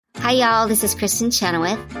Hi, y'all. This is Kristen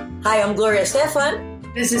Chenoweth. Hi, I'm Gloria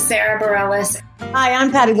Estefan. This is Sarah Bareilles. Hi,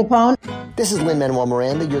 I'm Patti LuPone. This is Lin-Manuel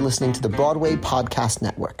Miranda. You're listening to the Broadway Podcast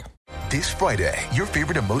Network. This Friday, your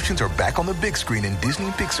favorite emotions are back on the big screen in Disney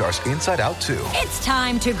and Pixar's Inside Out 2. It's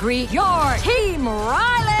time to greet your Team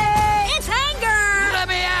Riley. It's anger. Let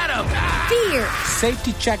me at him. Fear.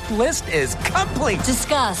 Safety checklist is complete.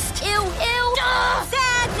 Disgust. Ew.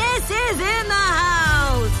 Sadness is in the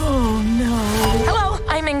house. Oh, no. Hello,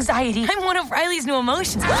 I'm anxiety. I'm one of Riley's new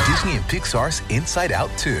emotions. Disney and Pixar's Inside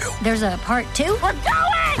Out 2. There's a part 2? We're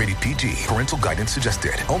going! Rated PG. Parental guidance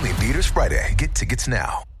suggested. Only in theaters Friday. Get tickets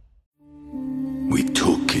now. We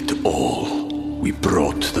took it all. We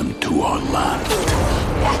brought them to our land.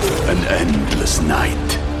 An endless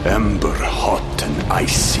night, ember hot and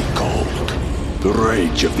icy cold. The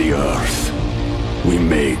rage of the earth. We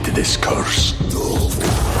made this curse.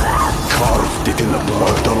 Carved it in the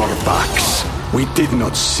blood on our backs. We did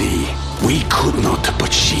not see. We could not,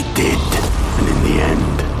 but she did. And in the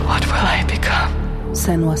end, what will I become?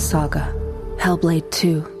 Senua's Saga. Hellblade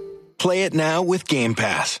 2. Play it now with Game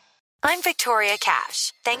Pass. I'm Victoria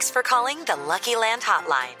Cash. Thanks for calling the Lucky Land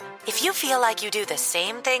Hotline. If you feel like you do the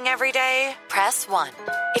same thing every day, press 1.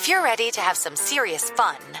 If you're ready to have some serious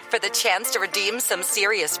fun for the chance to redeem some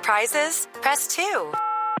serious prizes, press 2.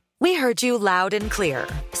 We heard you loud and clear.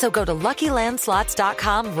 So go to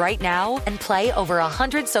LuckyLandSlots.com right now and play over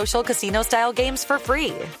 100 social casino-style games for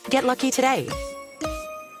free. Get lucky today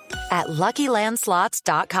at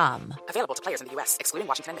LuckyLandSlots.com. Available to players in the U.S., excluding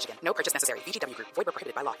Washington and Michigan. No purchase necessary. VGW Group. Void where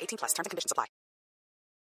prohibited by law. 18+. Terms and conditions apply.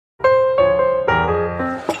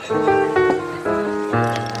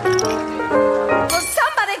 Will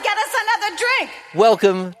somebody get us another drink?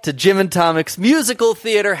 Welcome to Jim and Tomic's Musical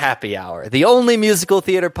Theater Happy Hour, the only musical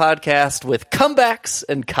theater podcast with comebacks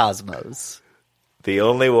and cosmos. The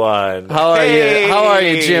only one. How are you? How are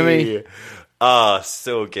you, Jimmy? Oh,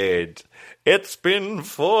 so good. It's been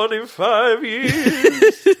 45 years.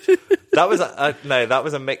 That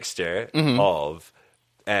was a mixture of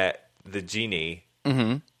the genie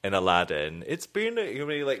in Aladdin. It's been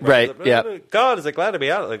right. Yeah. God, is it glad to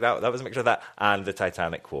be out? Like that. That was a mixture of that and the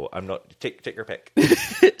Titanic quote. I'm not take your pick.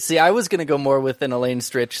 See, I was gonna go more with an Elaine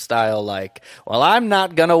Stritch style, like, well, I'm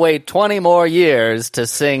not gonna wait 20 more years to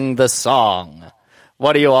sing the song.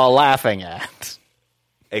 What are you all laughing at?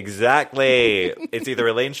 Exactly. It's either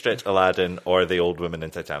Elaine Stritch, Aladdin, or the old woman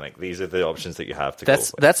in Titanic. These are the options that you have to go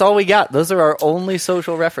with. That's all we got. Those are our only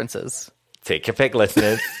social references. Take your pick,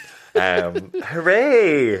 listeners.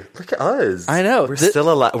 Hooray! Look at us. I know. We're still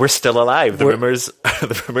alive. We're still alive. The rumors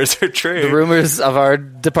are true. The rumors of our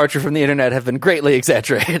departure from the internet have been greatly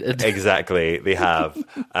exaggerated. Exactly. They have.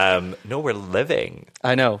 No, we're living.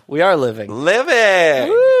 I know. We are living.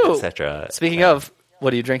 Etc. Speaking of,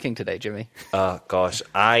 what are you drinking today, Jimmy? Oh, gosh.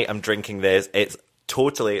 I am drinking this. It's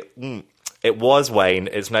totally... it was wine.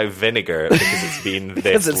 It's now vinegar because it's been this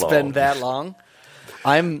because it's long. Been that long?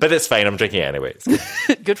 But it's fine. I'm drinking it anyways.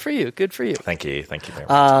 Good for you. Good for you. Thank you. Thank you very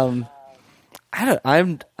much.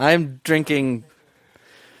 I'm drinking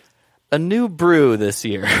a new brew this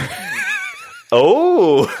year.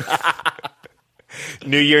 Oh!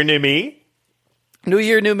 New year, new me? New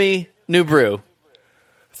year, new me, new brew.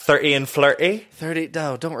 30 and flirty? 30,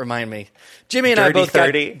 no, don't remind me. Jimmy and I both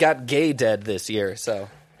got gay dead this year, so...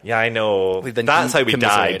 Yeah, I know. That's how we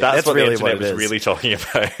died. That's what really the internet what was really talking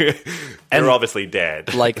about. You're obviously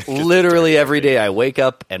dead. Like, literally every day I wake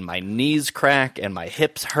up and my knees crack and my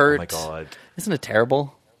hips hurt. Oh my God. Isn't it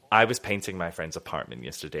terrible? I was painting my friend's apartment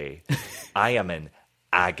yesterday. I am in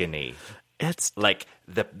agony. It's like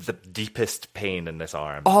the deepest pain in this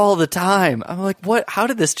arm. All the time. I'm like, what? How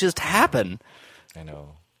did this just happen? I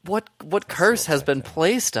know. What curse has been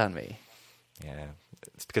placed on me? Yeah.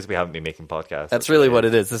 It's because we haven't been making podcasts. That's really what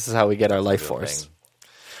it is. This is how we get our life force.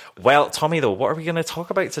 Well, Tommy, though, what are we going to talk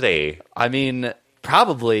about today? I mean,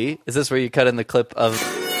 probably, is this where you cut in the clip of...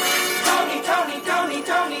 Tony.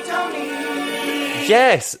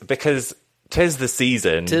 Yes, because 'tis the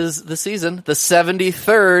season. Tis the season. The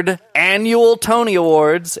 73rd Annual Tony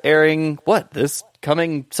Awards airing, this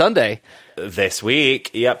coming Sunday? This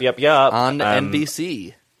week. Yep. On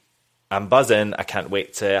NBC. I'm buzzing. I can't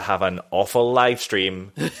wait to have an awful live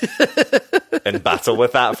stream and battle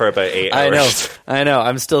with that for about 8 hours. I know.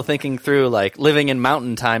 I'm still thinking through, like, living in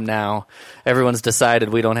mountain time now. Everyone's decided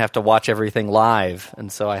we don't have to watch everything live.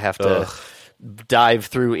 And so I have to dive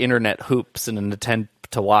through internet hoops in an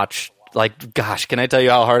attempt to watch, like, gosh, can I tell you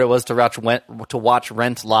how hard it was to watch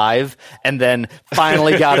Rent live and then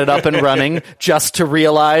finally got it up and running just to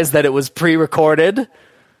realize that it was pre-recorded?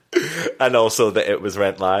 And also that it was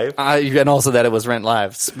Rent Live. And also that it was Rent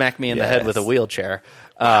Live. Smack me in the head with a wheelchair.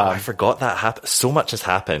 I forgot that happened. So much has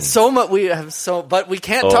happened. But we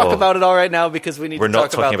can't talk about it all right now because we need to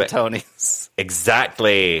talk about the Tonys.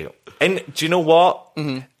 Exactly. And do you know what?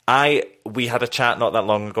 Mm-hmm. We had a chat not that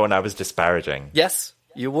long ago, and I was disparaging. Yes,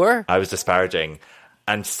 you were. I was disparaging,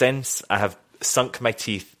 and since I have sunk my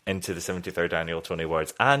teeth into the 73rd annual Tony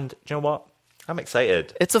Awards, and do you know what? I'm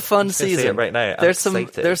excited. It's a fun season. Say it right now.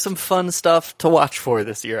 There's some fun stuff to watch for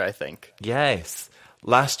this year, I think. Yes.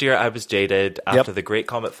 Last year I was jaded. After the Great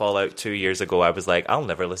Comet Fallout 2 years ago, I was like, I'll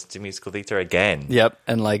never listen to musical theatre again. Yep,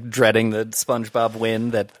 and like dreading the SpongeBob win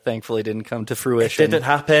that thankfully didn't come to fruition. It didn't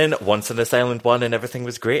happen. Once on This Island won and everything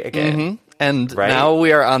was great again. Mm-hmm. And now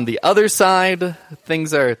we are on the other side.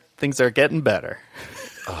 Things are getting better.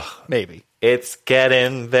 Maybe. It's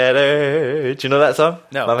getting better. Do you know that song?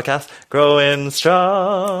 No. Mama Cass? Growing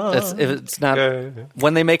strong. It's not.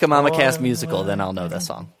 When they make a Mama Cass musical, then I'll know that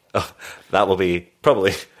song. Oh, that will be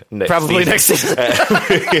probably next season.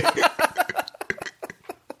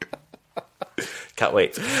 Can't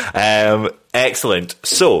wait. Excellent.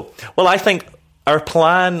 So, well, I think our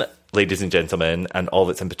plan, ladies and gentlemen, and all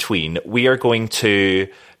that's in between, we are going to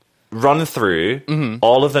run through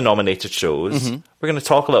all of the nominated shows. We're going to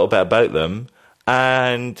talk a little bit about them,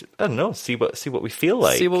 and I don't know, see what we feel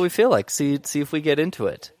like. See if we get into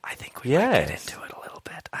it. I think we might get into it a little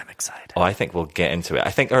bit. I'm excited. Oh, I think we'll get into it.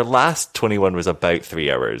 I think our last 21 was about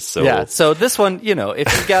 3 hours. So yeah. So this one, if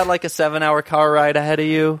you've got like a 7-hour car ride ahead of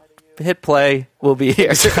you, hit play. We'll be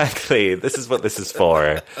here. Exactly. This is what this is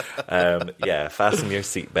for. Fasten your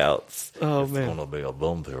seatbelts. Oh, it's man. It's gonna be a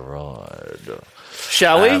bumpy ride.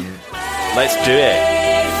 Shall we? Let's do it.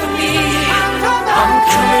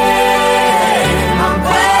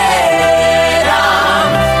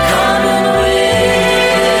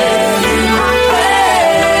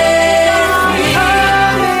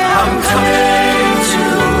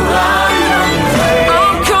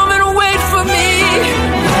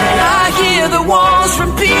 Walls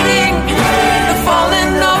repeating, the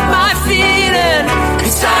falling of my feet, and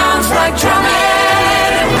it sounds like drumming,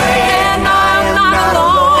 and I'm not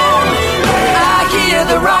alone. I hear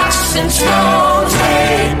the rocks and stones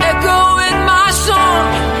echo in my song.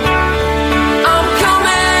 I'm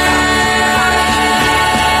coming.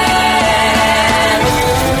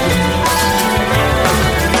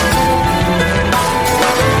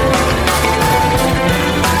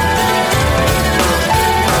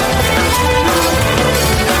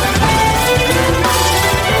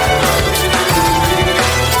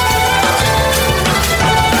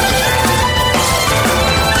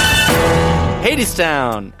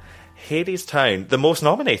 Hadestown, the most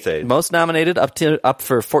nominated, up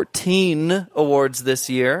for 14 awards this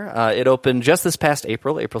year. It opened just this past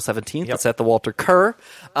April 17th. It's at the Walter Kerr.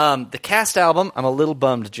 The cast album, I'm a little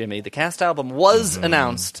bummed, Jimmy. The cast album was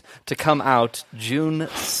announced to come out June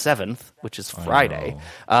 7th, which is Friday.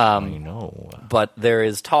 I know. But there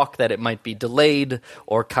is talk that it might be delayed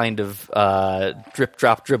or kind of drip,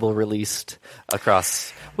 drop, dribble released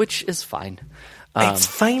across, which is fine. It's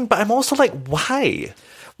fine, but I'm also like, why?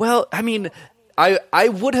 Well, I mean, I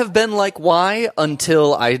would have been like, why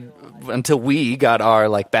until we got our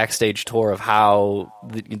like backstage tour of how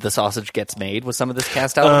the sausage gets made with some of this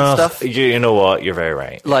cast album stuff. You know what? You're very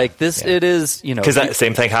right. Like this, it is, because that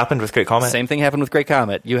same thing happened with Great Comet. Same thing happened with Great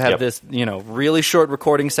Comet. You have this, really short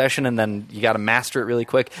recording session, and then you got to master it really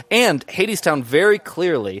quick. And Hadestown, very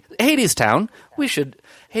clearly, Hadestown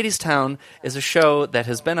is a show that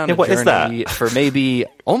has been on a journey for maybe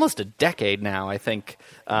almost a decade now, I think.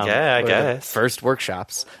 I guess. First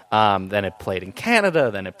workshops. Then it played in Canada.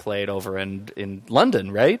 Then it played over in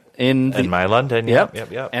London, right? In my London, yep.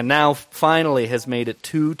 And now finally has made it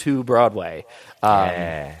to Broadway.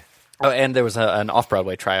 And there was an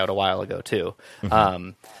off-Broadway tryout a while ago, too.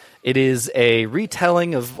 It is a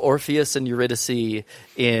retelling of Orpheus and Eurydice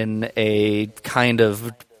in a kind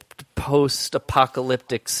of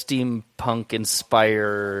post-apocalyptic,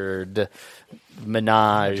 steampunk-inspired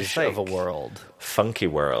menage of a world. Funky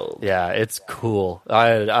world. Yeah, it's cool.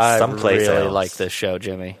 I really like this show,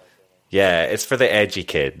 Jimmy. Yeah, it's for the edgy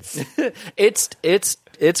kids. It's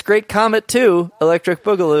Great Comet 2, Electric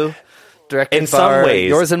Boogaloo, directed in some ways,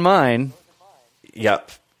 yours and mine. Yep,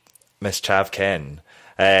 Miss Chav Ken.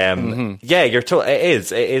 Yeah, you're told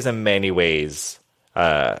it is in many ways.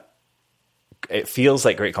 It feels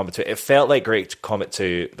like Great Comet 2. It felt like Great Comet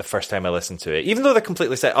 2 the first time I listened to it, even though they're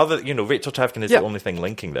completely set. Rachel Chavkin is the only thing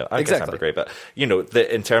linking them. I guess that'd be great, but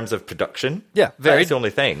in terms of production, that's the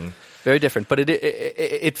only thing. Very different, but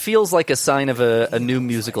it feels like a sign of a new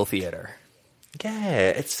musical theater. Yeah,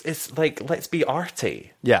 it's like, let's be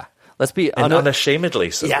arty. Yeah. Let's be and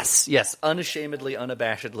unashamedly so. Yes, unashamedly,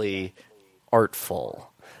 unabashedly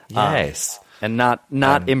artful. Yes. And not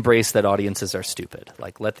embrace that audiences are stupid.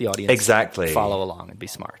 Like, let the audience follow along and be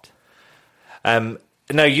smart.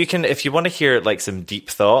 Now, you can, if you want to hear like some deep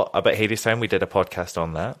thought about Hadestown, we did a podcast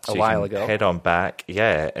on that. So a while ago. Head on back,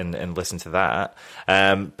 and listen to that.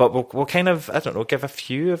 But we'll kind of, I don't know, give a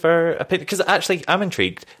few of our opinions. Because actually, I'm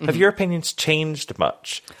intrigued. Have your opinions changed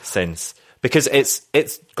much since? Because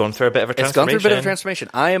it's gone through a bit of a transformation. It's gone through a bit of a transformation.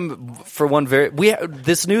 I am, for one,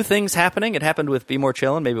 this new thing's happening. It happened with Be More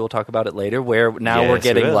Chillin'. Maybe we'll talk about it later, where now we're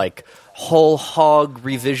getting like whole hog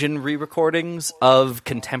revision re-recordings of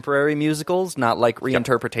contemporary musicals, not like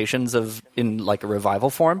reinterpretations in like a revival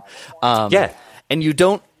form. And you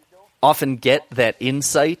don't often get that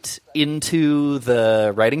insight into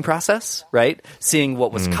the writing process, right? Seeing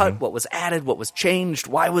what was cut, what was added, what was changed,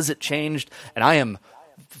 why was it changed, and I am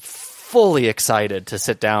fully excited to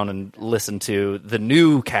sit down and listen to the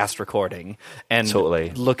new cast recording and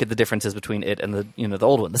look at the differences between it and the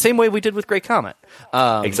old one. The same way we did with Great Comet.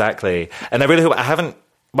 Exactly. And I really hope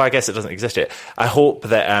I guess it doesn't exist yet. I hope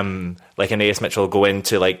that like Anais Mitchell will go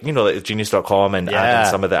into like Genius.com and add in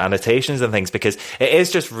some of the annotations and things, because it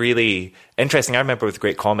is just really interesting. I remember with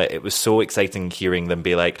Great Comet, it was so exciting hearing them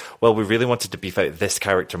be like, well, we really wanted to beef out this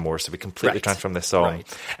character more, so we completely transformed this song.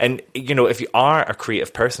 Right. And if you are a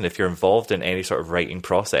creative person, if you're involved in any sort of writing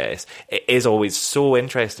process, it is always so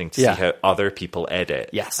interesting to see how other people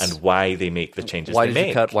edit and why they make the changes they make. Why did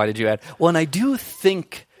you cut? Why did you add? Well, and I do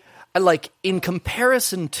think, like, in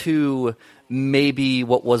comparison to maybe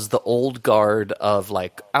what was the old guard of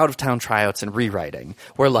like out-of-town tryouts and rewriting,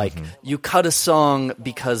 where like you cut a song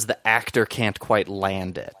because the actor can't quite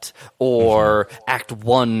land it, or act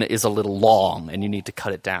one is a little long and you need to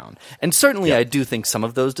cut it down. And certainly I do think some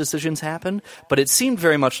of those decisions happen, but it seemed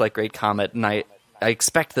very much like Great Comet, and I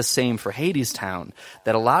expect the same for Hadestown,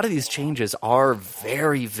 that a lot of these changes are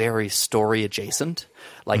very, very story adjacent.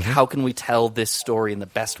 Like, how can we tell this story in the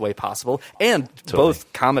best way possible? And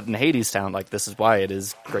both Comet and Hadestown, like, this is why it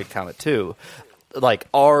is Great Comet 2, like,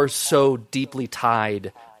 are so deeply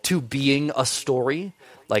tied to being a story.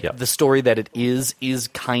 Like, the story that it is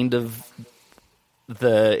kind of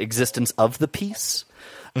the existence of the piece.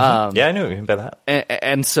 I know what you mean by that.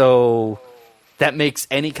 And so that makes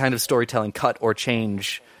any kind of storytelling cut or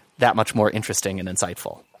change that much more interesting and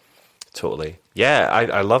insightful. Totally. Yeah,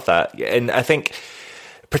 I love that. And I think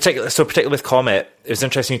particularly with Comet, it was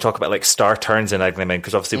interesting you talk about like star turns in Agneman,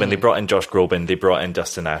 because obviously when they brought in Josh Groban, they brought in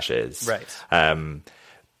Dustin Ashes. Right.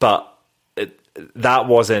 But that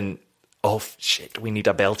wasn't, oh shit, we need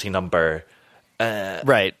a belty number.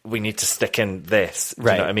 Right. We need to stick in this.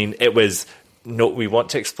 Right. You know what I mean? It was, no, we want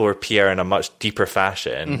to explore Pierre in a much deeper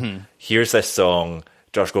fashion. Here's this song.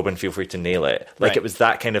 Josh Groban, feel free to nail it. Like, it was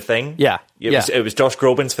that kind of thing. Yeah. It was Josh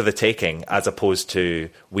Groban's for the taking, as opposed to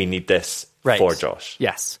we need this for Josh.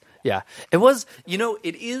 Yes. Yeah. It was,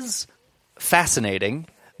 it is fascinating.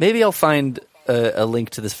 Maybe I'll find a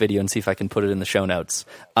link to this video and see if I can put it in the show notes.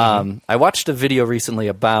 I watched a video recently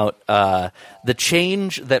about the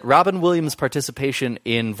change that Robin Williams' participation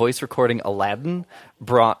in voice recording Aladdin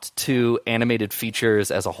brought to animated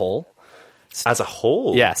features as a whole. As a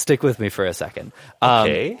whole? Yeah, stick with me for a second.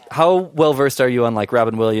 Okay. How well-versed are you on, like,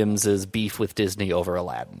 Robin Williams' beef with Disney over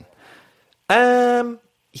Aladdin?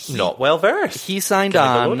 Not well-versed. He signed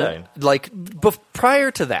on, like,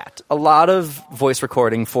 prior to that, a lot of voice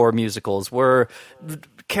recording for musicals were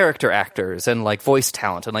character actors and, like, voice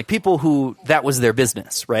talent and, like, people who that was their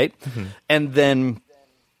business, right? And then,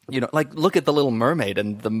 like, look at The Little Mermaid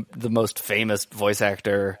and the most famous voice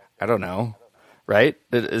actor, I don't know, right?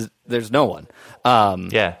 There's no one.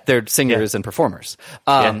 They're singers and performers.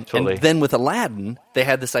 Totally. And then with Aladdin, they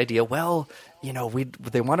had this idea, well,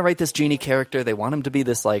 they want to write this genie character. They want him to be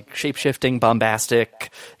this like shape-shifting,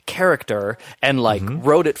 bombastic character, and like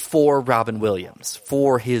wrote it for Robin Williams,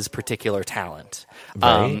 for his particular talent.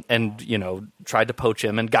 Right. And, tried to poach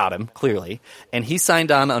him and got him, clearly. And he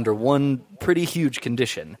signed on under one pretty huge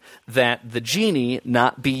condition, that the genie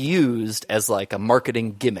not be used as like a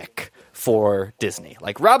marketing gimmick for Disney.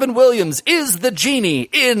 Like, Robin Williams is the genie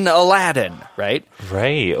in Aladdin, right?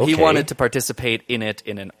 Right, okay. He wanted to participate in it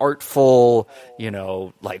in an artful,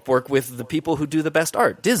 like, work with the people who do the best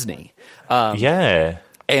art, Disney.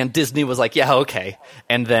 And Disney was like, yeah, okay.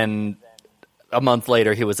 And then a month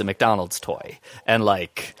later, he was a McDonald's toy. And,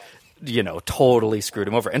 like, totally screwed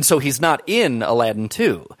him over. And so he's not in Aladdin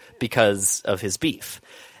 2 because of his beef.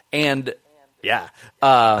 And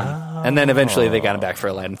and then eventually they got him back for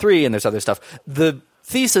Aladdin 3, and there's other stuff. The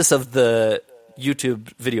thesis of the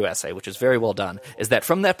YouTube video essay, which is very well done, is that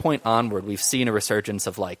from that point onward, we've seen a resurgence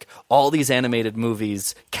of like all these animated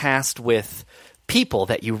movies cast with people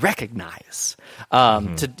that you recognize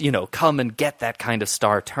to come and get that kind of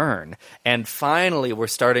star turn. And finally, we're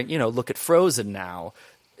starting, look at Frozen now.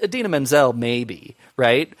 Idina Menzel, maybe,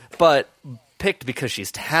 right? But picked because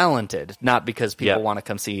she's talented, not because people want to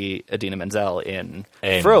come see Idina Menzel in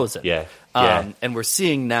Frozen. And we're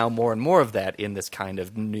seeing now more and more of that in this kind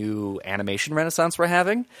of new animation renaissance we're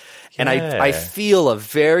having. And I feel a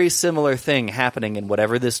very similar thing happening in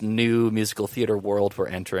whatever this new musical theater world we're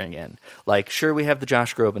entering in. Like, sure, we have the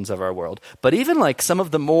Josh Grobens of our world, but even like some of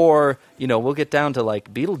the more, we'll get down to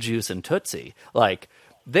like Beetlejuice and Tootsie, like,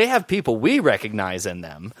 they have people we recognize in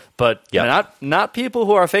them, but not people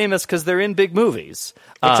who are famous because they're in big movies.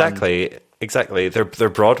 Exactly. They're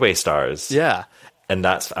Broadway stars. Yeah. And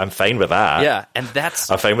I'm fine with that. Yeah, and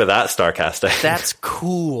I'm fine with that star casting. That's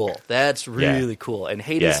cool. That's really cool. And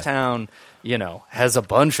Hadestown, has a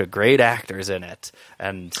bunch of great actors in it,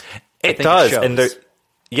 and it does. And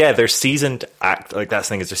they're seasoned like that's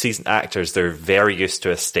the thing is they're seasoned actors. They're very used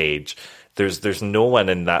to a stage. There's no one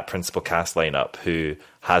in that principal cast lineup who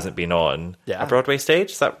hasn't been on a Broadway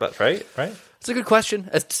stage. Is that's right? Right. It's a good question.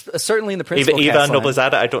 It's certainly in the principal Eva cast line.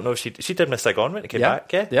 Noblezada, I don't know if she did Miss Saigon when it came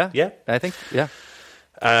back. Yeah. I think. Yeah.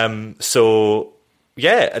 So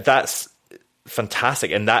that's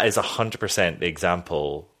fantastic, and that is 100% the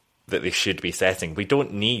example that they should be setting. We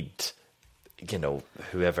don't need,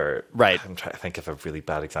 whoever. Right. I'm trying to think of a really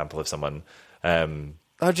bad example of someone.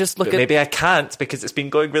 Just look maybe I can't because it's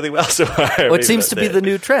been going really well so far. Well, it seems to be the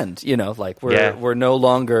new trend. Like we're no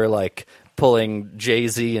longer like pulling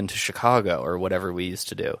Jay-Z into Chicago or whatever we used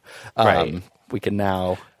to do. Right. We can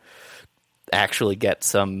now actually get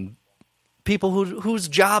some people whose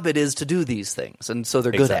job it is to do these things, and so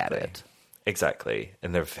they're good at it. Exactly,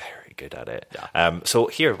 and they're very good at it. Yeah. So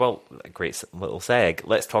here, a great little seg.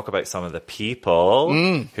 Let's talk about some of the people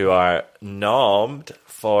who are nommed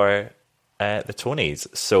for the Tonys.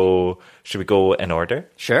 So should we go in order?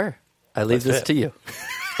 Sure. I leave this to you.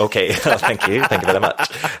 Okay, thank you very much.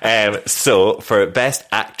 So for Best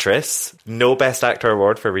Actress, no Best Actor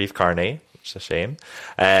award for Reeve Carney, which is a shame.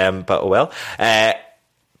 But oh well.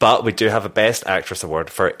 But we do have a Best Actress award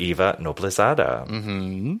for Eva Noblezada,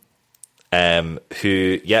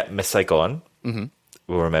 who, Miss Saigon. Mm-hmm.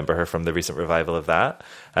 We'll remember her from the recent revival of that.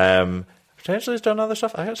 Potentially has done other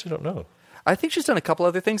stuff. I actually don't know. I think she's done a couple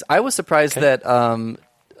other things. I was surprised that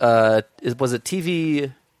was it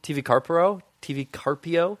TV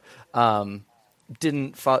Carpio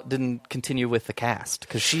didn't continue with the cast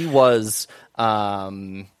because she was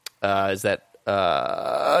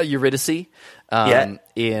Eurydice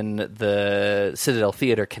in the Citadel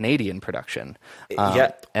Theatre Canadian production.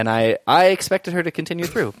 And I expected her to continue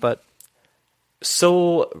through, but.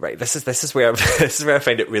 So this is where I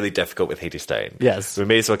find it really difficult with Hadestown. Yes, we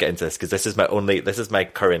may as well get into this because this is my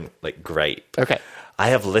current gripe. Okay, I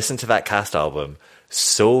have listened to that cast album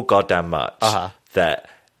so goddamn much that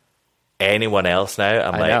anyone else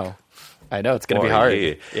now, I know it's going to be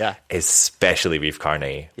hard. Yeah, especially Reeve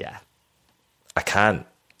Carney. Yeah, I can't.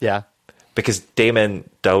 Yeah, because Damon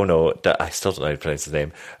Dono, I still don't know how to pronounce his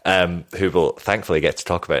name, who we'll thankfully get to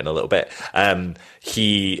talk about in a little bit.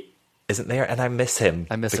 He isn't there, and I miss him.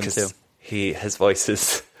 I miss him too. His voice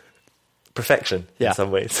is perfection in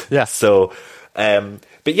some ways. Yeah. So, but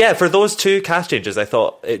yeah, for those two cast changes, I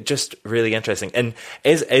thought it just really interesting. And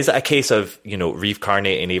is it a case of Reeve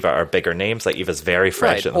Carney and Eva are bigger names? Like Eva's very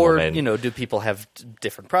fresh at the moment. Or do people have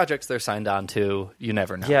different projects they're signed on to? You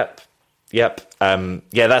never know. Yep.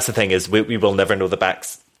 That's the thing is we will never know the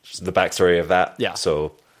backstory of that. Yeah.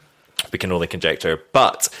 So. We can only conjecture,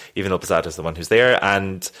 but even though Noblezada is the one who's there,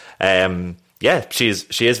 and she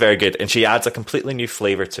is very good, and she adds a completely new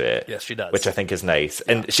flavor to it. Yes, she does, which I think is nice,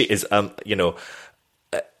 and she is. I'm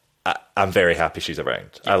very happy she's around.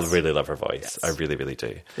 Yes. I really love her voice. Yes. I really, really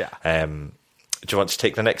do. Yeah. Do you want to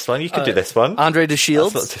take the next one? You can do this one. Andre de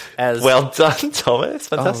Shields. Well done, Thomas.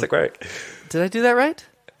 Fantastic work. Did I do that right?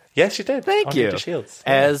 Yes, you did. Thank Andre you. de Shields.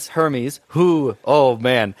 As Hermes, who, oh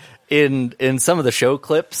man. In some of the show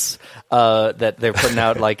clips that they're putting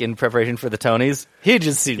out, like in preparation for the Tonys, he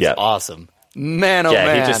just seems awesome. Man, oh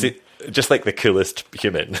man. He just like the coolest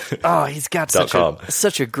human. Oh, he's got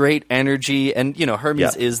such a great energy. And,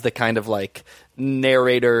 Hermes is the kind of like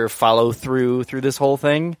narrator follow through this whole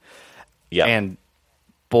thing. Yeah. And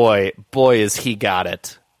boy, is he got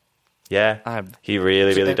it. Yeah. He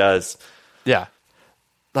really, really does. Yeah.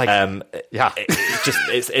 Like,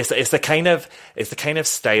 it's the kind of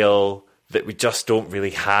style that we just don't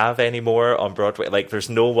really have anymore on Broadway. Like, there's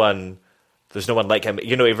no one There's no one like him.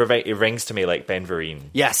 You know, he rings to me like Ben Vereen.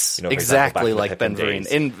 Yes, you know, exactly like Ben Vereen.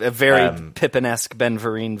 In a very Pippin-esque Ben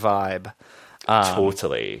Vereen vibe.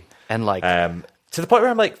 Totally. And like... to the point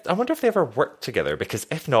where I'm like, I wonder if they ever worked together, because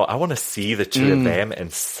if not, I want to see the two of them in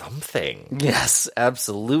something. Yes,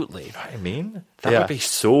 absolutely. You know what I mean? That would be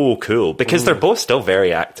so cool, because they're both still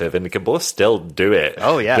very active and they can both still do it.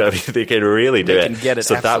 Oh, yeah. You know what I mean? They can really do They can get it,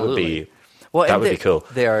 so absolutely. that would be cool.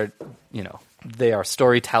 They are, you know, they are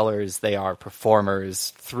storytellers, they are performers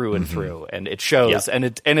through and through, and it shows, and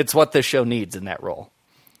it's what this show needs in that role.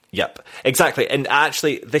 Yep, exactly. And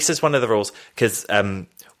actually, this is one of the roles, because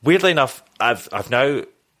weirdly enough, I've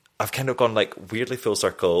kind of gone like weirdly full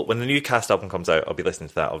circle. When the new Cast album comes out, I'll be listening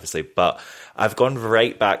to that, obviously. But I've gone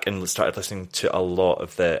right back and started listening to a lot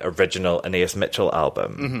of the original Anais Mitchell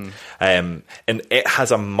album. And it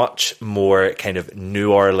has a much more kind of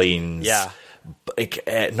New Orleans... Like,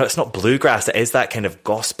 no, it's not bluegrass. It is that kind of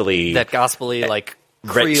gospely... That gospely, like,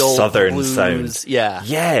 rich Creole southern blues. sound.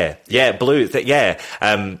 Yeah, blues.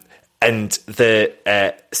 And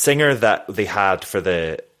the singer that they had for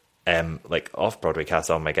the like off-Broadway Cast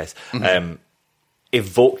album, I guess,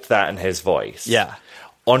 evoked that in his voice. Yeah.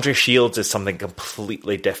 Andre Shields is something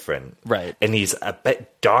completely different. Right. And he's a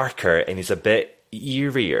bit darker and he's a bit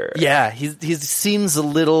eerier. Yeah, he seems a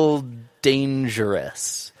little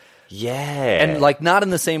dangerous. Yeah. And, like, not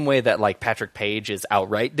in the same way that, like, Patrick Page is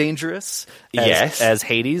outright dangerous as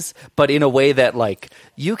Hades, but in a way that, like,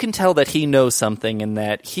 you can tell that he knows something and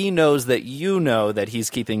that he knows that you know that he's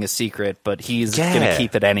keeping a secret, but he's going to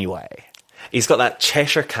keep it anyway. He's got that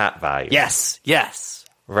Cheshire Cat vibe. Yes.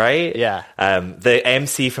 Right? Yeah. The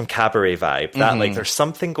MC from Cabaret vibe. That, like, there's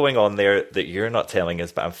something going on there that you're not telling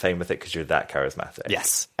us, but I'm fine with it because you're that charismatic.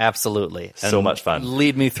 Yes, absolutely. So and much fun.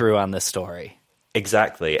 Lead me through on this story.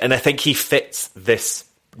 Exactly. And I think he fits this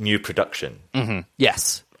new production.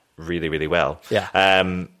 Yes. Really, really well.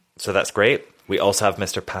 Yeah. So that's great. We also have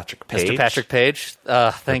Mr. Patrick Page. Mr. Patrick Page.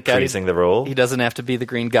 Thank God. Praising the role. He doesn't have to be the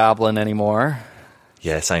Green Goblin anymore.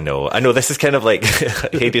 Yes, I know. This is kind of like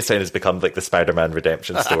Hadestown has become like the Spider-Man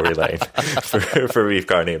redemption storyline for Reeve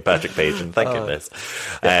Carney and Patrick Page, and thank goodness.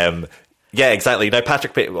 Yeah, exactly. Now,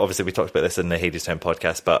 Patrick Page, obviously we talked about this in the Hadestown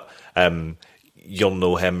podcast, but you'll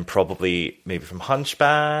know him probably maybe from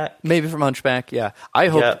Hunchback. Yeah. I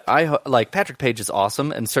hope, like, Patrick Page is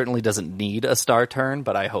awesome and certainly doesn't need a star turn,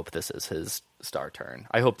 but I hope this is his star turn.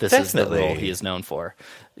 I hope this is the role he is known for,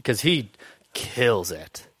 because he kills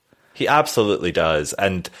it. He absolutely does.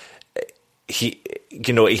 And he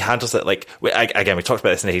handles it like, again, we talked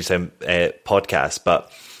about this in the Hadestown podcast,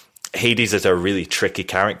 but Hades is a really tricky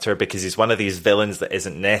character because he's one of these villains that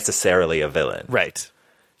isn't necessarily a villain. Right.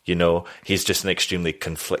 You know, he's just an extremely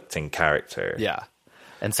conflicting character. Yeah.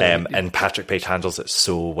 And so and Patrick Page handles it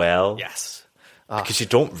so well. Yes. Because you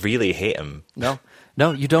don't really hate him. No,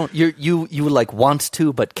 you don't. You like want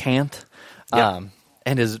to but can't. Yeah.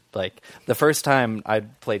 And is like the first time I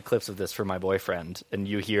played clips of this for my boyfriend, and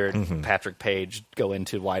you hear Patrick Page go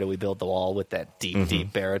into "Why Do We Build the Wall" with that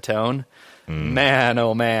deep baritone. Man,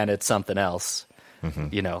 oh man, it's something else.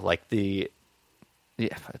 You know, like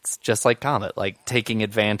it's just like Comet, like taking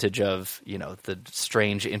advantage of, you know, the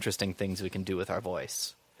strange, interesting things we can do with our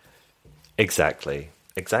voice. Exactly.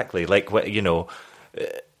 Like, you know,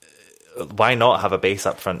 why not have a bass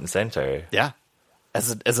up front and center? Yeah.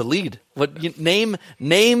 As a lead. Name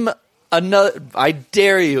another. I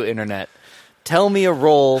dare you, internet. Tell me a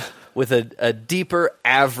role with a deeper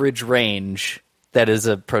average range that is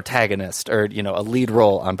a protagonist or, you know, a lead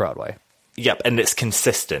role on Broadway. Yep, and it's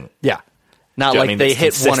consistent. Yeah. Not like they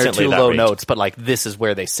hit one or two low notes, but like this is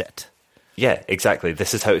where they sit. Yeah, exactly.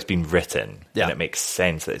 This is how it's been written. Yeah. And it makes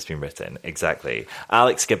sense that it's been written. Exactly.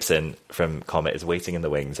 Alex Gibson from Comet is waiting in the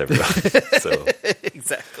wings, everyone. So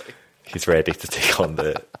exactly. He's ready to take on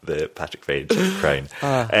the Patrick Page crown.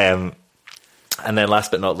 And then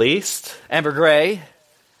last but not least, Amber Gray,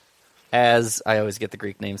 as I always get the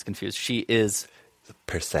Greek names confused. She is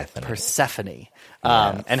Persephone.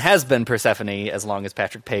 And has been Persephone as long as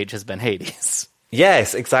Patrick Page has been Hades.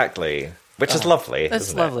 Yes, exactly. Which is lovely.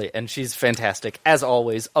 It's lovely. And she's fantastic, as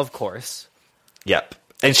always, of course. Yep.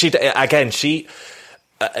 And she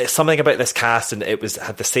something about this cast, and it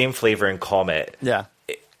had the same flavor in Comet. Yeah.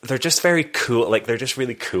 They're just very cool. Like, they're just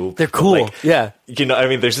really cool. They're cool. Like, yeah. You know, I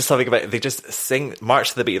mean, there's just something about it. They just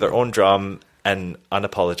march to the beat of their own drum and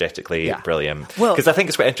unapologetically brilliant. Well, because I think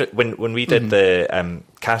it's quite when we did the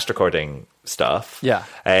cast recording stuff. Yeah.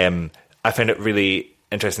 I found it really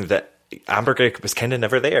interesting that Amber Gray was kind of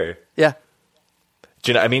never there. Yeah. Do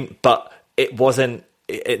you know what I mean? But it wasn't.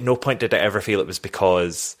 At no point did I ever feel it was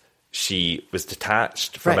because she was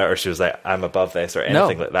detached from it, or she was like, I'm above this, or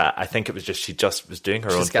anything like that. I think it was just she just was doing her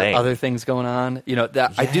own thing. She's got other things going on. You know,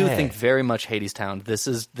 I do think very much Hadestown. This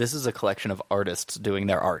is a collection of artists doing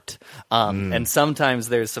their art. And sometimes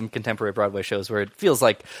there's some contemporary Broadway shows where it feels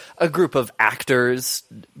like a group of actors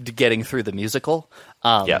getting through the musical.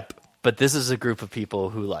 But this is a group of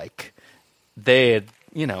people who they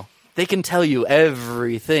can tell you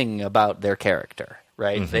everything about their character.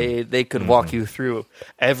 Right, they could walk you through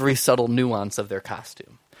every subtle nuance of their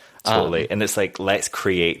costume. Totally, and it's like, let's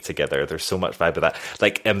create together. There's so much vibe with that.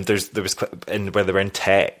 Like, there was where they were in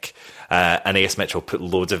tech. Anais Mitchell put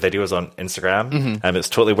loads of videos on Instagram, and it's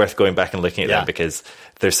totally worth going back and looking at them, because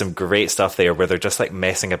there's some great stuff there where they're just like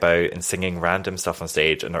messing about and singing random stuff on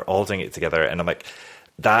stage, and they're all doing it together. And I'm like,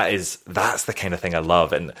 that's the kind of thing I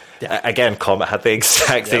love. And again, Comet had the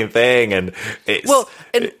exact same thing, and it's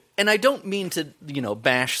And I don't mean to,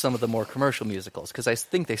 bash some of the more commercial musicals, because I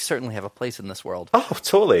think they certainly have a place in this world. Oh,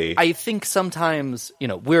 totally. I think sometimes,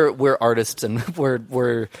 we're artists and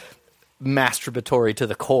we're masturbatory to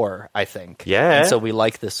the core, I think. Yeah. And so we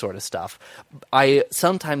like this sort of stuff. I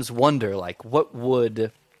sometimes wonder, what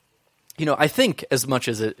would... I think as much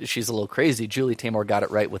as she's a little crazy, Julie Taymor got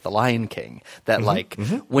it right with The Lion King. That,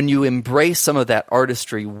 when you embrace some of that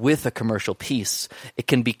artistry with a commercial piece, it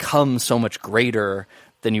can become so much greater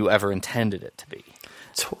than you ever intended it to be.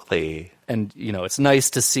 Totally. And, it's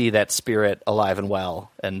nice to see that spirit alive and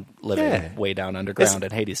well and living way down underground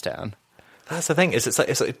in Hadestown. That's the thing, it's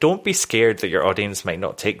like, don't be scared that your audience might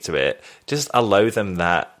not take to it. Just allow them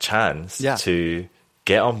that chance to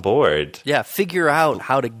get on board. Yeah, figure out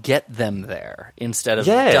how to get them there instead of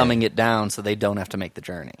dumbing it down so they don't have to make the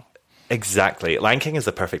journey. Exactly. Lion King is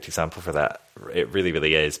the perfect example for that. It really,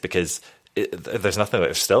 really is, because there's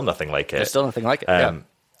still nothing like it. There's still nothing like it,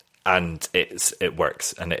 and it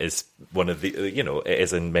works, and it is one of the, it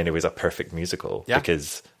is in many ways a perfect musical,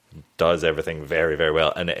 because it does everything very, very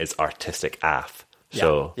well, and it is artistic AF.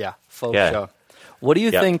 So full show. What do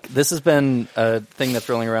you think? This has been a thing that's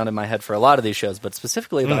rolling around in my head for a lot of these shows, but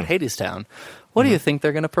specifically about Hadestown. What do you think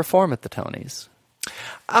they're going to perform at the Tonys?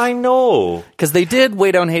 I know, because they did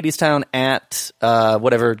Way Down Hadestown at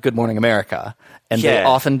Good Morning America, and they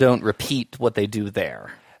often don't repeat what they do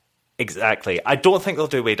there. Exactly. I don't think they'll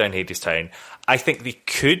do Way Down Hadestown. I think they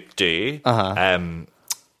could do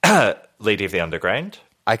Lady of the Underground.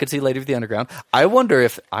 I could see Lady of the Underground. I wonder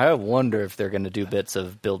if they're going to do bits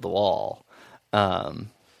of Build the Wall.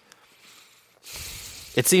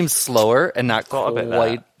 It seems slower and not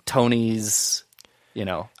quite Tony's,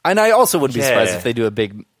 And I also wouldn't be surprised if they do a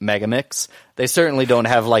big mega mix. They certainly don't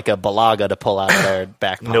have a Balaga to pull out of their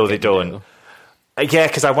back pocket. No, they don't. Yeah,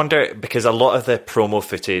 because I wonder, because a lot of the promo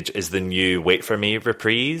footage is the new Wait For Me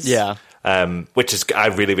reprise. Yeah. Which is, I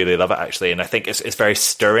really, really love it, actually. And I think it's very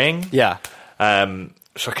stirring. Yeah.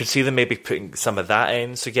 So I could see them maybe putting some of that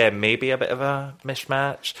in. So yeah, maybe a bit of a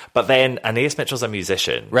mishmash. But then Anais Mitchell's a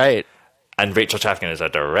musician. Right. And Rachel Chafkin is a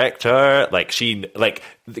director.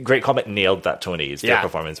 The Great Comet nailed that Tonys. Their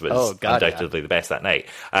performance was undoubtedly the best that night.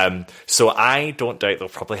 So I don't doubt they'll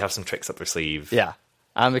probably have some tricks up their sleeve. Yeah.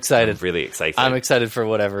 I'm excited. I'm really excited. I'm excited for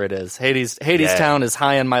whatever it is. Hadestown is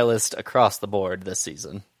high on my list across the board this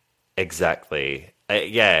season. Exactly.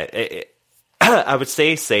 I would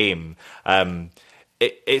say same.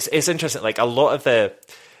 It's interesting. A lot of the...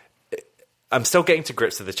 I'm still getting to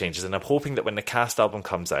grips with the changes, and I'm hoping that when the cast album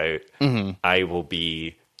comes out, I will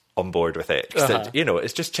be on board with it.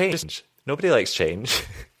 It's just change. Nobody likes change.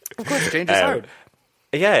 Of course, change is hard.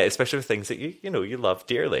 Yeah, especially with things that you love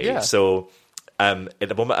dearly. Yeah. So at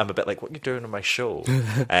the moment, I'm a bit like, what are you doing on my show?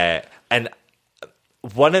 And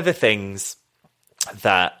one of the things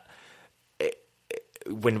that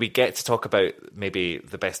when we get to talk about maybe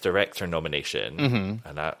the best director nomination, and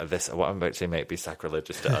what I'm about to say might be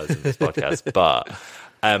sacrilegious to us in this podcast, but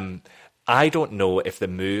I don't know if the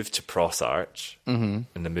move to Pross Arch and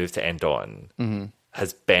the move to End On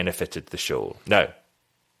has benefited the show. Now,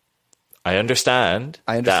 I understand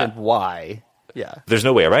why. Yeah, there's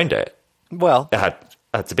no way around it. Well, it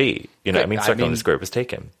had to be. Circle and the Square was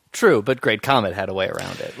taken. True, but Great Comet had a way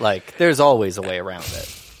around it. There's always a way around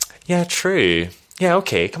it. Yeah, true. Yeah,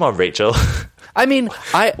 okay. Come on, Rachel. I mean,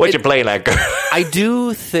 what you playing that girl? I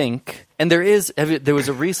do think, and there was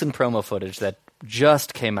a recent promo footage that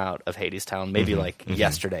just came out of Hadestown, maybe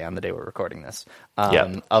yesterday on the day we're recording this,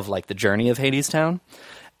 of the journey of Hadestown,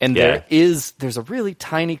 and there's a really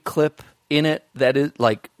tiny clip in it that is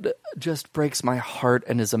just breaks my heart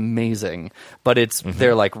and is amazing. But it's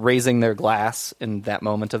they're raising their glass in that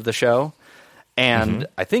moment of the show. And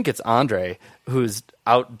I think it's Andre who's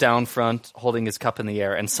out down front holding his cup in the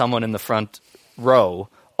air, and someone in the front row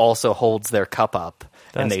also holds their cup up.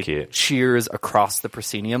 That's and they cute. cheers across the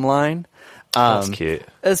proscenium line. That's cute.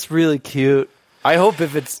 It's really cute. I hope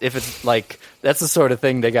if it's like that's the sort of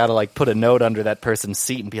thing they gotta like put a note under that person's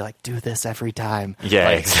seat and be like, do this every time. Yeah,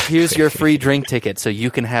 like, exactly. Here's your free drink ticket so you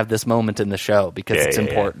can have this moment in the show because it's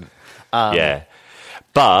important. Yeah,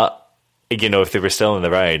 but you know, if they were still in the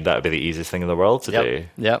round, that would be the easiest thing in the world to do.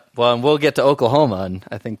 Yep. Well, and we'll get to Oklahoma and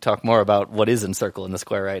I think talk more about what is in Circle in the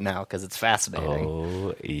Square right now because it's fascinating.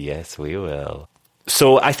 Oh yes, we will.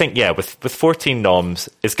 So I think, with 14 noms,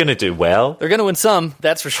 it's going to do well. They're going to win some,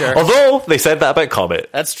 that's for sure. Although, they said that about Comet.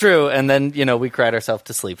 That's true. And then, we cried ourselves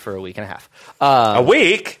to sleep for a week and a half. A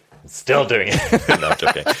week? Still doing it. No, I'm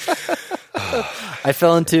joking.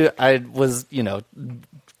 I was,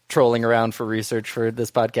 trolling around for research for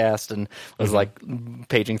this podcast and was like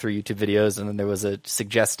paging through YouTube videos, and then there was a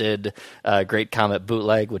suggested Great Comet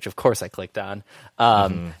bootleg, which of course I clicked on.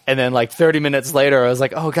 And then like 30 minutes later, I was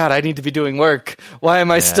like, oh God, I need to be doing work. Why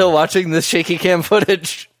am I still watching this shaky cam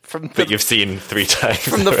footage that you've seen 3 times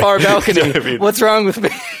from the far balcony? I mean, what's wrong with me?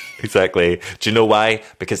 Exactly. Do you know why?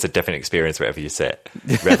 Because it's a different experience wherever you sit.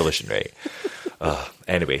 Revolutionary.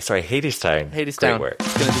 Anyway, sorry, Hadestown. Hadestown. Great work.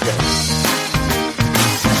 It's going to be good.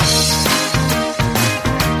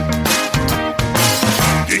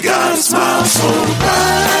 You got a smile so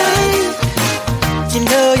bright. You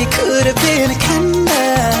know you could have been a candle.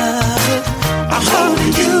 I'm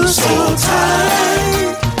holding you so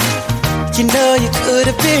tight. You know you could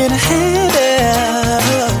have been a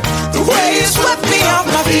handle. The way you swept me off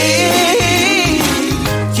my feet.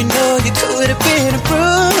 You know you could have been a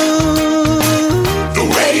broom. The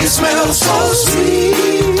way you smell so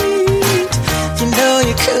sweet. You know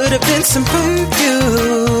you could have been some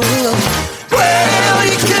perfume. Well,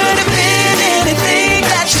 you could have been anything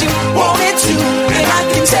that you wanted to, and I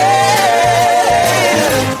can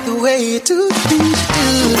tell the way you do,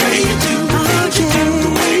 the way you do.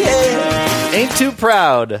 Ain't Too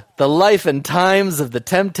Proud, the life and times of the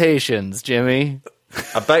Temptations, Jimmy.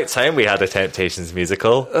 About time we had a Temptations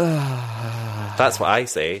musical. That's what I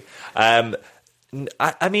say. I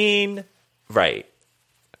mean, right.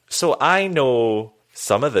 So I know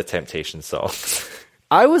some of the Temptations songs.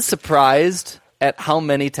 I was surprised at how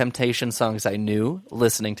many Temptation songs I knew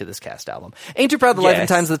listening to this cast album. Ain't Too Proud, The Life and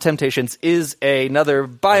Times of the Temptations is another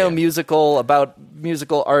bio-musical about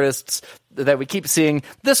musical artists that we keep seeing.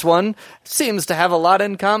 This one seems to have a lot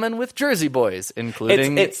in common with Jersey Boys,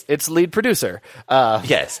 including its lead producer.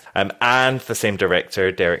 Yes, and the same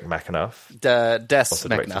director, Derek McAnuff. Des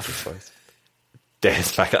McAnuff. Des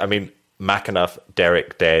McAnuff. I mean, McAnuff,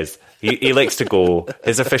 Derek, Des. He likes to go...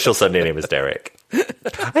 His official Sunday name is Derek.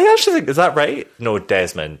 I actually think... Is that right? No,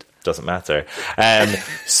 Desmond. Doesn't matter.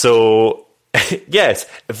 So, yes,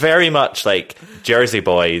 very much like Jersey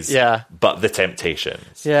Boys, but the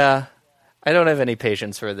Temptations. Yeah. I don't have any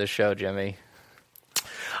patience for this show, Jimmy.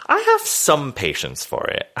 I have some patience for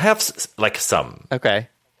it. I have, some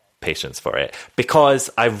patience for it. Because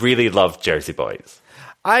I really love Jersey Boys.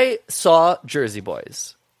 I saw Jersey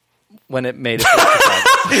Boys when it made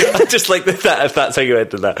it. Just like that, if that's how you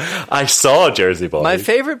ended that. I saw Jersey Boys. My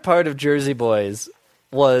favorite part of Jersey Boys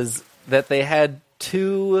was that they had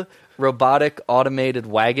 2 robotic automated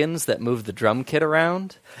wagons that moved the drum kit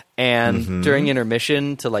around, and during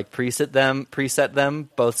intermission to like preset them,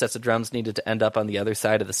 both sets of drums needed to end up on the other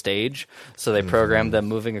side of the stage, so they programmed them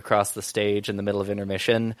moving across the stage in the middle of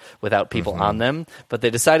intermission without people on them, but they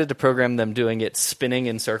decided to program them doing it spinning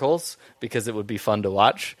in circles because it would be fun to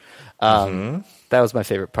watch. That was my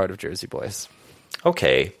favorite part of Jersey Boys.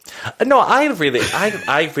 Okay. No, I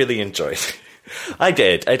really enjoyed it. I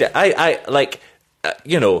did. I like,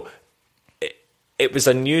 it was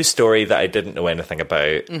a new story that I didn't know anything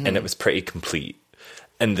about, and it was pretty complete.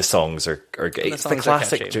 And the songs are great. It's a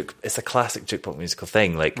classic jukebox musical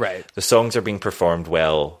thing. Like, the songs are being performed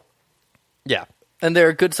well. Yeah, and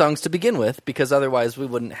they're good songs to begin with because otherwise we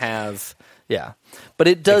wouldn't have. Yeah, but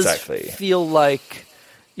it does feel like,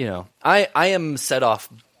 I am set off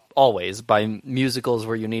always by musicals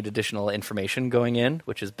where you need additional information going in,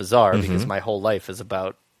 which is bizarre because my whole life is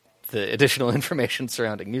about the additional information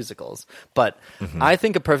surrounding musicals. But I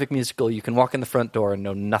think a perfect musical, you can walk in the front door and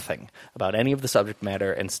know nothing about any of the subject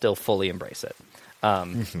matter and still fully embrace it.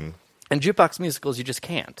 And jukebox musicals, you just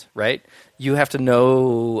can't, right? You have to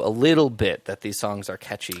know a little bit that these songs are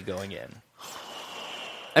catchy going in.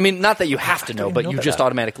 I mean, not that you have to know, but you just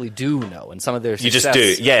automatically do know. And some of their success... You just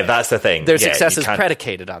do. Yeah, that's the thing. Their success is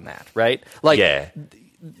predicated on that, right? Like,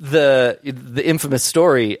 the infamous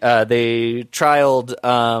story, they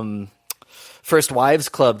trialed First Wives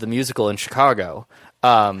Club, the musical in Chicago.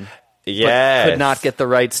 Yes. but could not get the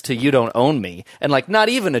rights to You Don't Own Me. And, like, not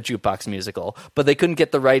even a jukebox musical, but they couldn't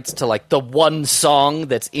get the rights to, like, the one song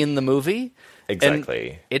that's in the movie. Exactly.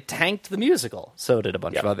 And it tanked the musical. So did a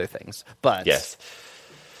bunch of other things. But yes.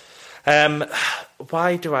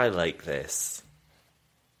 Why do I like this?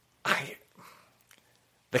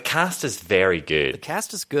 The cast is very good. The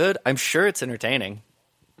cast is good. I'm sure it's entertaining.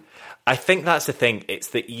 I think that's the thing. It's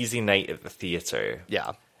the easy night at the theater.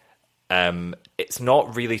 Yeah. It's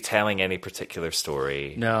not really telling any particular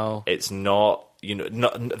story. No. It's not,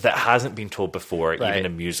 that hasn't been told before, Right. even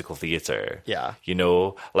in musical theater. Yeah.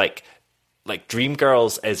 Like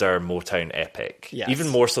Dreamgirls is our Motown epic. Yes. Even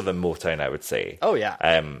more so than Motown, I would say. Oh, yeah.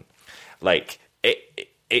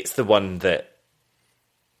 It's the one that,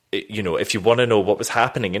 if you want to know what was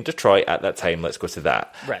happening in Detroit at that time, let's go to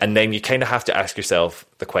that. Right. And then you kind of have to ask yourself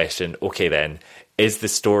the question, okay then, is the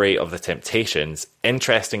story of the Temptations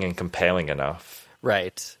interesting and compelling enough?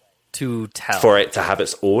 Right. To tell. For it to have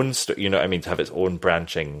its own, to have its own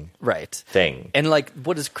branching thing. And, like,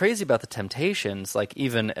 what is crazy about the Temptations, like,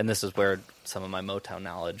 even, and this is where some of my Motown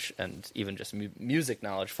knowledge and even just music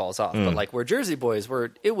knowledge falls off, but, like, where Jersey Boys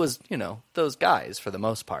were, it was, those guys for the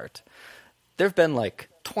most part. There have been, like,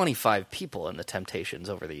 25 people in the Temptations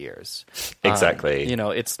over the years. Exactly.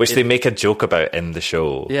 Which they make a joke about in the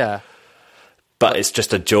show. Yeah. But it's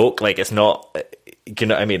just a joke. Like, it's not,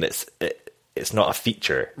 it's not a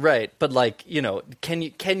feature. Right. But, like,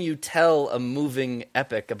 can you tell a moving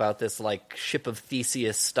epic about this, like, Ship of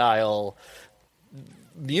Theseus style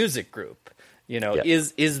music group?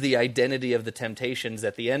 Is the identity of the Temptations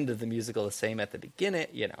at the end of the musical the same at the beginning?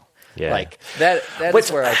 Yeah. Like,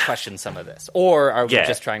 that's where I question some of this. Or are we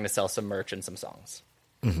just trying to sell some merch and some songs?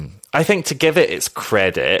 Mm-hmm. I think to give it its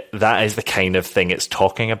credit, that is the kind of thing it's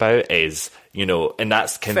talking about is, and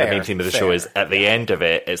that's kind of the main theme of the show is at the end of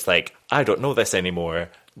it, it's like, I don't know this anymore.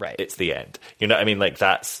 Right. It's the end. You know what I mean? Like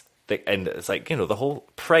that's and it's like, the whole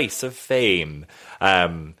price of fame.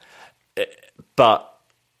 But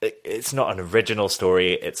it's not an original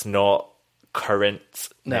story. It's not current.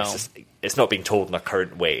 No. It's not being told in a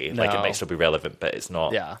current way. No. Like, it might still be relevant, but it's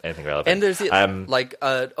not anything relevant. And there's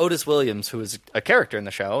Otis Williams, who is a character in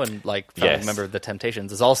the show and, like, fellow member of the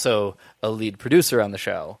Temptations, is also a lead producer on the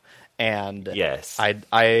show. And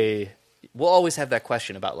I will always have that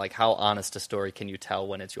question about, like, how honest a story can you tell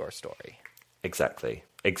when it's your story? Exactly.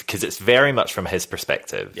 Because it's very much from his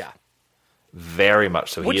perspective. Yeah. Very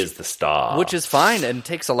much so. He is the star. Which is fine and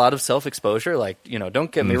takes a lot of self-exposure. Like,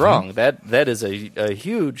 don't get me wrong. That is a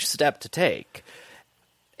huge step to take.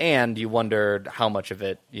 And you wonder how much of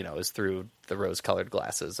it, is through the rose-colored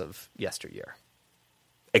glasses of yesteryear.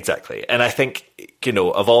 Exactly. And I think,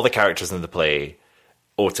 of all the characters in the play,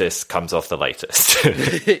 Otis comes off the lightest.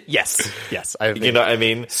 Yes. You know what I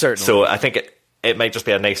mean? Certainly. So I think it might just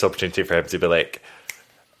be a nice opportunity for him to be like,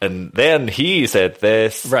 and then he said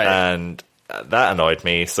this, and that annoyed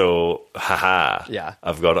me, so haha. Yeah.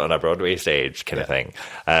 I've got it on a Broadway stage kind of thing.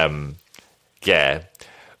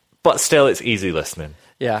 But still, it's easy listening.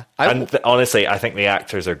 Yeah. Honestly, I think the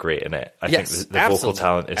actors are great in it. I think the vocal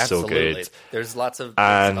talent is so good. There's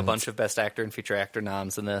a bunch of Best Actor and Feature Actor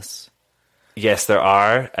noms in this. Yes, there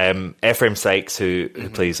are. Ephraim Sykes, who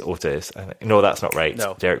plays Otis. No, that's not right.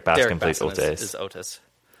 No, Derek Baskin plays Otis. Is Otis.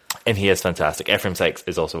 And he is fantastic. Ephraim Sykes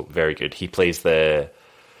is also very good. He plays the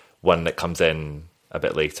one that comes in a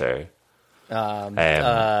bit later.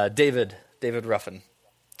 David Ruffin.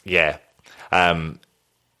 Yeah. I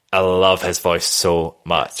love his voice so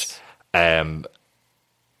much. Yes.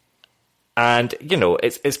 And,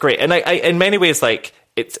 it's great. And I in many ways, like,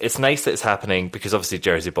 it's nice that it's happening because obviously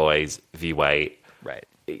Jersey Boys v. White. Right.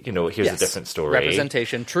 Here's a different story.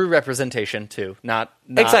 Representation, true representation too, not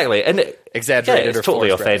exactly, and exaggerated or totally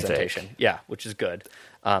forced authentic. representation. Yeah, which is good.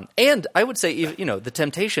 And I would say, the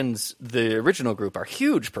Temptations, the original group, are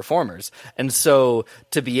huge performers, and so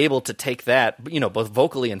to be able to take that, both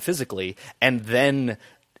vocally and physically, and then,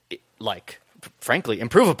 like, frankly,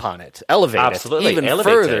 improve upon it, elevate it even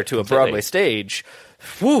further to a Broadway stage.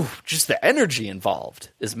 Whew, just the energy involved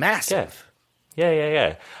is massive.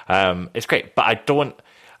 Yeah. It's great, but I don't.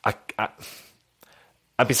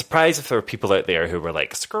 I'd be surprised if there were people out there who were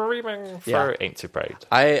like screaming for Ain't Too Proud.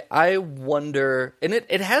 I wonder, and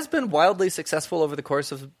it has been wildly successful over the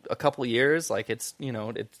course of a couple of years. Like it's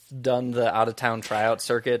done the out of town tryout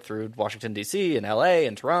circuit through Washington D.C. and L.A.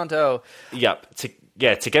 and Toronto. Yep. To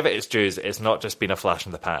give it its dues, it's not just been a flash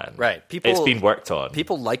in the pan. Right. It's been worked on.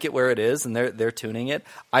 People like it where it is, and they're tuning it.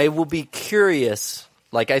 I will be curious.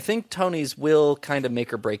 Like, I think Tony's will kind of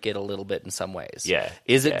make or break it a little bit in some ways. Yeah.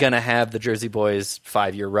 Is it going to have the Jersey Boys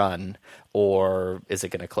 5-year run, or is it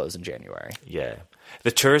going to close in January? Yeah.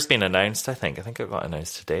 The tour's been announced, I think. I think it got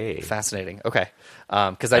announced today. Fascinating. Okay.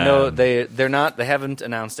 Because I know they haven't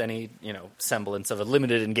announced any, semblance of a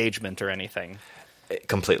limited engagement or anything.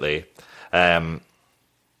 Completely.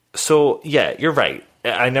 So, yeah, you're right.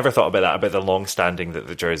 I never thought about that, about the long-standing that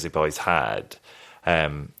the Jersey Boys had.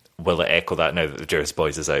 Will it echo that now that the Jersey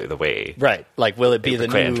Boys is out of the way? Right. Like, will it be the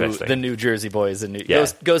interesting. new Jersey Boys? And Yeah.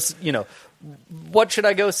 What should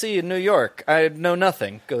I go see in New York? I know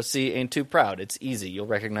nothing. Go see Ain't Too Proud. It's easy. You'll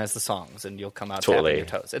recognize the songs, and you'll come out tapping your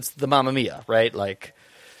toes. It's the Mamma Mia, right? Like,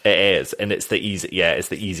 it is, and it's the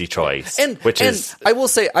easy choice. And I will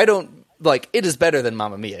say, it is better than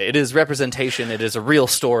Mamma Mia. It is representation. It is a real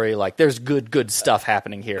story. Like, there's good stuff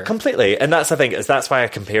happening here. Completely. And that's the thing, is that's why I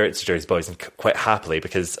compare it to Jersey Boys, and quite happily,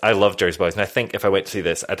 because I love Jersey Boys, and I think if I went to see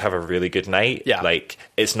this, I'd have a really good night. Yeah. Like,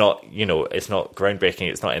 it's not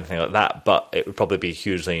groundbreaking, it's not anything like that, but it would probably be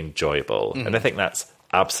hugely enjoyable. Mm-hmm. And I think that's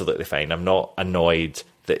absolutely fine. I'm not annoyed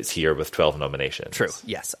that it's here with 12 nominations. True.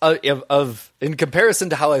 Yes. In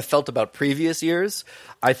comparison to how I felt about previous years,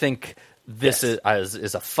 I think this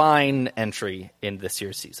is a fine entry in this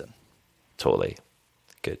year's season. Totally.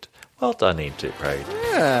 Good. Well done, Ain't Too Proud.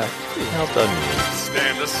 Yeah. Well done, you.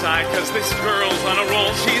 Stand aside, cause this girl's on a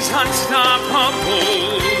roll. She's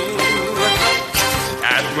unstoppable.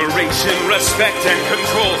 Admiration, respect, and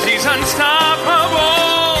control. She's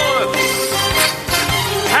unstoppable.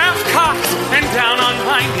 Half cocked and down on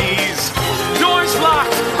my knees. Doors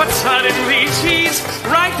locked, but suddenly she's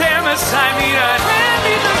right there beside me to hand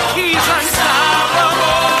me the keys.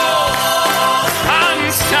 Unstoppable.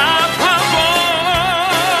 Unstoppable.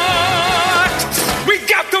 We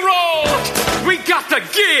got the role. We got the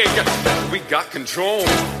gig. We got control.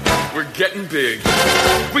 We're getting big.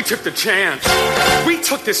 We took the chance. We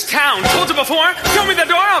took this town. Told you before, show me the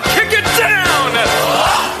door, I'll kick it down.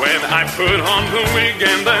 When I put on the wig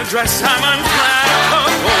and the dress, I'm unflappable.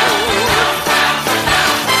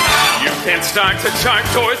 You can't start to chart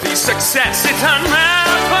Dorothy's success. It's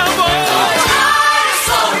unmappable.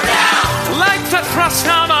 Like the thrust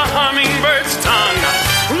of a hummingbird's tongue.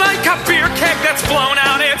 Like a beer keg that's blown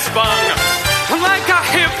out its bung. Like a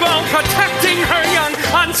hippo protecting her young.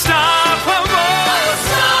 Unstoppable.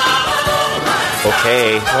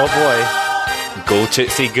 Okay. Oh, boy. Go,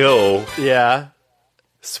 Tootsie, go. Yeah.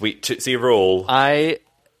 Sweet Tootsie roll.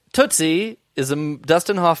 Tootsie is a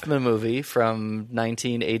Dustin Hoffman movie from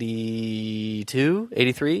 1982,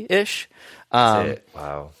 83-ish.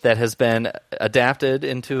 Wow. That has been adapted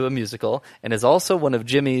into a musical and is also one of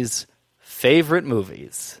Jimmy's favorite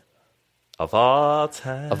movies. Of all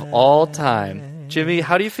time. Of all time. Jimmy,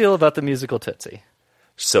 how do you feel about the musical Tootsie?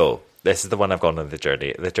 So, this is the one I've gone on the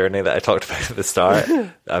journey. The journey that I talked about at the start,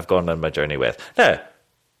 I've gone on my journey with. Now,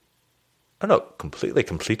 I've not completely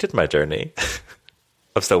completed my journey.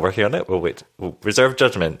 I'm still working on it. We'll reserve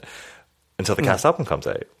judgment until the cast album comes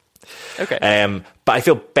out. Okay. But I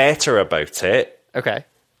feel better about it. Okay.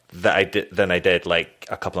 Than I did like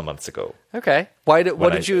a couple of months ago. Okay.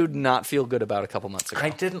 What did you not feel good about a couple months ago? I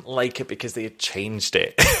didn't like it because they had changed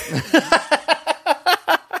it.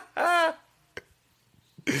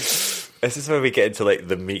 This is where we get into like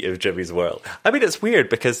the meat of Jimmy's world. I mean, it's weird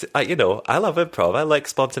because I love improv. I like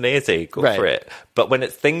spontaneity. Go for it. But when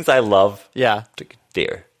it's things I love, yeah,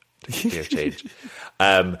 dear change.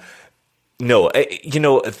 No,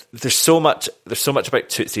 there's so much about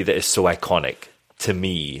Tootsie that is so iconic to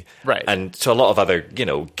me, right, and to a lot of other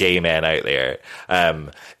gay men out there.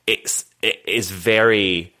 It's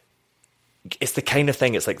the kind of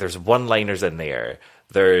thing. It's like there's one-liners in there.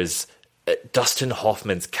 There's Dustin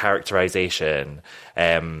Hoffman's characterization.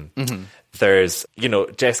 There's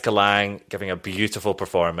Jessica Lange giving a beautiful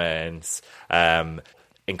performance.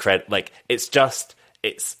 Incredible. Like it's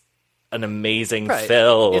an amazing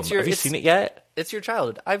film. Have you seen it yet? It's your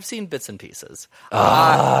childhood. I've seen bits and pieces.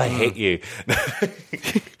 I hate you.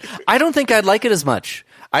 I don't think I'd like it as much.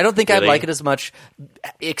 I don't think Really? I'd like it as much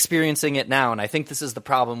experiencing it now, and I think this is the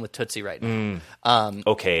problem with Tootsie right now.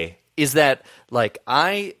 Okay. Is that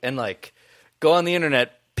go on the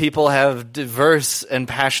internet, people have diverse and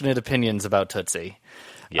passionate opinions about Tootsie.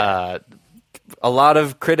 Yeah. A lot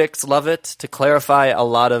of critics love it. To clarify, a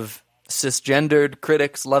lot of cisgendered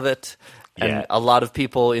critics love it. And a lot of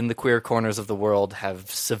people in the queer corners of the world have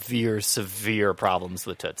severe, severe problems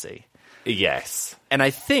with Tootsie. Yes. And I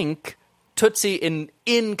think Tootsie,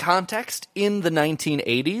 in context, in the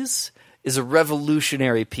 1980s, is a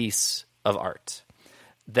revolutionary piece of art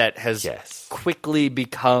that has quickly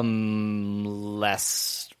become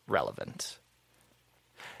less relevant.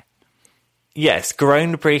 Yes,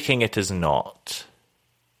 groundbreaking it is not.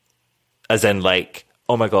 As in, like,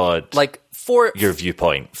 oh my god, like for your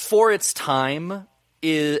viewpoint. For its time,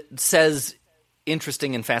 says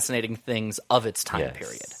interesting and fascinating things of its time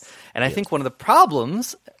period. And I think one of the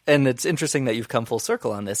problems, and it's interesting that you've come full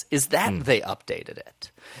circle on this, is that they updated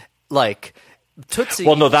it. Like, Tootsie...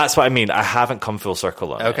 Well, no, that's what I mean. I haven't come full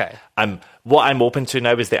circle on it. What I'm open to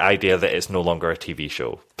now is the idea that it's no longer a TV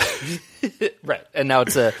show. Right. And now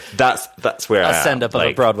it's a... That's where I am. send-up of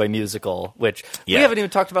a Broadway musical, which we haven't even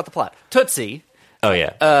talked about the plot. Tootsie... Oh,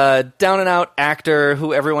 yeah. Down-and-out actor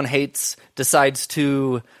who everyone hates decides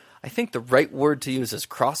to... I think the right word to use is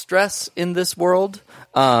cross-dress in this world.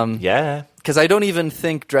 Because I don't even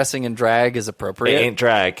think dressing in drag is appropriate. It ain't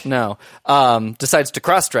drag. No. Decides to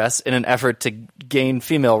cross-dress in an effort to gain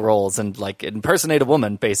female roles and, like, impersonate a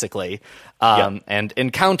woman, basically. And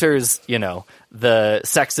encounters, the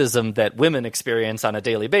sexism that women experience on a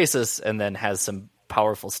daily basis and then has some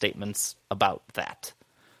powerful statements about that.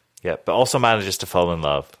 Yeah, but also manages to fall in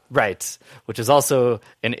love. Right. Which is also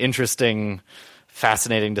an interesting...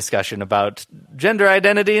 fascinating discussion about gender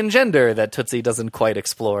identity and gender that Tootsie doesn't quite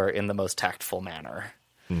explore in the most tactful manner.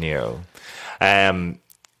 No.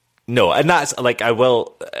 No, and that's, like, I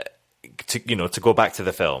will, to go back to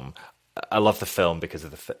the film, I love the film because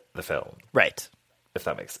of the film. Right. If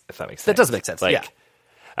that makes sense. That does make sense, like,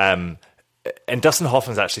 and Dustin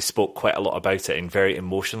Hoffman's actually spoke quite a lot about it and very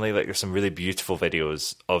emotionally. Like, there's some really beautiful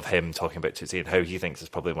videos of him talking about Tootsie and how he thinks it's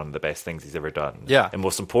probably one of the best things he's ever done. Yeah. And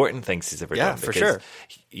most important things he's ever done. Yeah, for sure.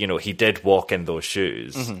 He did walk in those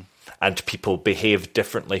shoes and people behaved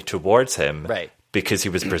differently towards him because he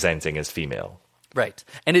was presenting as female. Right.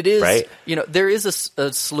 And it is, right? There is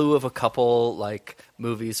a slew of a couple, like,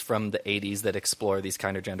 movies from the 80s that explore these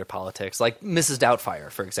kind of gender politics, like Mrs. Doubtfire,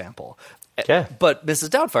 for example. Yeah. But Mrs.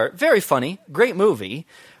 Doubtfire, very funny, great movie.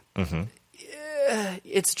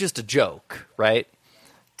 It's just a joke, right?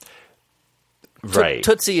 Right.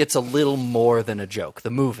 Tootsie, it's a little more than a joke, the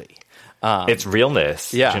movie. It's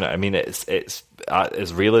realness. Yeah. Do you know what I mean? It's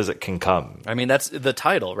as real as it can come. I mean, that's the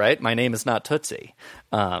title, right? My name is not Tootsie.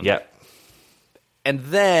 Yeah. And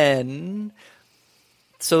then,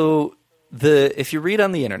 so if you read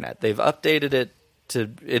on the internet, they've updated it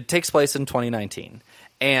it takes place in 2019.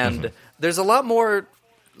 And there's a lot more,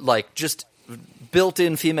 like, just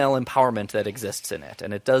built-in female empowerment that exists in it.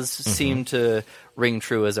 And it does seem to ring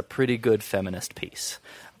true as a pretty good feminist piece.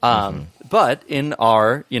 But in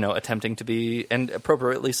our, attempting to be, and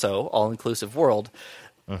appropriately so, all-inclusive world,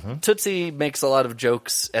 Tootsie makes a lot of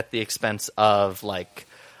jokes at the expense of, like,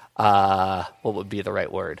 what would be the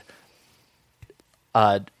right word?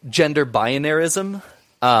 Gender binarism.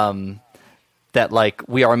 That, like,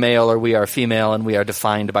 we are male or we are female and we are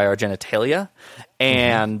defined by our genitalia.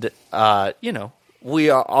 And, we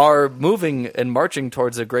are moving and marching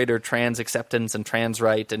towards a greater trans acceptance and trans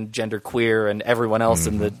right and gender queer and everyone else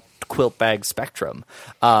in the quilt bag spectrum.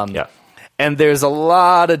 And there's a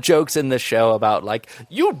lot of jokes in this show about, like,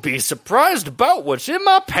 you'd be surprised about what's in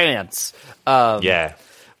my pants.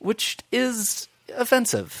 Which is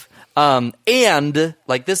offensive. And,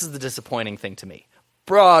 like, this is the disappointing thing to me.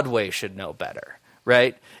 Broadway should know better,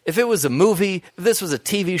 right? If it was a movie, if this was a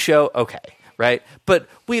TV show, okay, right? But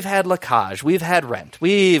we've had La Cage, we've had Rent,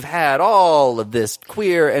 we've had all of this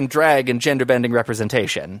queer and drag and gender-bending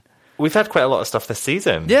representation. We've had quite a lot of stuff this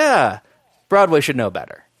season. Yeah. Broadway should know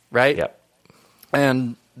better, right? Yep.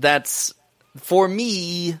 And that's, for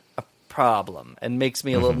me, a problem and makes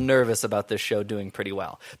me a little nervous about this show doing pretty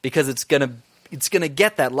well. Because it's going to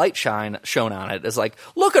get that light shone on it. It's like,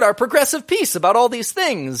 look at our progressive piece about all these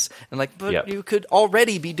things. And like, but you could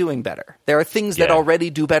already be doing better. There are things that already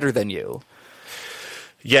do better than you.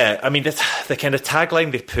 Yeah, I mean, the kind of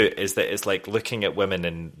tagline they put is that it's like looking at women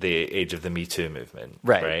in the age of the Me Too movement.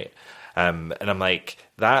 Right? And I'm like,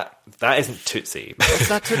 that isn't Tootsie. It's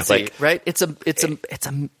not Tootsie, like, right? It's a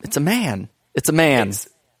man. It's a man.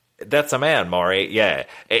 That's a man, Maury. Yeah.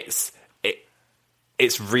 It's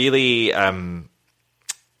really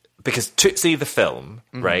because Tootsie the film,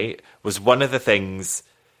 right, was one of the things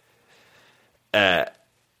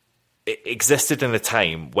it existed in the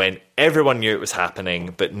time when everyone knew it was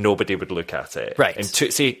happening, but nobody would look at it. Right. And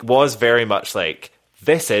Tootsie was very much like,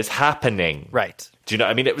 this is happening. Right. Do you know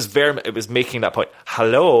what I mean? It was making that point.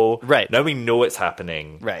 Hello. Right. Now we know it's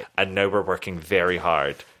happening. Right. And now we're working very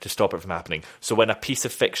hard to stop it from happening. So when a piece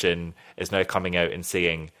of fiction is now coming out and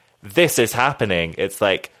saying, this is happening, it's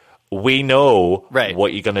like, we know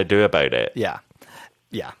what you're going to do about it. Yeah.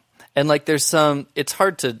 Yeah. And like there's some, it's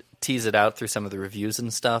hard to tease it out through some of the reviews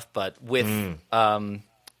and stuff, but with,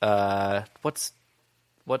 what's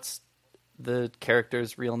the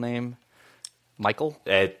character's real name? Michael?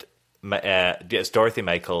 It's Dorothy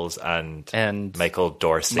Michaels and Michael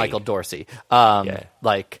Dorsey. Michael Dorsey.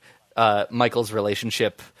 Michael's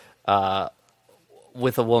relationship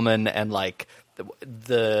with a woman, and like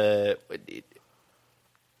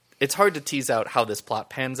it's hard to tease out how this plot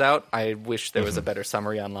pans out. I wish there was a better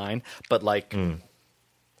summary online, but like,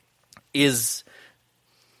 is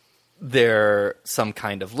there some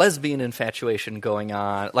kind of lesbian infatuation going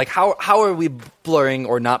on? Like, how are we blurring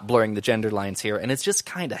or not blurring the gender lines here? And it's just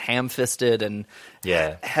kind of ham-fisted and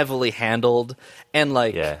heavily handled. And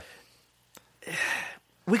like,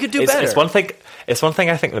 we could do better. It's one thing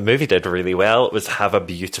I think the movie did really well was have a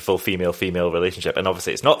beautiful female-female relationship. And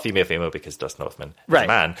obviously it's not female-female because Dustin Hoffman is a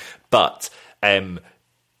man. But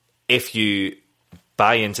if you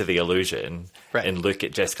buy into the illusion and look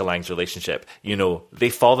at Jessica Lange's relationship, you know, they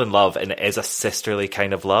fall in love, and it is a sisterly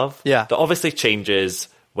kind of love. Yeah. That obviously changes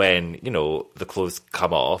when, you know, the clothes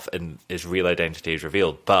come off and his real identity is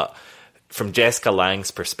revealed. But from Jessica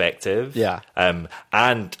Lange's perspective, and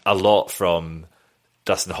a lot from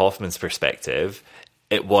Dustin Hoffman's perspective,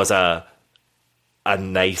 it was a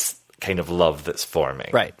nice kind of love that's forming.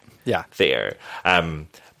 Right. Yeah. There.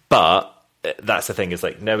 But that's the thing, is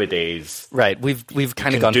like nowadays, we've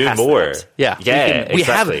kind of gone past more. That. Yeah.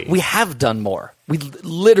 Exactly. We have done more. We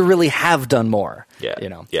literally have done more. Yeah. You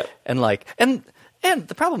know. Yeah. And like, and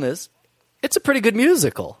the problem is, it's a pretty good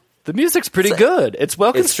musical. The music's pretty good. It's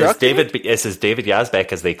well constructed. It's as David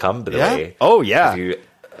Yazbek as they come, by the way. Oh yeah.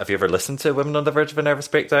 Have you ever listened to Women on the Verge of a Nervous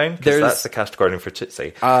Breakdown? Because that's the cast according for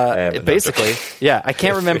Tootsie. Basically, yeah. I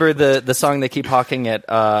can't remember the song they keep hawking at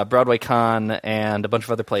Broadway Con and a bunch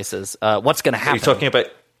of other places. What's going to happen? Are you talking about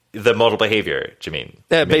the model behavior, do you mean?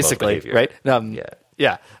 Yeah, basically, right?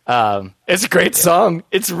 Yeah. It's a great song.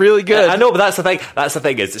 It's really good. I know, but that's the thing. That's the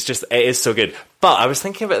thing, is it is so good. But I was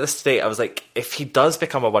thinking about this today. I was like, if he does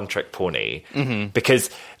become a one-trick pony, because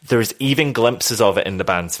there's even glimpses of it in The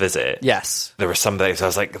Band's Visit. Yes. There were some things I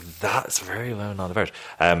was like, that's very Women on the Verge.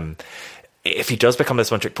 If he does become this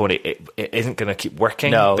one-trick pony, it isn't going to keep working.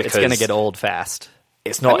 No, it's going to get old fast.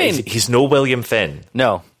 It's not. He's no William Finn.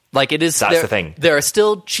 No. Like, it is. That's the thing. There are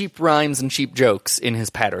still cheap rhymes and cheap jokes in his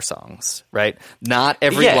patter songs, right? Not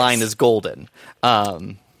every line is golden.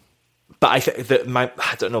 But I think that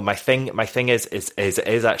I don't know. My thing is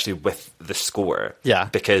actually with the score. Yeah.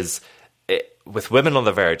 Because with Women on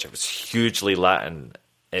the Verge, it was hugely Latin.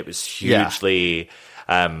 It was hugely.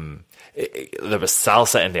 There was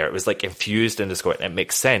salsa in there. It was like infused in the score, and it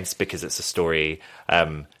makes sense because it's a story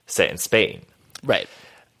set in Spain. Right.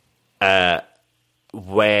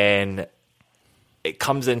 When it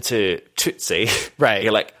comes into Tootsie, right,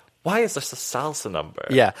 you're like, why is this a salsa number?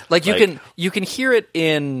 Yeah, like you can hear it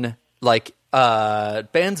in like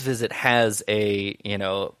Band's Visit has a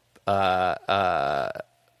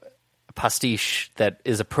pastiche that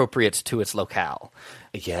is appropriate to its locale.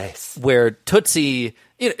 Yes, where Tootsie,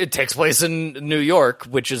 it takes place in New York,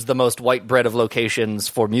 which is the most white bread of locations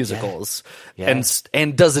for musicals, and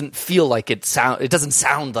doesn't feel like it doesn't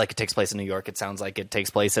sound like it takes place in New York. It sounds like it takes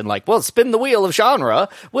place in like, well, spin the wheel of genre.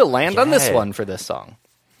 We'll land on this one for this song.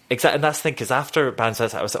 Exactly, and that's the thing, because after Band's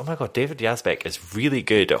Visit, I was like, oh my god, David Yazbek is really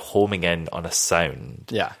good at homing in on a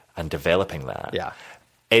sound, and developing that. Yeah,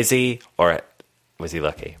 is he, or was he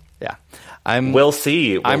lucky? Yeah. We'll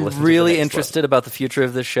see. I'm really interested about the future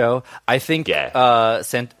of this show. I think I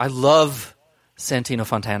love Santino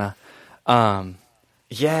Fontana.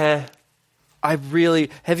 Yeah. I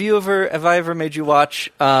really have I ever made you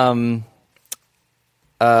watch and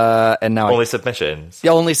now Only Submissions?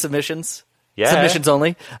 Yeah, Only Submissions. Yeah. Submissions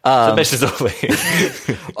only. Submissions only.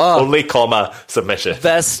 Only, submission.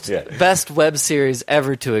 Best web series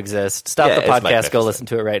ever to exist. Stop the podcast, go listen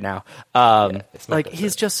to it right now.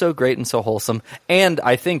 He's just so great and so wholesome, and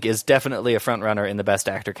I think is definitely a front runner in the best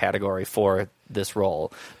actor category for this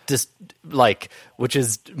role. Just which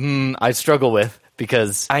is I struggle with,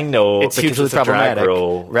 because I know it's hugely problematic.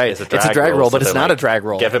 Right, it's a drag role, but it's not a drag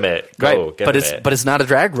role. Give him it, but it's not a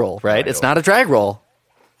drag role, right? It's not a drag role.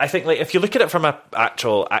 I think, if you look at it from an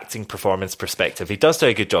actual acting performance perspective, he does do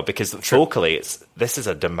a good job, because vocally, this is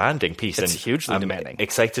a demanding piece. It's hugely demanding.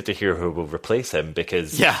 Excited to hear who will replace him,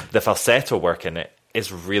 because the falsetto work in it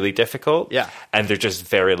is really difficult. Yeah. And they're just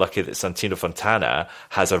very lucky that Santino Fontana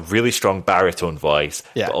has a really strong baritone voice,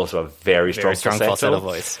 but also a very strong falsetto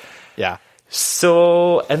voice. Yeah.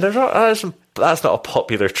 So, and that's not a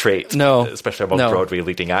popular trait, especially among Broadway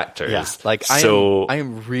leading actors. Yeah, I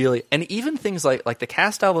am really, and even things like the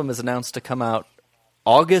cast album is announced to come out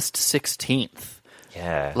August 16th.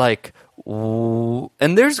 Yeah,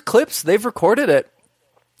 and there's clips, they've recorded it.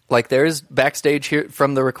 Like, there's backstage here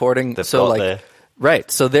from the recording.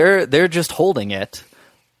 Right, so they're just holding it.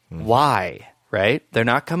 Why? Right, they're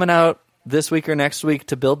not coming out this week or next week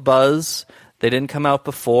to build buzz. They didn't come out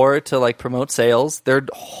before to like promote sales. They're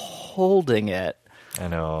holding it. I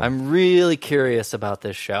know. I'm really curious about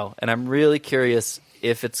this show, and I'm really curious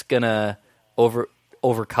if it's gonna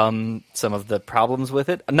overcome some of the problems with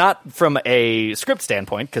it. Not from a script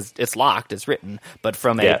standpoint, because it's locked, it's written, but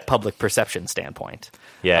from a public perception standpoint.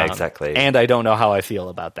 Yeah, exactly. And I don't know how I feel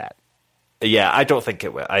about that. Yeah, I don't think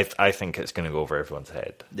it will. I think it's going to go over everyone's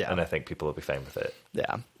head. Yeah. And I think people will be fine with it.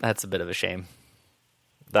 Yeah, that's a bit of a shame.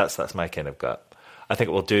 That's my kind of gut. I think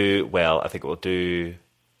it will do well. I think it will do,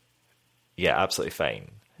 absolutely fine.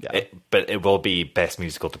 Yeah. But it will be Best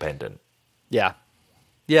Musical dependent. Yeah.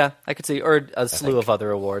 Yeah, I could see. Or a slew of other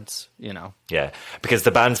awards, you know. Yeah, because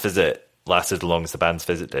The Band's Visit lasted as long as The Band's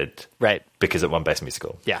Visit did. Right. Because it won Best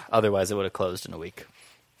Musical. Yeah, otherwise it would have closed in a week.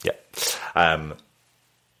 Yeah.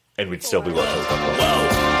 And we'd still be watching it.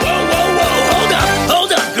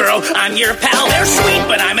 Hold up, girl, I'm your pal. They're sweet,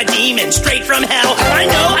 but I'm a demon straight from hell. I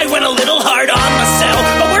know I went a little hard on myself,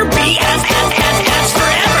 but we're BFFs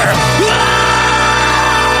forever.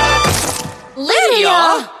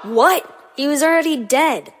 Lydia! What? He was already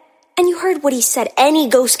dead. And you heard what he said. Any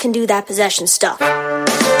ghost can do that possession stuff. We don't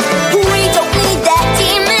need that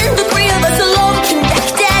demon. The three of us alone can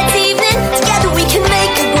deck Dad's evening. Together we can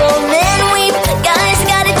make a grown man weep. Guys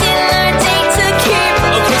got a dinner date to keep.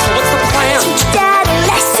 Okay, so what's the plan? Teach Dad a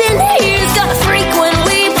lesson. He's got a freak when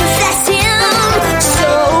we possess him. So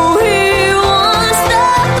he wants the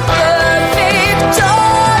perfect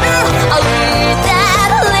daughter. I'll lead that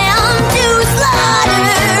lamb to slaughter.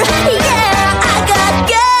 Yeah, I got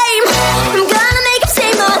game. I'm gonna make him say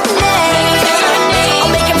my name. I'll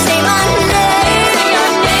make him say my name.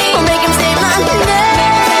 I'll make him say my name.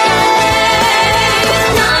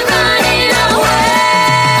 Not running away.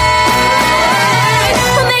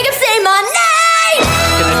 I'll make him say my name.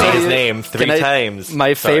 Can I say his name three times?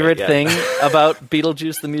 My favorite thing about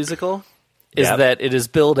Beetlejuice the musical is that it is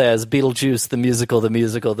billed as Beetlejuice the musical, the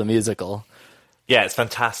musical, the musical. Yeah, it's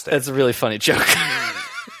fantastic. It's a really funny joke.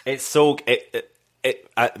 It's so it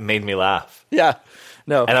made me laugh. Yeah,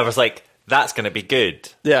 no, and I was like, "That's going to be good."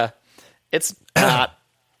 Yeah, it's not.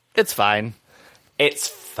 It's fine. It's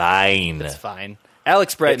fine. It's fine.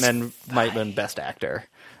 Alex Brightman might win Best Actor.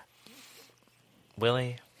 Will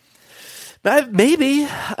he? Maybe.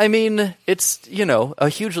 I mean, it's, a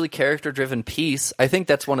hugely character-driven piece. I think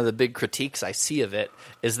that's one of the big critiques I see of it,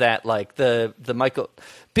 is that, like, the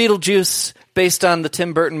Beetlejuice, based on the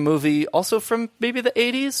Tim Burton movie, also from maybe the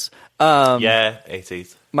 80s.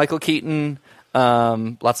 80s. Michael Keaton,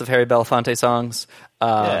 lots of Harry Belafonte songs.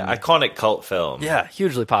 Iconic cult film. Yeah,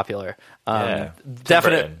 hugely popular.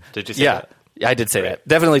 Definitely. Did you say that? Yeah, I did say that.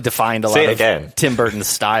 Definitely defined a lot of Tim Burton's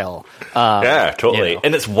style. Yeah, totally.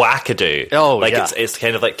 And it's wackadoo. Oh, like yeah. It's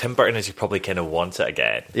kind of like Tim Burton as you probably kind of want it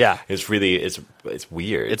again. Yeah. It's really, it's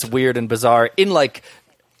weird. It's weird and bizarre. In like,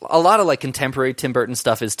 a lot of like contemporary Tim Burton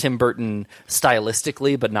stuff is Tim Burton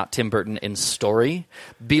stylistically, but not Tim Burton in story.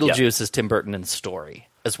 Beetlejuice is Tim Burton in story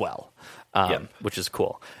as well, which is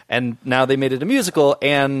cool. And now they made it a musical,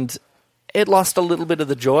 and it lost a little bit of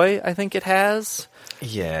the joy I think it has.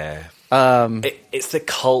 Yeah. It's the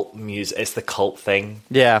cult music. It's the cult thing.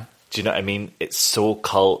 Yeah. Do you know what I mean? It's so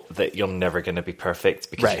cult that you're never going to be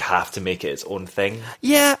perfect because you have to make it its own thing.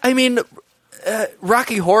 Yeah, I mean,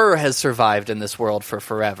 Rocky Horror has survived in this world for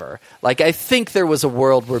forever. Like, I think there was a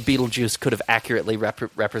world where Beetlejuice could have accurately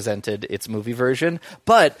represented its movie version,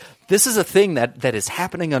 but this is a thing that is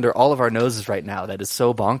happening under all of our noses right now that is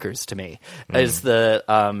so bonkers to me. Is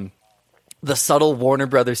the subtle Warner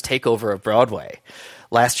Brothers takeover of Broadway.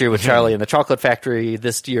 Last year with Charlie and the Chocolate Factory,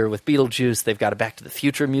 this year with Beetlejuice, they've got a Back to the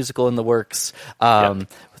Future musical in the works.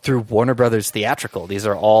 Through Warner Brothers Theatrical, these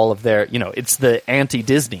are all of their, it's the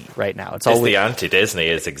anti-Disney right now. It's the anti-Disney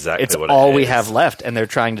is exactly what it is. It's all we have left, and they're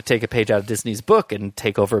trying to take a page out of Disney's book and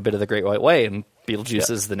take over a bit of the Great White Way, and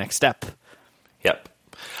Beetlejuice is the next step. Yep.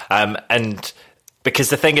 And because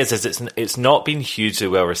the thing is it's not been hugely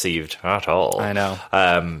well received at all. I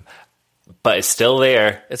know. But it's still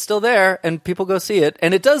there. It's still there, and people go see it.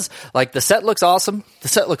 And it does, like, the set looks awesome. The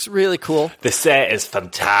set looks really cool. The set is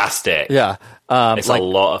fantastic. Yeah. It's a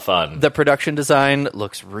lot of fun. The production design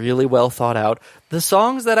looks really well thought out. The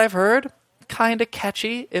songs that I've heard, kind of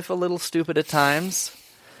catchy, if a little stupid at times.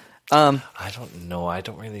 I don't know. I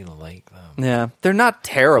don't really like them. Yeah. They're not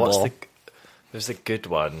terrible. There's a good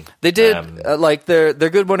one. They did, their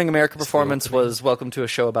Good Morning America performance was Welcome to a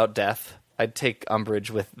Show About Death. I'd take umbrage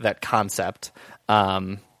with that concept.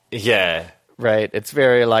 Yeah. Right? It's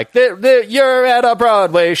very like, you're at a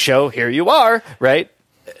Broadway show, here you are, right?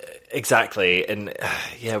 Exactly, and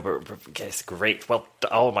yes, great. Well,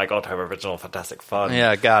 oh my god, how original, fantastic fun.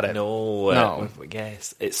 Yeah, got it. No.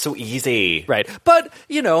 Yes, it's so easy. Right. But,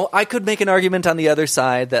 I could make an argument on the other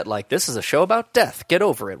side that, like, this is a show about death. Get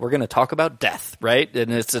over it. We're going to talk about death, right?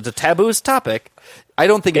 And it's a taboo topic. I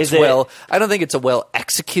don't think it's a well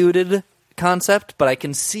executed concept, but I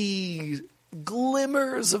can see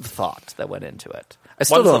glimmers of thought that went into it.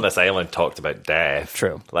 Once on This Island talked about death.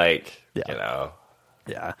 True. Like,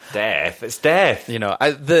 Yeah. Death. It's death.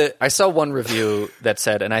 I saw one review that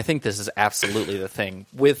said, and I think this is absolutely the thing,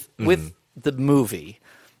 with the movie,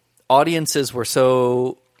 audiences were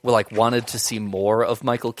wanted to see more of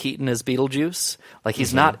Michael Keaton as Beetlejuice. Like,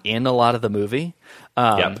 he's not in a lot of the movie,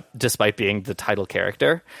 despite being the title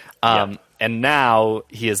character. And now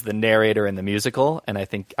he is the narrator in the musical, and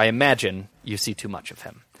I imagine you see too much of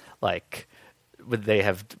him. Like, they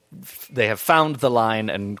have found the line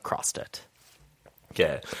and crossed it.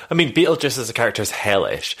 Yeah. I mean, Beetlejuice as a character is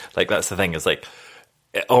hellish. Like, that's the thing, is like,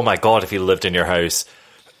 oh my god, if he lived in your house,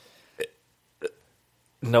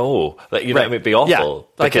 no. Like, you know, it would be awful.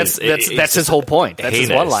 Yeah. Like, that's his whole point. That's his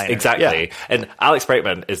one-liner. Exactly. Yeah. And Alex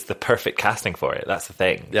Brightman is the perfect casting for it. That's the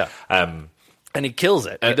thing. Yeah. And he kills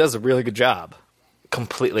it. He does a really good job.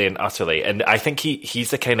 Completely and utterly. And I think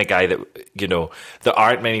he's the kind of guy that, there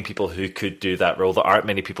aren't many people who could do that role. There aren't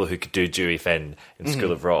many people who could do Dewey Finn in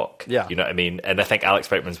School of Rock. Yeah. You know what I mean? And I think Alex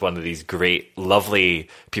Brightman's one of these great, lovely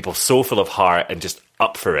people, so full of heart and just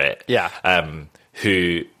up for it. Yeah.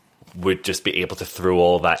 Who would just be able to throw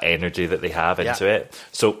all that energy that they have into it.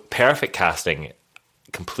 So perfect casting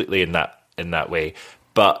completely in that way.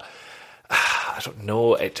 But I don't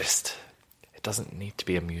know, it doesn't need to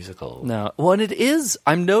be a musical. No. Well, and it is.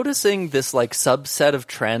 I'm noticing this like subset of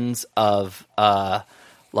trends of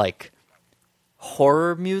like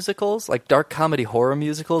horror musicals, like dark comedy horror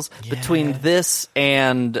musicals, between this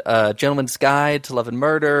and Gentleman's Guide to Love and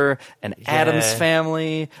Murder and Addams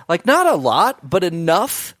Family. Like, not a lot, but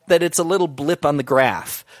enough that it's a little blip on the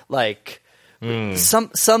graph. Like,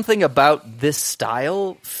 something about this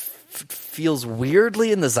style feels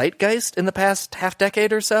weirdly in the zeitgeist in the past half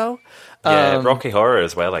decade or so. Yeah, Rocky Horror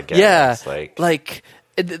as well, I guess. Yeah,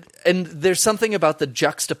 and there's something about the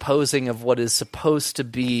juxtaposing of what is supposed to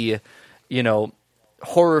be,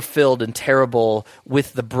 horror-filled and terrible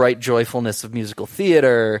with the bright joyfulness of musical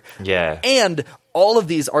theater. Yeah. And all of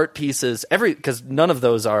these art pieces, because none of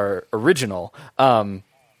those are original,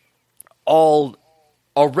 all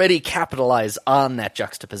already capitalize on that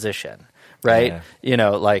juxtaposition, right?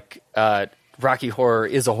 Yeah. Rocky Horror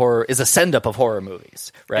is a send-up of horror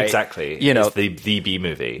movies, right? Exactly. It's the B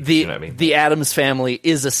movie. You know what I mean? The Addams Family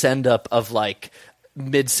is a send-up of, like,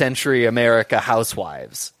 mid-century America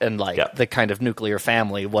housewives and, like, the kind of nuclear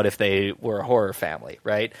family. What if they were a horror family,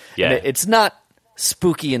 right? Yeah. And it's not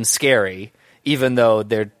spooky and scary, even though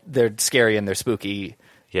they're scary and they're spooky.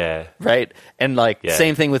 Yeah. Right? And, like,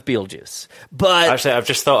 same thing with Beetlejuice. But actually, I've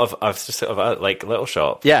just thought of like Little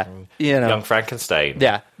Shop. Yeah. Young Frankenstein.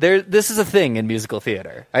 Yeah. This is a thing in musical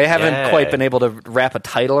theater. I haven't quite been able to wrap a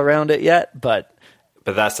title around it yet, but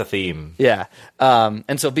that's a theme. Yeah.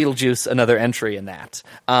 And so Beetlejuice, another entry in that.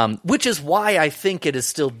 Which is why I think it is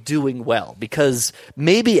still doing well, because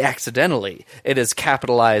maybe accidentally it has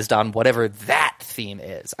capitalized on whatever that theme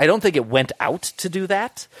is. I don't think it went out to do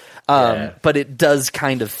that, but it does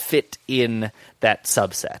kind of fit in that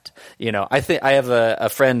subset. I think I have a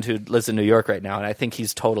friend who lives in New York right now, and I think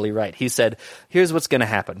he's totally right. He said, here's what's going to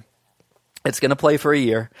happen. It's going to play for a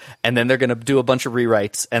year, and then they're going to do a bunch of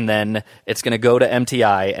rewrites, and then it's going to go to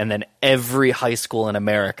MTI, and then every high school in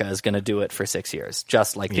America is going to do it for 6 years,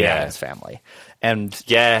 just like the Addams Family. And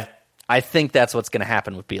I think that's what's going to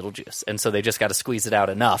happen with Beetlejuice. And so they just got to squeeze it out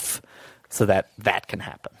enough so that can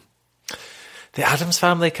happen. The Addams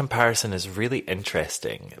Family comparison is really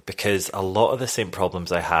interesting, because a lot of the same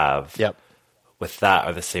problems I have with that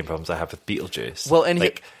are the same problems I have with Beetlejuice. Well,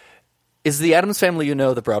 and is the Addams Family,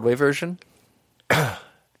 the Broadway version? What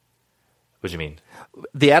do you mean?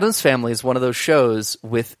 The Addams Family is one of those shows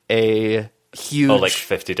with a huge... Oh, like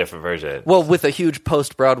 50 different versions? Well, with a huge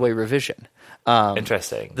post-Broadway revision.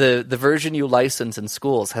 Interesting. The version you license in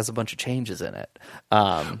schools has a bunch of changes in it.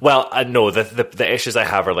 Well, no, the issues I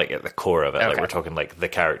have are like at the core of it. Okay. Like, we're talking like the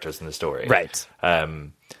characters in the story. Right. Like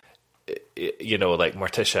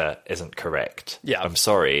Morticia isn't correct. Yeah. I'm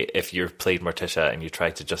sorry if you've played Morticia and you try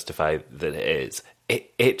to justify that it is.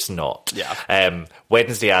 It's not. Yeah.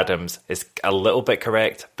 Wednesday Addams is a little bit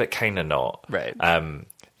correct, but kind of not. Right.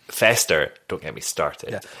 Fester, don't get me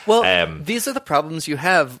started. Yeah. Well, these are the problems you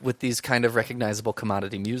have with these kind of recognizable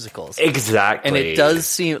commodity musicals. Exactly. And it does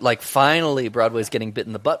seem like finally Broadway's getting bit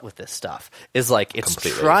in the butt with this stuff. Is like it's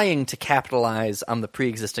trying to capitalize on the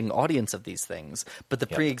pre-existing audience of these things, but the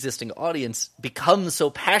pre-existing audience becomes so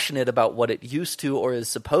passionate about what it used to or is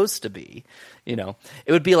supposed to be. You know,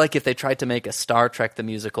 it would be like if they tried to make a Star Trek the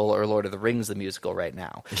musical or Lord of the Rings the musical right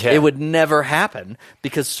now. Yeah. It would never happen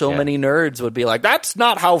because so many nerds would be like, that's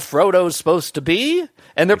not how Frodo's supposed to be.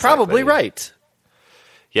 And they're probably right.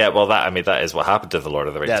 Yeah, well, that is what happened to the Lord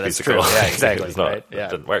of the Rings musical. True. Yeah, exactly. It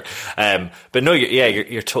didn't work. But no,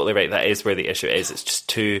 you're totally right. That is where the issue is. It's just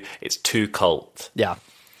too cult. Yeah.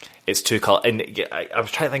 It's too cult. And I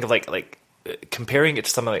was trying to think of like comparing it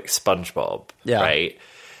to something like SpongeBob, right?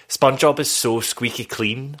 SpongeBob is so squeaky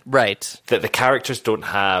clean, right, that the characters don't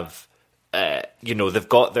have, they've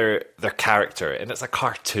got their character, and it's a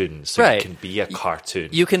cartoon, so it can be a cartoon.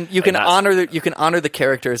 You can honor the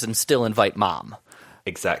characters and still invite mom.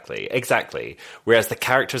 Exactly. Whereas the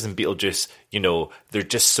characters in Beetlejuice, they're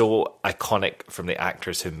just so iconic from the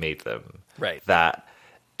actors who made them, right? That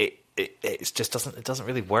it just doesn't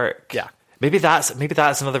really work. Yeah, maybe that's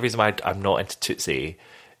another reason why I'm not into Tootsie.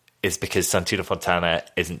 Is because Santino Fontana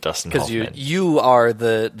isn't Dustin Hoffman. Because you are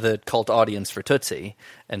the cult audience for Tootsie,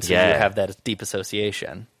 and so you have that deep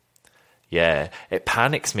association. Yeah, it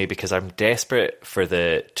panics me because I'm desperate for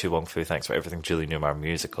the To Wong Fu Thanks for Everything Julie Newmar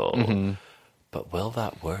musical. Mm-hmm. But will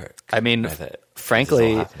that work? I mean,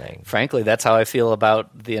 frankly, that's how I feel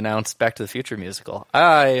about the announced Back to the Future musical.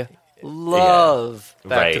 I love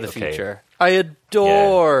Back to the Future. I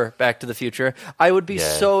adore Back to the Future. I would be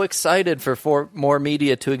so excited for more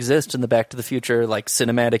media to exist in the Back to the Future like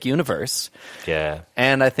cinematic universe. Yeah.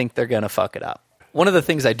 And I think they're going to fuck it up. One of the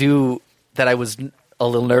things I do that I was a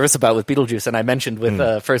little nervous about with Beetlejuice, and I mentioned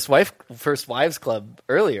with First Wives Club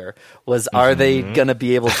earlier, was are they going to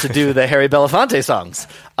be able to do the Harry Belafonte songs?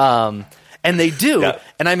 And they do,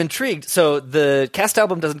 and I'm intrigued. So the cast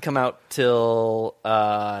album doesn't come out till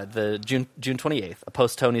the June 28th, a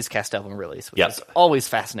post-Tony's cast album release, which is always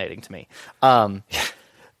fascinating to me.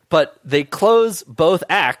 But they close both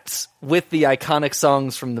acts with the iconic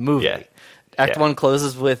songs from the movie. Yeah. Act 1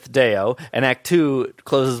 closes with Deo, and Act 2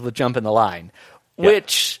 closes with Jump in the Line,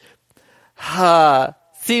 which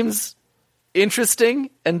seems interesting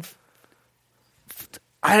and...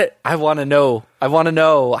 I want to know. I want to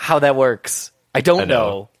know how that works. I don't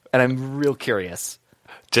know, and I'm real curious.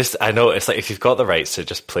 I know it's like if you've got the rights to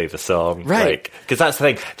just play the song, right? Because that's the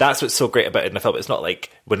thing. That's what's so great about it in the film. It's not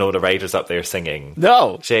like Winona Ryder's up there singing,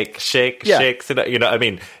 no, shake, shake, shake. You know what I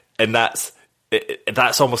mean? And that's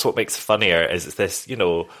almost what makes it funnier. Is it's this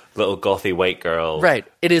little gothy white girl, right?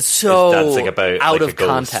 It is so dancing about out like of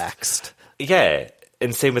context. Yeah,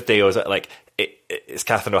 and same with Deo. Like. It's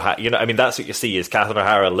Catherine O'Hara. I mean, that's what you see is Catherine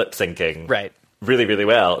O'Hara lip syncing, right? Really, really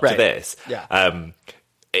well to this. Yeah.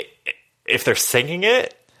 If they're singing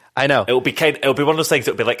it, I know it'll be one of those things.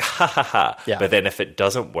 It'll be like ha ha ha. Yeah. But then if it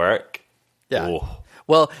doesn't work,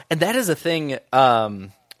 well, and that is a thing.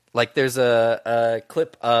 Like there's a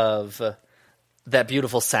clip of That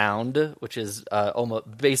Beautiful Sound, which is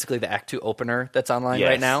almost basically the Act 2 opener that's online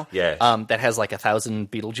right now. Yes. That has like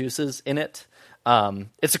 1,000 Beetlejuices in it.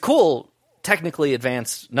 It's a cool, technically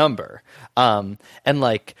advanced number. And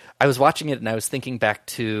like I was watching it and I was thinking back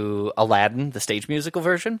to Aladdin, the stage musical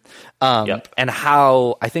version. And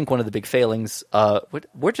how I think one of the big failings,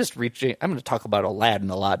 we're just reaching, I'm going to talk about Aladdin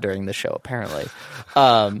a lot during the show, apparently.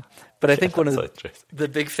 But I think one of the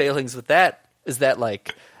big failings with that is that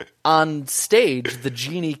like on stage, the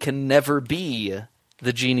genie can never be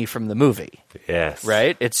the genie from the movie. Yes.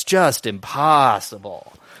 Right? It's just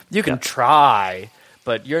impossible. You can try,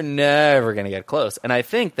 but you're never going to get close. And I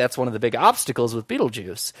think that's one of the big obstacles with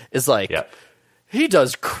Beetlejuice is like, he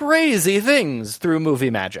does crazy things through movie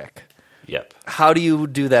magic. Yep. How do you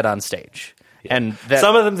do that on stage? And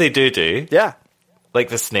some of them they do. Yeah. Like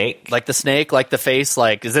the snake. Like the face,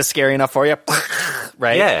 like, is this scary enough for you?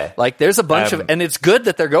 Right? Yeah. Like there's a bunch of, and it's good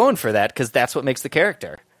that they're going for that because that's what makes the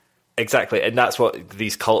character. Exactly. And that's what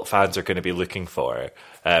these cult fans are going to be looking for.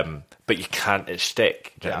 But you can't, it's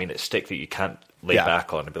shtick. Do you know what I mean? It's shtick that you can't lay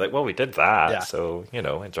back on and be like, well, we did that. So,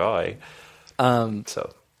 enjoy.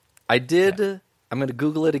 I did, I'm going to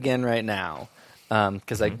Google it again right now.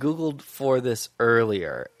 Because I Googled for this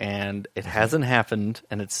earlier and it hasn't happened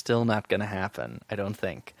and it's still not going to happen, I don't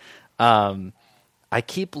think. I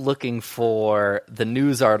keep looking for the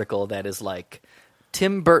news article that is like,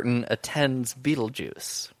 Tim Burton attends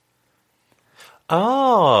Beetlejuice.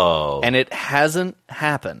 Oh. And it hasn't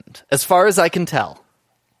happened, as far as I can tell.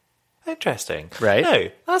 Interesting. Right?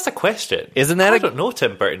 Now, that's a question. Isn't that I don't know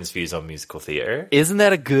Tim Burton's views on musical theatre. Isn't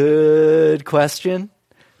that a good question?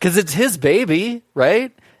 Because it's his baby,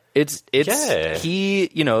 right? It's he,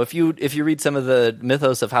 you know, if you read some of the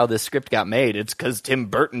mythos of how this script got made, it's because Tim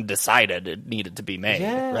Burton decided it needed to be made,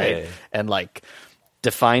 right? And like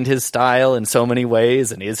defined his style in so many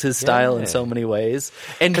ways and is his style in so many ways.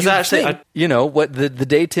 And you actually, think, you know, what the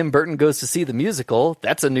day Tim Burton goes to see the musical,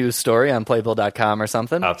 that's a news story on Playbill.com or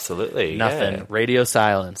something. Absolutely. Nothing. Yeah. Radio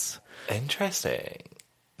silence. Interesting.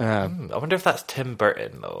 I wonder if that's Tim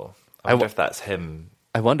Burton, though. I wonder if that's him.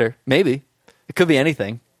 I wonder. Maybe. It could be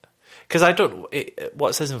anything. Because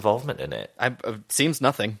what's his involvement in it? Seems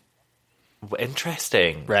nothing.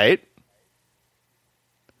 Interesting. Right?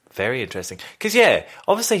 Very interesting. Because,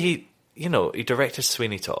 obviously he directed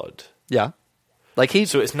Sweeney Todd. Yeah.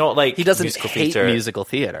 So it's not like he doesn't musical hate theatre. musical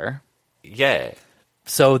theater. Yeah.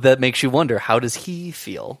 So that makes you wonder, how does he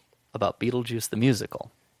feel about Beetlejuice the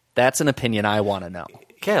musical? That's an opinion I want to know.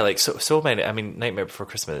 Yeah, like so many. I mean, Nightmare Before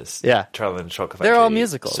Christmas. Yeah. Charlie and the Chocolate Factory. They're all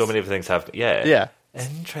musicals. So many of the things have. Yeah. Yeah.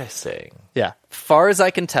 Interesting. Yeah. Far as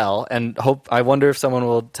I can tell, and I wonder if someone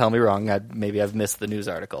will tell me wrong. Maybe I've missed the news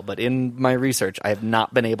article, but in my research, I have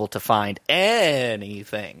not been able to find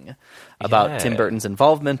anything about Tim Burton's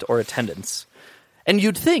involvement or attendance. And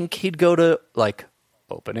you'd think he'd go to, like,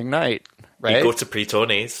 opening night, right? He'd go to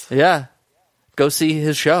Pre-Tonys. Yeah. Go see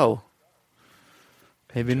his show.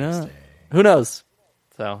 Maybe not. Who knows?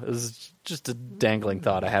 So it was just a dangling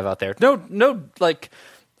thought I have out there. No, like,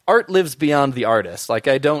 art lives beyond the artist. Like,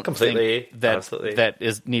 I don't completely think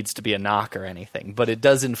that needs to be a knock or anything, but it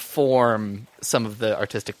does inform some of the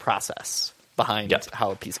artistic process behind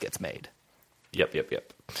how a piece gets made. Yep.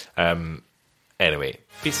 Anyway,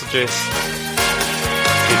 piece of juice.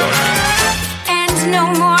 And no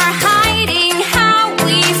more hiding how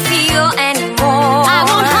we feel anymore. I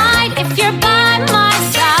won't hide if you're by my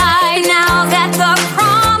side. Now that the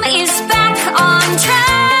prom is back on track.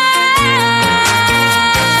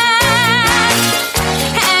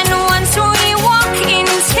 And once we walk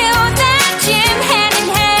into that gym hand in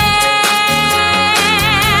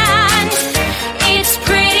hand, it's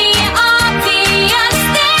pretty obvious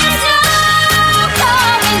there's no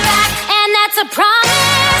going back. And that's a promise.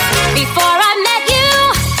 Before I met you,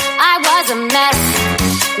 I was a mess.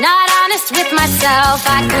 Not honest with myself,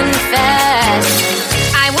 I confess.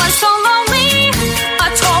 I was so lonely, a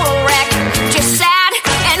total wreck. Just sad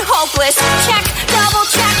and hopeless. Check, double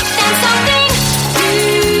check, then something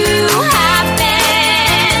you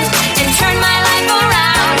happened and turned my life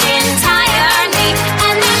around entirely.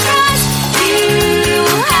 And then trust you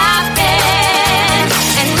happened,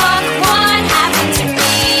 and look what happened to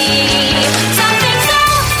me. Something so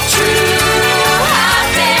true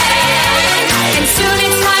happened, and soon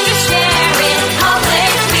it's time to share it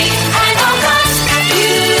publicly. And oh gosh,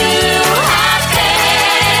 you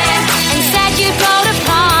happened, and said you'd go to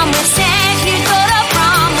prom with, said you'd go to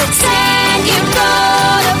prom with, said you'd go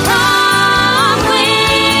to prom with.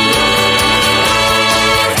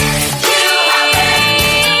 You happened,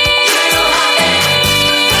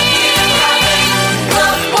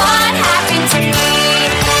 look what happened to me.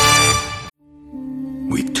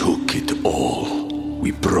 We took it all.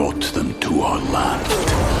 We brought them to our land.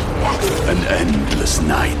 An endless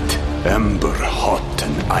night, ember hot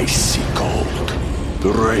and icy cold.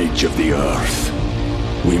 The rage of the earth.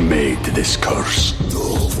 We made this curse.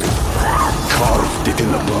 Carved it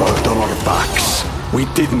in the blood on our backs. We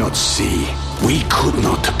did not see. We could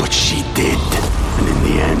not, but she did. And in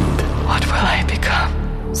the end, What will I become?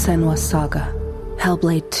 Senwa Saga.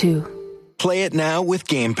 Hellblade 2. Play it now with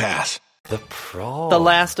Game Pass. The Prom. The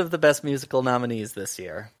last of the best musical nominees this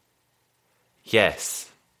year.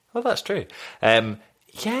 Yes. Well, that's true.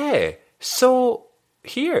 Yeah. So,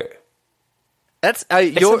 here. It's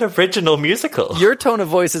an original musical. Your tone of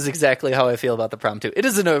voice is exactly how I feel about The Prom too. It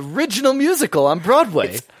is an original musical on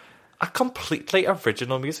Broadway. It's a completely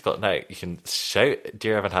original musical. Now, you can shout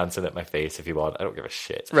Dear Evan Hansen at my face if you want. I don't give a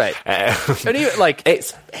shit. Right. And even, like,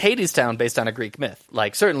 it's Hadestown based on a Greek myth.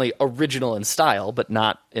 Like, certainly original in style, but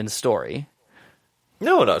not in story.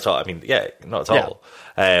 No, not at all. I mean, not at all.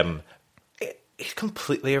 It's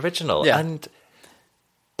completely original. Yeah. And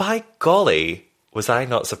by golly, was I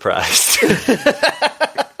not surprised?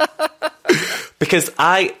 Because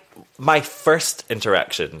my first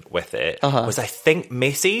interaction with it was, I think,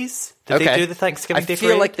 Macy's. Did they do the Thanksgiving Day parade?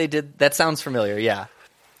 I feel like they did. That sounds familiar, yeah.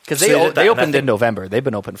 Because they opened in November. They've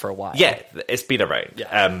been open for a while. Yeah, it's been around.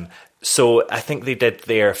 Yeah. So I think they did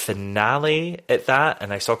their finale at that,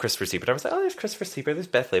 and I saw Christopher Siebert. I was like, oh, there's Christopher Siebert, there's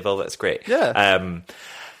Beth Leibel, that's great. Yeah.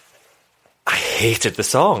 I hated the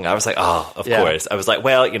song. I was like, oh, of course. I was like,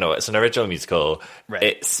 well, you know, it's an original musical. Right.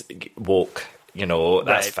 It's woke. You know,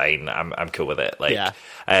 that's fine. I'm cool with it. Like, Yeah.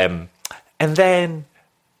 And then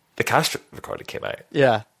the cast recording came out.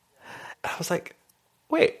 Yeah. I was like,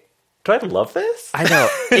 wait, do I love this? I know.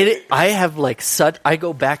 I have like I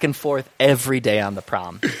go back and forth every day on the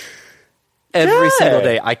prom. Every single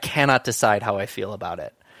day. I cannot decide how I feel about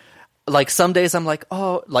it. Like some days I'm like,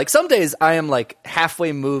 oh, like some days I am like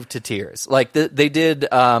halfway moved to tears. Like they did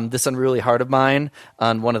This Unruly Heart of Mine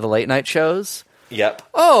on one of the late night shows. Yep.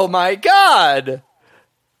 Oh my God.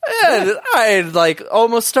 And I like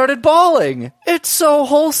almost started bawling. It's so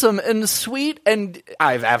wholesome and sweet, and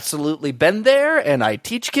I've absolutely been there, and I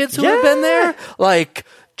teach kids who have been there. Like,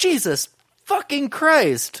 Jesus fucking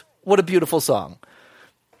Christ, what a beautiful song.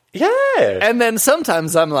 Yeah. And then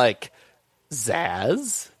sometimes I'm like,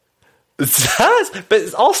 Zaz? Zaz? But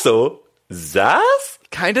it's also Zaz?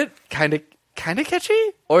 Kind of catchy?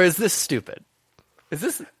 Or is this stupid?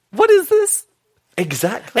 What is this?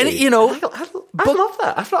 Exactly. And, you know, I love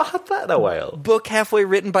that. I've not had that in a while. Book halfway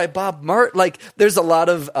written by Bob Martin. Like, there's a lot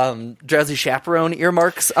of Drowsy Chaperone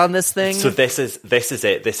earmarks on this thing. So this is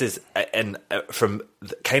it. This is, and from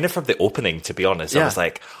the opening, to be honest, I was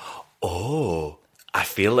like, oh, I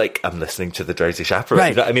feel like I'm listening to the Drowsy Chaperone. Right.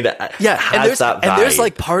 You know what I mean? It has that vibe. And there's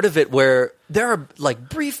like part of it where there are like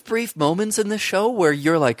brief moments in the show where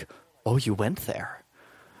you're like, oh, you went there.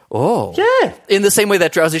 Oh. Yeah. In the same way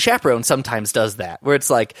that Drowsy Chaperone sometimes does that, where it's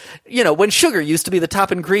like, you know, when sugar used to be the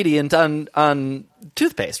top ingredient on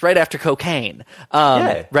toothpaste right after cocaine.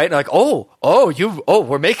 Right? And like,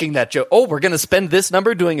 we're making that joke. Oh, we're going to spend this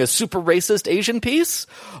number doing a super racist Asian piece?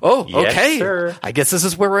 Oh, yes, okay. Sir. I guess this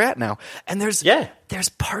is where we're at now. And there's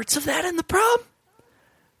parts of that in the prom.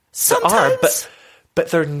 Sometimes.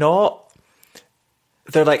 But they're not,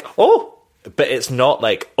 they're like, oh, but it's not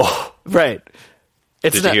like, oh. Right.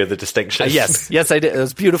 Did you hear the distinction? Yes, I did. It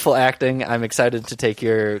was beautiful acting. I'm excited to take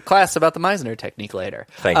your class about the Meisner technique later.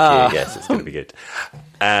 Thank you. Yes, it's going to be good.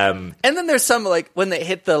 And then there's some, like, when they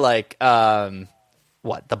hit the, like, the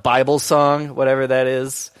Bible song, whatever that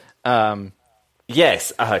is.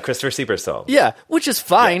 Yes, Christopher Sieber's song. Yeah, which is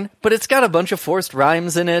fine, but it's got a bunch of forced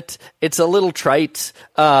rhymes in it. It's a little trite,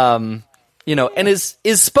 you know, and is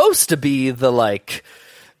supposed to be the, like...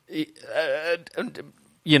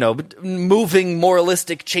 you know, moving,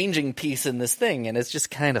 moralistic, changing piece in this thing, and it's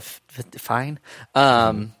just kind of fine.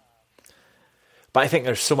 But I think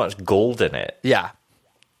there's so much gold in it. Yeah.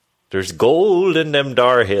 There's gold in them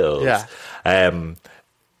Dar Hills. Yeah. That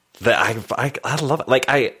I love it. Like,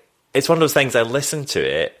 it's one of those things, I listened to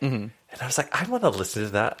it, and I was like, I want to listen to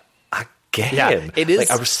that again. Yeah, it is.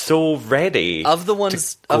 Like, I was so ready of the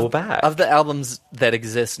ones to go back. Of the albums that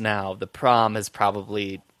exist now, The Prom has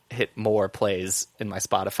probably hit more plays in my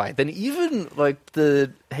Spotify than even like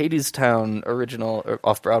the Hadestown original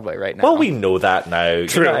off Broadway right now. Well, we know that now.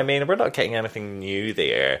 True. You know what I mean? We're not getting anything new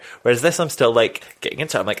there. Whereas this, I'm still like getting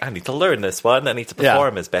into it. I'm like, I need to learn this one. I need to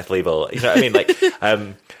perform as Beth Leibel. You know what I mean? Like,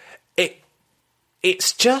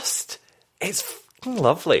 it's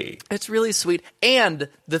lovely. It's really sweet. And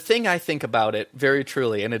the thing I think about it very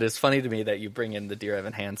truly, and it is funny to me that you bring in the Dear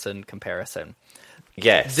Evan Hansen comparison.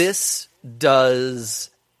 Yes. This does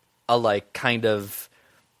a like kind of,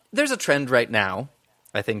 there's a trend right now,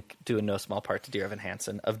 I think due in no small part to Dear Evan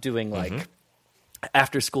Hansen, of doing like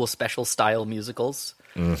after school special style musicals.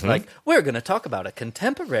 Like, we're going to talk about a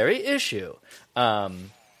contemporary issue.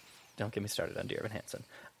 Don't get me started on Dear Evan Hansen.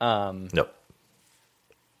 Nope.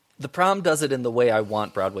 The Prom does it in the way I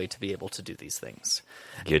want Broadway to be able to do these things.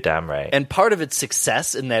 You're damn right. And part of its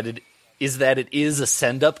success in that it is a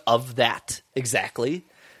send-up of that exactly.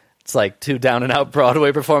 It's like two down-and-out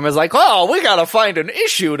Broadway performers like, oh, we got to find an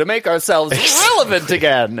issue to make ourselves relevant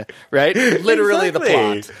again, right? Literally the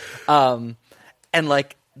plot. And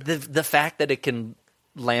like the fact that it can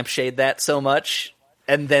lampshade that so much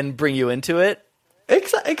and then bring you into it.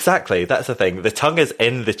 Exactly. That's the thing. The tongue is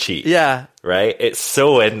in the cheek. Yeah. Right? It's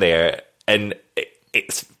so in there, and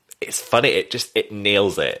it's funny. It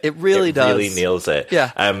nails it. It really does. Really nails it.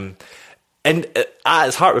 Yeah. And at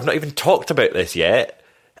its heart, we've not even talked about this yet.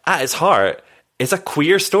 At its heart is a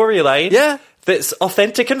queer storyline. Yeah. That's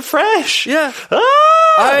authentic and fresh. Yeah.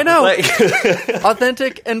 I know. Like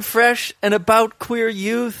authentic and fresh and about queer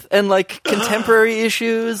youth and like contemporary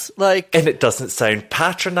issues. Like, and it doesn't sound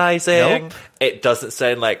patronizing. Nope. It doesn't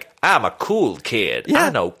sound like, I'm a cool kid. Yeah. I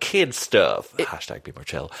know kid stuff. Hashtag be more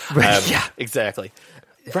chill. Right. Yeah, exactly.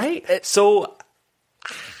 Right? So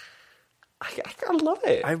I love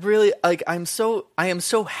it. I really like I am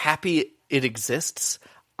so happy it exists.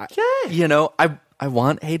 Yeah. You know, I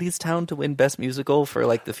want Hadestown to win Best Musical for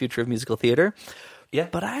like the future of musical theater. Yeah.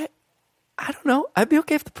 But I don't know. I'd be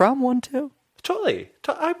okay if the Prom won too. Totally.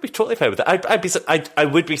 I'd be totally fine with that. I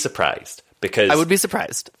would be surprised because I would be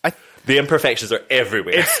surprised. The imperfections are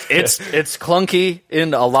everywhere. It's clunky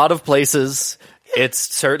in a lot of places. Yeah. It's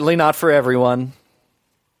certainly not for everyone.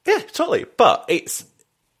 Yeah, totally. But it's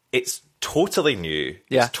totally new.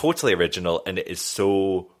 Yeah. It's totally original, and it is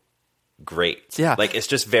so great. Yeah. Like, it's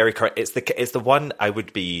just very correct. It's the one I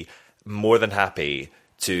would be more than happy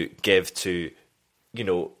to give to, you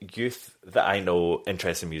know, youth that I know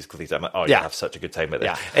interested in musical theatre. I'm like, oh, you have such a good time with it.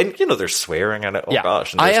 Yeah. And, you know, there's swearing in it. Oh,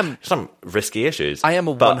 gosh. And there's some risky issues. I am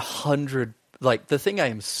 100... Like, the thing I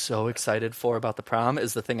am so excited for about the Prom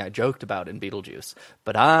is the thing I joked about in Beetlejuice.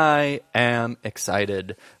 But I am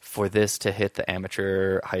excited for this to hit the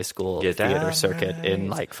amateur high school theater circuit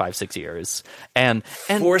in like 5-6 years. And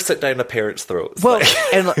force it down the parents' throats. Well,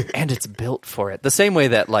 and it's built for it. The same way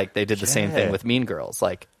that like they did the same thing with Mean Girls.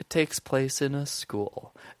 Like, it takes place in a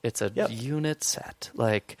school. It's a unit set.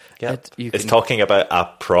 Like, it's talking about a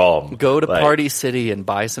prom. Go to Party City and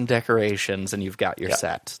buy some decorations, and you've got your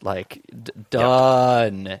set. Like,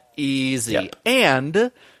 done, easy,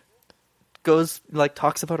 and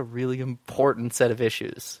talks about a really important set of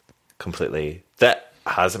issues. Completely. That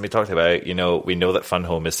hasn't been talked about. You know, we know that Fun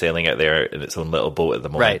Home is sailing out there in its own little boat at the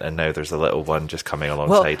moment, and now there's a little one just coming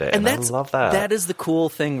alongside it, and I love that. That is the cool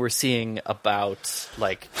thing we're seeing about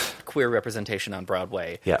like queer representation on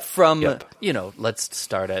Broadway. Yeah. From you know, let's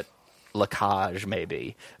start at La Cage,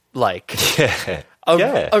 maybe like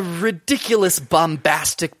a ridiculous,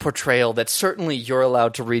 bombastic portrayal that certainly you're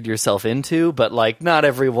allowed to read yourself into, but like not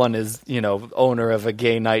everyone is, you know, owner of a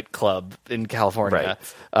gay nightclub in California.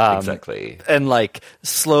 Right. Exactly. And like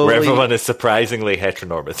slowly... Where everyone is surprisingly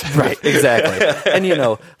heteronormative. Right, exactly. And, you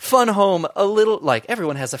know, Fun Home, a little... Like,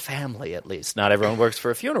 everyone has a family, at least. Not everyone works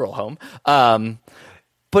for a funeral home.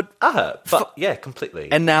 But yeah, completely.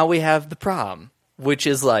 And now we have the Prom, which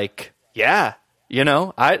is like, I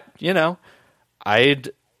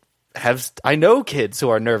know kids who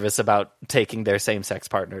are nervous about taking their same-sex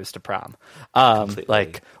partners to prom.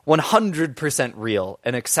 Like 100% real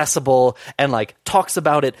and accessible, and like talks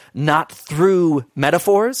about it not through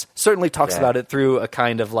metaphors, certainly talks about it through a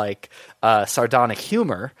kind of like sardonic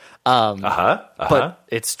humor. But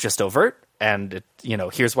it's just overt. And, it, you know,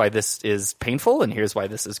 here's why this is painful, and here's why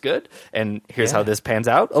this is good, and here's how this pans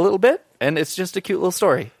out a little bit. And it's just a cute little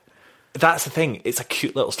story. That's the thing. It's a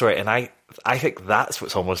cute little story, and I think that's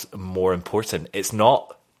what's almost more important. It's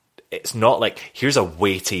not like, here's a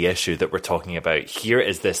weighty issue that we're talking about. Here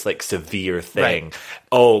is this like severe thing. Right.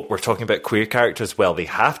 Oh, we're talking about queer characters. Well, they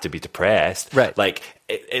have to be depressed. Right. Like,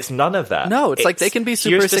 it's none of that. No, it's like they can be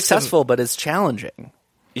super successful, but it's challenging.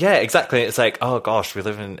 Yeah, exactly. It's like, oh gosh, we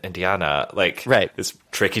live in Indiana. Like, it's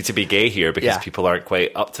tricky to be gay here because people aren't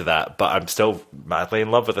quite up to that. But I'm still madly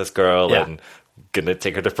in love with this girl and gonna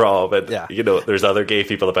take her to prom. And you know, there's other gay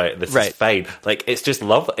people about it. And this is fine. Like, it's just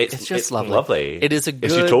lovely. It's just lovely. It is a good.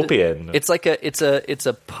 It's utopian. It's like it's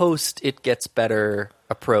a post It Gets Better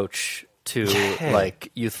approach to like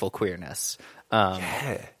youthful queerness,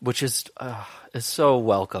 which is so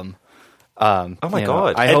welcome. Oh my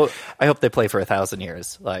God! I hope they play for 1,000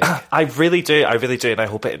 years. Like, I really do, and I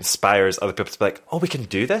hope it inspires other people to be like, "Oh, we can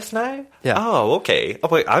do this now." Yeah. Oh, okay. Oh,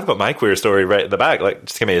 wait, I've got my queer story right in the back. Like,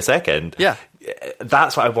 just give me a second. Yeah.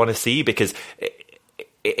 That's what I want to see, because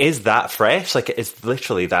it is that fresh. Like, it is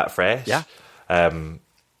literally that fresh. Yeah.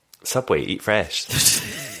 Subway, eat fresh.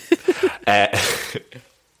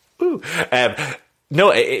 No,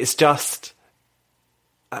 it's just.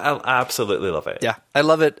 I absolutely love it. Yeah, I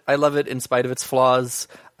love it. I love it in spite of its flaws.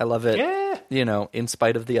 I love it, you know, in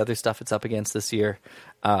spite of the other stuff it's up against this year.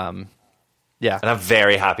 And I'm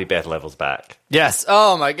very happy Beth Level's back. Yes.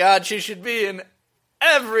 Oh my God, she should be in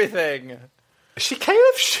everything. She kind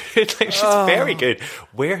of should. Like, she's very good.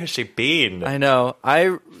 Where has she been? I know.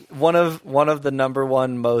 One of the number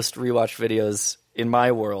one most rewatched videos in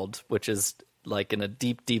my world, which is like in a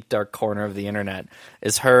deep, deep, dark corner of the internet,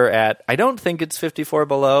 is her at, I don't think it's 54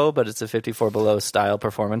 Below, but it's a 54 Below style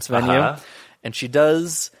performance venue. And she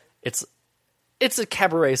does, it's a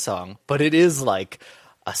cabaret song, but it is like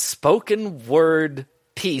a spoken word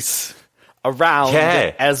piece around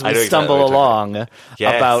as we stumble along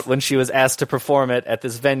about when she was asked to perform it at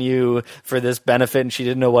this venue for this benefit, and she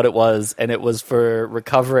didn't know what it was, and it was for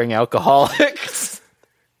recovering alcoholics.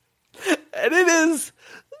 And it is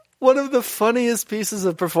one of the funniest pieces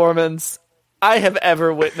of performance I have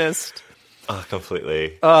ever witnessed. Oh,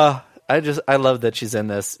 completely. I love that she's in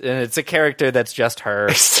this, and it's a character that's just her.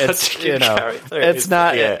 It's such a character. It's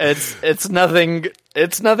not. Yeah. It's nothing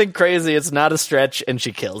It's nothing crazy. It's not a stretch, and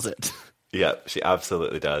she kills it. Yeah, she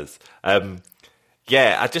absolutely does.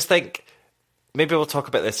 Yeah, I just think maybe we'll talk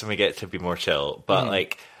about this when we get to be more chill.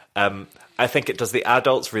 But I think it does the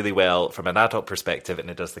adults really well from an adult perspective, and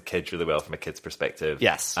it does the kids really well from a kid's perspective.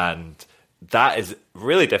 Yes, and that is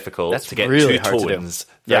really difficult to get really two tones,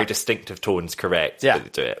 very distinctive tones, correct. Yeah, to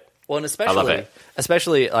do it. Well, and I love it.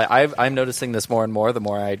 especially I'm noticing this more and more the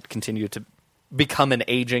more I continue to become an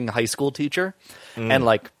aging high school teacher, and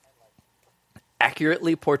like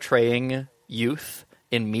accurately portraying youth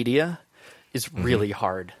in media is really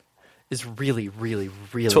hard. Is really, really,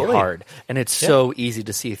 really hard, and it's so easy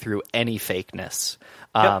to see through any fakeness.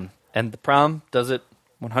 And the Prom does it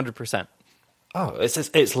 100%. Oh,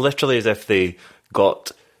 it's literally as if they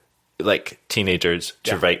got like teenagers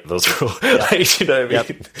to write those roles. Like, you know what I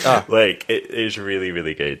mean? Like it is really,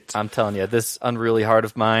 really good. I'm telling you, this Unruly Heart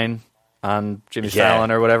of Mine on Jimmy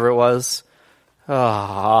Fallon or whatever it was.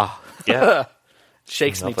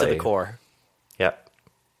 Shakes me to the core. Yep.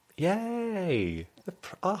 Yay!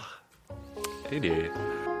 Who knew?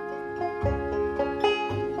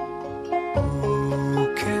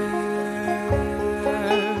 Who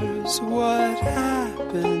cares what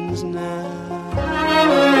happens now?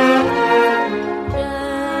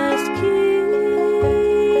 Just keep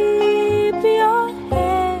your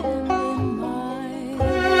hand in mine. Your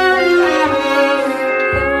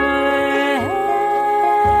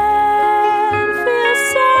hand feels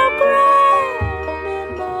so grand in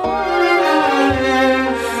mine.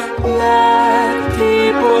 Let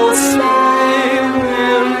people say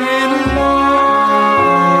we're in love.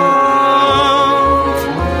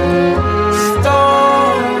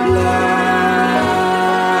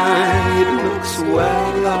 Starlight looks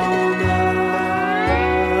well on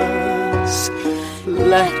us.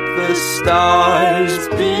 Let the stars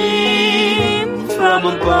beam from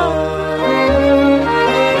above.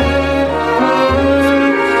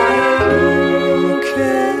 Who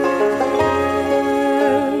cares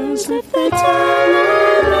if they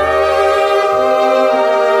turn on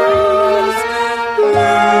us?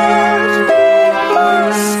 Let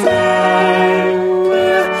people say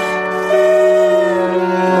we're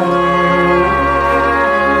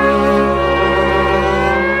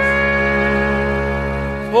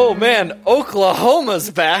Oh man, Oklahoma's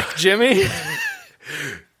back, Jimmy.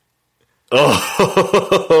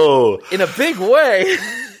 In a big way.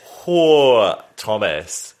 Oh,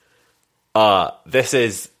 Thomas. This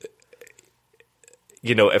is,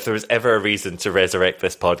 you know, if there was ever a reason to resurrect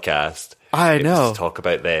this podcast, I know. to talk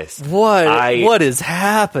about this. What is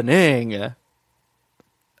happening?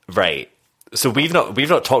 Right. So we've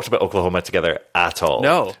not talked about Oklahoma together at all.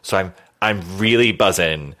 No. So I'm really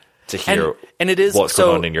buzzing to hear and it is what's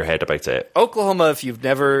going on in your head about it. Oklahoma, if you've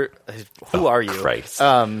never, who are you? Christ.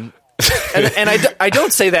 And I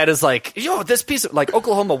don't say that as like, this piece of, like,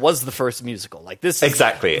 Oklahoma was the first musical. Like, this is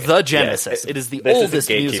exactly the genesis. It is the oldest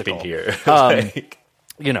musical. Here.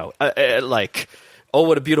 You know, like, oh,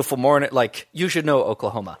 what a beautiful morning. Like, you should know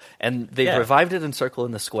Oklahoma. And they've revived it in Circle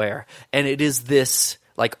in the Square. And it is this,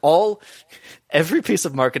 like, every piece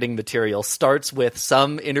of marketing material starts with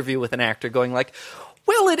some interview with an actor going like,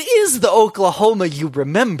 well, it is the Oklahoma you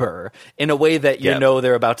remember, in a way that you know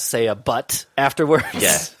they're about to say a but afterwards.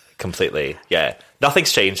 Yeah, completely. Yeah.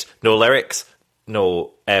 Nothing's changed. No lyrics, no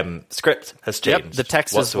script has changed. Yep, the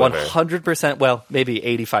text whatsoever. is 100%, well, maybe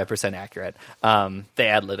 85% accurate. They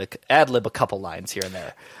ad-lib a couple lines here and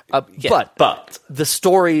there. But the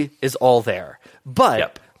story is all there.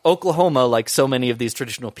 But Oklahoma, like so many of these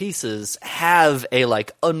traditional pieces, have a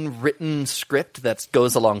like unwritten script that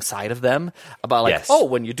goes alongside of them about like, oh,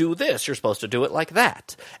 when you do this, you're supposed to do it like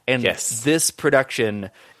that. And this production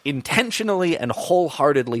intentionally and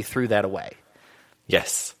wholeheartedly threw that away.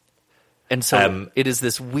 Yes. And so it is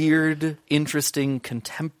this weird, interesting,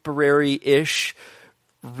 contemporary-ish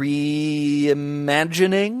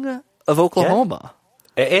reimagining of Oklahoma.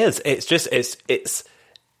 Yeah. It is. It's just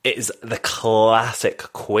it's the classic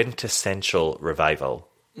quintessential revival.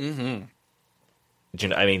 Mm-hmm. Do you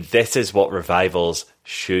know? I mean, this is what revivals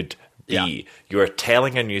should be. Yeah. You are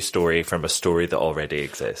telling a new story from a story that already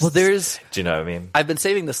exists. Well, do you know what I mean? I've been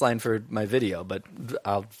saving this line for my video, but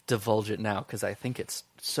I'll divulge it now because I think it's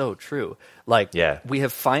so true. Like, we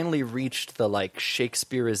have finally reached the like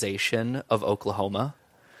Shakespeareization of Oklahoma.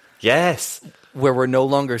 Yes. Where we're no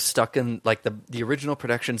longer stuck in, like, the original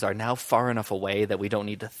productions are now far enough away that we don't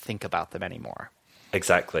need to think about them anymore.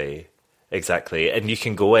 Exactly. And you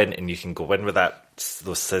can go in with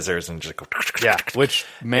those scissors and just go. Yeah, which,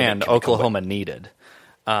 man, Oklahoma needed.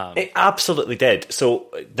 It absolutely did. So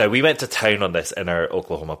now we went to town on this in our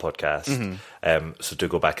Oklahoma podcast. So do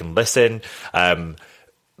go back and listen.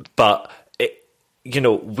 But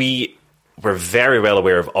we were very well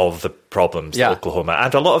aware of all of the problems that Oklahoma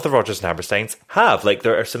and a lot of the Rodgers and Hammersteins have. Like,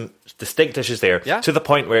 there are some distinct issues there to the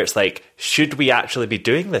point where it's like, should we actually be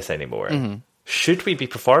doing this anymore? Should we be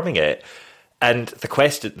performing it? And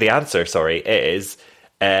the answer is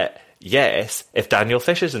yes, if Daniel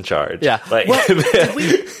Fish is in charge. Yeah. Like, well,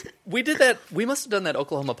 we did that. We must have done that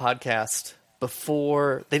Oklahoma podcast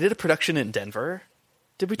before they did a production in Denver.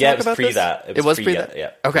 Did we talk about this? It was pre that.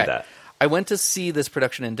 Yeah. Okay. Pre-that. I went to see this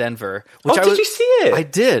production in Denver. Did you see it? I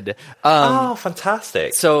did.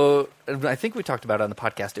 Fantastic. So I think we talked about it on the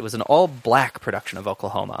podcast. It was an all-black production of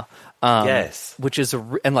Oklahoma. Yes. Which is,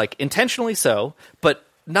 intentionally so, but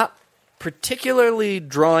not particularly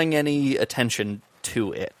drawing any attention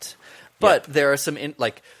to it. But there are some, in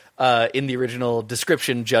the original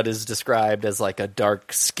description, Judd is described as like a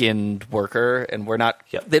dark-skinned worker, and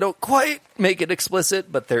they don't quite make it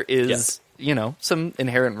explicit, but there is... some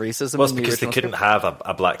inherent racism. Well, it's because they couldn't have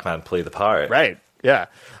a black man play the part. Right, yeah.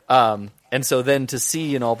 And so then to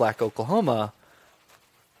see an all-black Oklahoma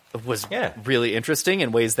was really interesting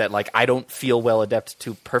in ways that, I don't feel well adept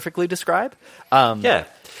to perfectly describe. But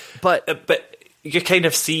you kind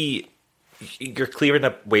of see... You're clearing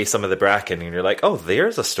away some of the bracken, and you're like, oh,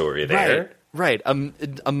 there's a story there. Right.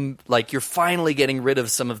 You're finally getting rid of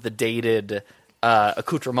some of the dated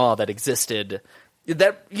accoutrement that existed...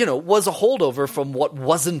 That, was a holdover from what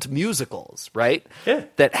wasn't musicals, right? Yeah.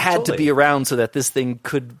 That had to be around so that this thing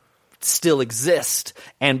could still exist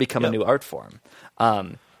and become a new art form.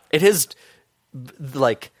 It is,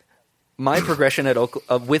 my progression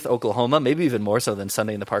with Oklahoma, maybe even more so than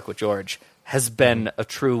Sunday in the Park with George, has been a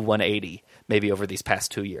true 180, maybe over these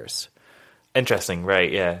past 2 years. Interesting,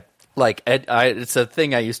 right, yeah. It's a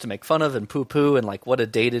thing I used to make fun of and poo-poo, and what a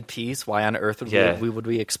dated piece. Why on earth would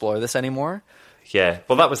we explore this anymore? Yeah,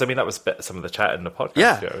 well, that was some of the chat in the podcast.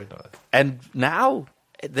 Yeah, and now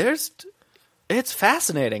it's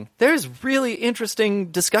fascinating. There's really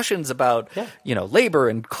interesting discussions about labor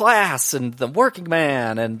and class and the working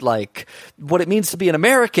man and what it means to be an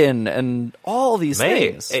American and all these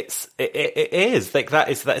things. It is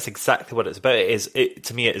that's exactly what it's about.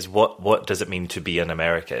 To me, it is what does it mean to be an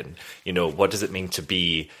American? What does it mean to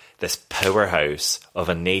be this powerhouse of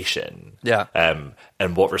a nation? Yeah.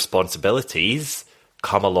 And what responsibilities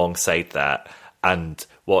come alongside that, and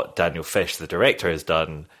what Daniel Fish, the director, has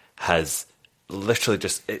done has literally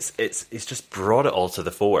just he's just brought it all to the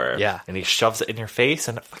fore. Yeah. And he shoves it in your face,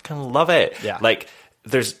 and I fucking love it. Yeah.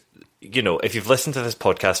 There's if you've listened to this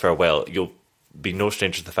podcast for a while, you'll be no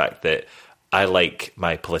stranger to the fact that I like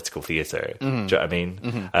my political theatre. Do you know what I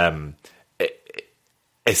mean?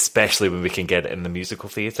 Especially when we can get it in the musical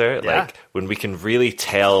theatre, when we can really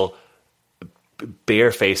tell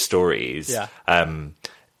barefaced stories.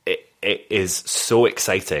 It is so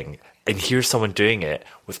exciting. And here's someone doing it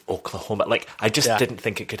with Oklahoma. I just didn't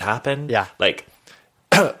think it could happen. Yeah.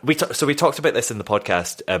 We talked about this in the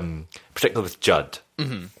podcast, particularly with Judd.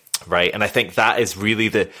 Right? And I think that is really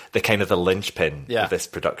the kind of the linchpin of this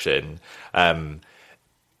production.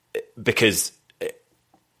 Because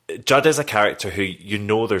Judd is a character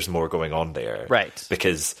who there's more going on there. Right.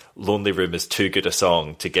 Because Lonely Room is too good a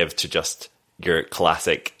song to give to just your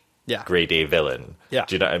classic grade A villain. Yeah.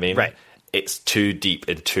 Do you know what I mean? Right. It's too deep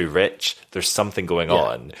and too rich. There's something going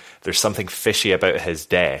on. There's something fishy about his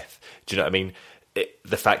death. Do you know what I mean?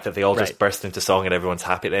 The fact that they all just burst into song and everyone's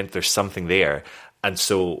happy at the end, there's something there. And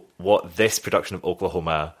so what this production of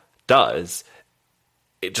Oklahoma does,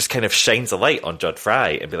 it just kind of shines a light on Judd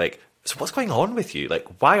Fry and be like, so what's going on with you?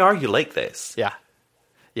 Why are you like this? Yeah.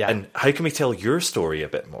 Yeah. And how can we tell your story a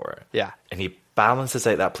bit more? Yeah. And he balances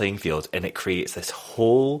out that playing field, and it creates this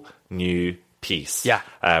whole new piece. Yeah.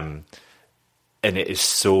 And it is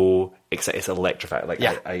so exciting. It's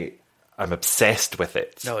electrifying. I'm obsessed with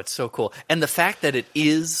it. No, it's so cool. And the fact that it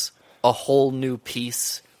is a whole new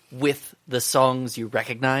piece with the songs you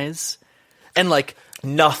recognize, and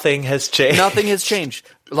nothing has changed. Nothing has changed.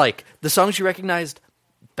 The songs you recognized,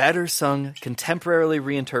 better sung, contemporarily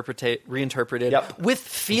reinterpreted, with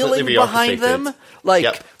feeling behind them.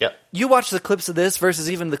 You watch the clips of this versus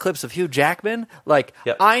even the clips of Hugh Jackman.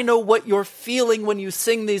 I know what you're feeling when you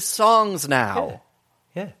sing these songs now.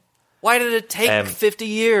 Yeah. Why did it take 50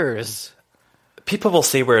 years? People will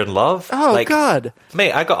say we're in love. Oh, God.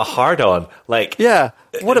 Mate, I got a hard on. What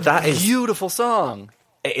a beautiful song.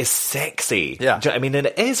 It is sexy. Yeah. Do you know what I mean? And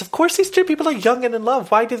it is. Of course, these two people are young and in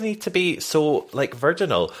love. Why do they need to be so,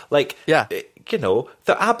 virginal? you know,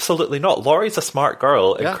 they're absolutely not. Laurie's a smart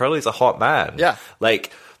girl and Curly's a hot man. Yeah.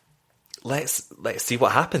 Like, let's see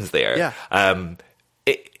what happens there. Yeah.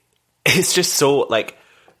 It's just so, like,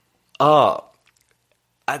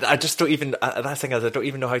 I just don't even, that thing is, I don't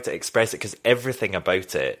even know how to express it, because everything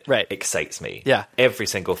about it excites me. Yeah. Every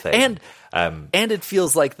single thing. And it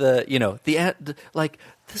feels like the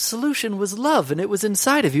solution was love, and it was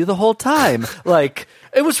inside of you the whole time. Like,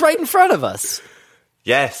 it was right in front of us.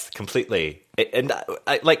 Yes, completely. And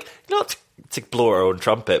like, not to blow our own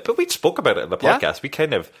trumpet, but we spoke about it in the podcast. Yeah. We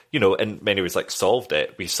kind of, you know, in many ways, like, solved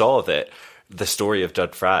it. We saw that the story of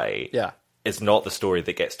Judd Fry is not the story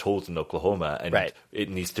that gets told in Oklahoma, and it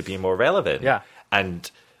needs to be more relevant. Yeah. And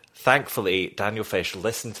thankfully, Daniel Fish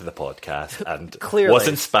listened to the podcast and Clearly. was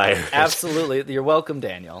inspired. Absolutely. You're welcome,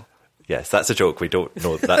 Daniel. Yes, that's a joke. We don't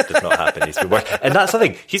know that did not happen. He's been and that's the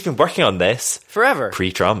thing. He's been working on this forever,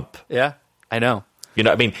 pre-Trump. Yeah, I know. You know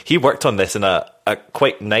what I mean? He worked on this in a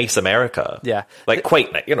quite nice America. Yeah. Like,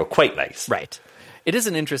 quite nice. Right. It is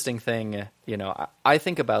an interesting thing. You know, I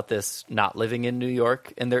think about this not living in New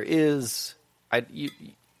York, and there is,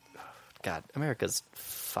 God, America's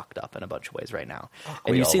fucked up in a bunch of ways right now.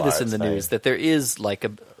 And you see this in the news, that there is like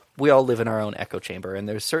we all live in our own echo chamber, and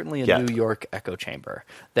there's certainly a New York echo chamber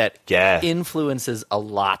that influences a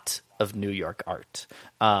lot of New York art.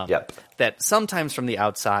 That sometimes from the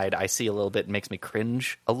outside I see a little bit and makes me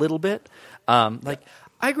cringe a little bit. Like,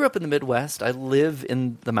 I grew up in the Midwest. I live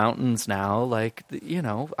in the mountains now. Like, you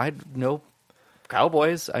know, I know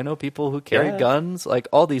cowboys. I know people who carry guns, like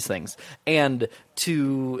all these things. And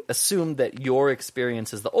to assume that your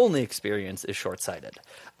experience is the only experience is short-sighted.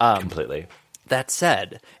 Completely. That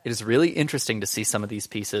said, it is really interesting to see some of these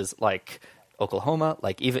pieces, like Oklahoma,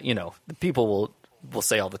 like, even, you know, people will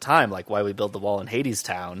say all the time, like, why we build the wall in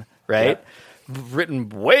Hadestown, right? Yep. Written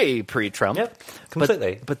way pre-Trump. Yep,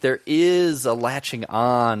 completely. But there is a latching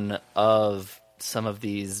on of some of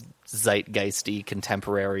these zeitgeisty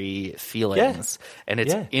contemporary feelings. Yeah. And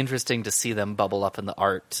it's interesting to see them bubble up in the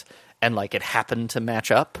art, and like it happened to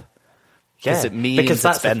match up. Because it means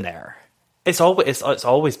it's been there. It's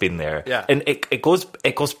always been there. Yeah. And it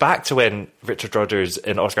goes back to when Richard Rodgers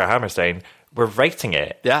and Oscar Hammerstein were writing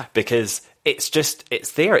it. Yeah. Because it's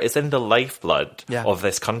there. It's in the lifeblood of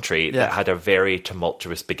this country that had a very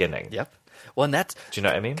tumultuous beginning. Yep. Well, and that's... Do you know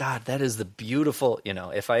what I mean? God, that is the beautiful... You know,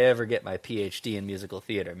 if I ever get my PhD in musical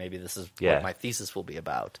theater, maybe this is what my thesis will be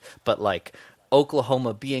about. But, like,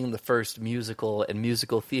 Oklahoma being the first musical and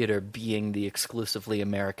musical theater being the exclusively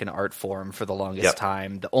American art form for the longest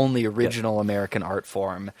time, the only original American art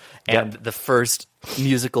form, and the first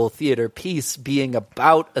musical theater piece being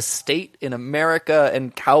about a state in America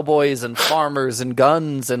and cowboys and farmers and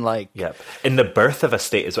guns and like... Yep. In the birth of a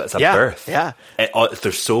state is what it's a birth. Yeah.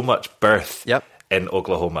 There's so much birth in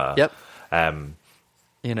Oklahoma. Yep.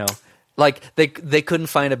 You know... Like, they couldn't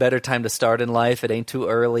find a better time to start in life. It ain't too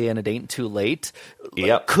early and it ain't too late.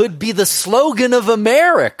 Yep. Could be the slogan of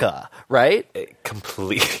America, right?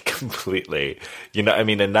 Completely. You know what I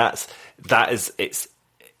mean? And it's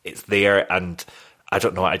there, and I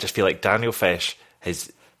don't know, I just feel like Daniel Fish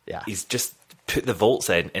he's just put the volts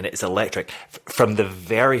in, and it's electric from the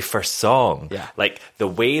very first song. Yeah. Like the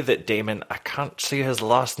way that Damon, I can't say his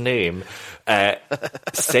last name,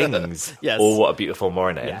 sings, "Oh, what a beautiful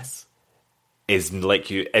morning." Yes. Is like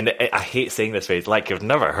you, and I hate saying this phrase, like you've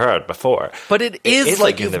never heard before. But it is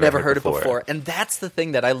like you've never heard it before. And that's the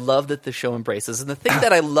thing that I love that the show embraces. And the thing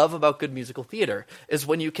that I love about good musical theater is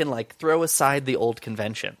when you can like throw aside the old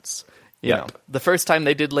conventions. You know, the first time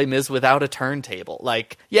they did Les Mis without a turntable,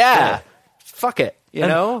 like, fuck it, you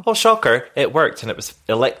know? Oh, shocker, it worked, and it was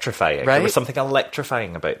electrifying. Right? There was something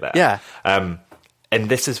electrifying about that. Yeah. And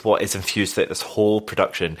this is what is infused throughout this whole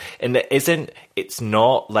production. And it's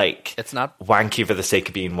not like... It's not... wanky for the sake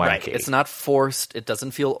of being wanky. Right. It's not forced. It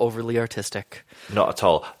doesn't feel overly artistic. Not at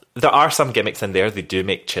all. There are some gimmicks in there. They do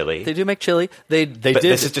make chili. They did.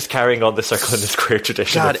 This is just carrying on the circle in the square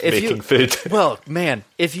tradition of making food. Well, man,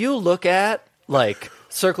 if you look at, like,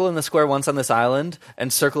 Circle in the Square Once on This Island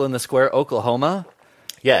and Circle in the Square Oklahoma...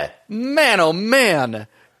 Yeah. Man, oh man...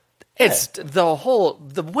 It's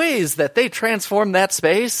the ways that they transform that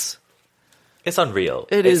space. It's unreal.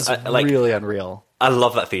 It is really unreal. I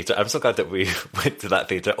love that theatre. I'm so glad that we went to that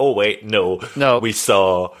theatre. Oh, wait, no. We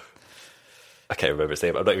saw... I can't remember his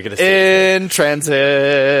name. I'm not even going to say In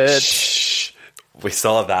Transit. Shh. We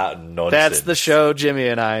saw that nonsense. That's the show Jimmy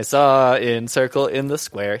and I saw in Circle in the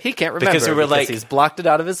Square. He can't remember because he's blocked it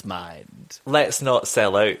out of his mind. Let's not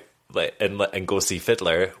sell out and go see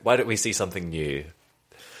Fiddler. Why don't we see something new?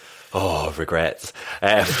 Oh, regrets.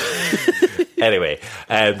 Anyway,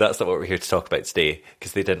 that's not what we're here to talk about today,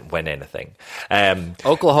 because they didn't win anything.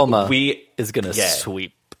 Oklahoma is going to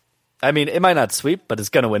sweep. I mean, it might not sweep, but it's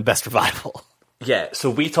going to win Best Revival. Yeah, so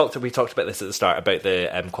we talked about this at the start, about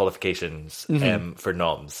the qualifications for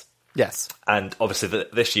noms. Yes. And obviously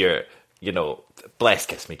this year, you know, bless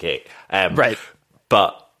Kiss Me Kate. Right.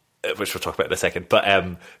 But, which we'll talk about in a second,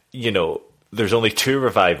 but, you know, there's only 2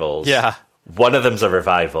 revivals. Yeah. One of them's a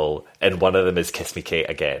revival, and one of them is Kiss Me Kate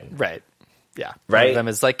again. Right. Yeah. Right? One of them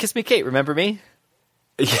is like, Kiss Me Kate, remember me?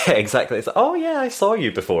 Yeah, exactly. It's like, oh yeah, I saw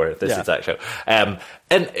you before this exact show. And,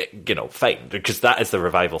 you know, fine, because that is the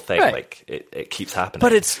revival thing. Right. Like, it keeps happening.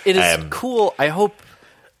 But it is cool. I hope,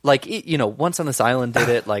 like, you know, Once on This Island did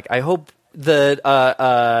it. Like, I hope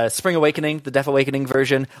the Spring Awakening, the Deaf Awakening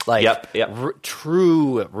version, like,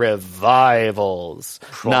 true revivals.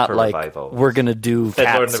 Proper not like, revivals. we're going to do Fiddler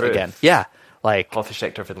Cats on the Roof. again. Yeah. Like, Hoffa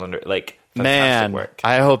Schecter, Fiddler, like, fantastic man, work.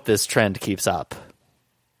 I hope this trend keeps up.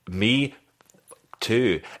 Me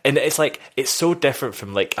too. And it's like, it's so different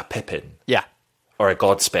from like a Pippin. Yeah. Or a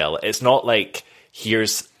Godspell. It's not like,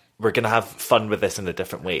 we're going to have fun with this in a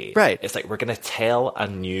different way. Right. It's like, we're going to tell a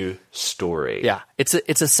new story. Yeah. It's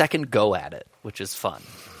a second go at it, which is fun.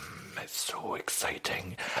 It's so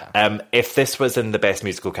exciting. Yeah. If this was in the best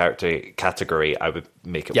musical character category, I would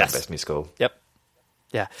make it win best musical. Yep.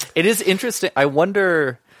 Yeah. It is interesting. I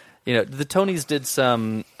wonder, you know, the Tonys did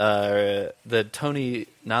some, the Tony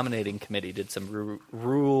nominating committee did some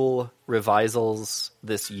rule revisals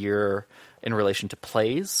this year in relation to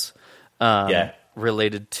plays.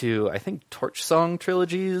 Related to, I think, Torch Song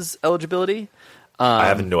Trilogy's eligibility. I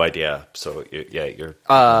have no idea. So, you're...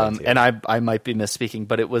 and I might be misspeaking,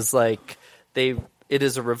 but it was like, it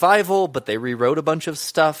is a revival, but they rewrote a bunch of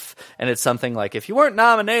stuff, and it's something like, if you weren't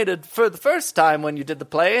nominated for the first time when you did the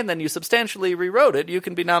play, and then you substantially rewrote it, you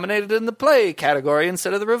can be nominated in the play category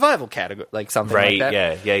instead of the revival category, like something like that.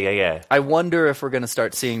 Right, yeah. I wonder if we're going to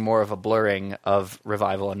start seeing more of a blurring of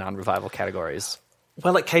revival and non-revival categories.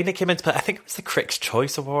 Well, it kind of came into play. I think it was the Critics'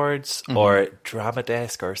 Choice Awards or Drama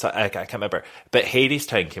Desk or something. I can't remember. But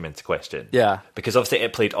Hadestown came into question. Yeah, because obviously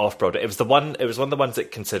it played off Broadway. It was one of the ones that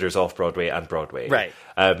considers off Broadway and Broadway. Right.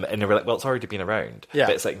 And they were like, well, it's already been around. Yeah.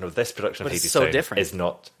 But it's like, no, this production of Hadestown so different. is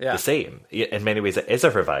not the same. In many ways, it is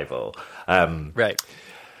a revival. Right.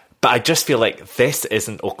 But I just feel like this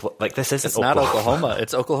isn't Oklahoma. It's not Oklahoma.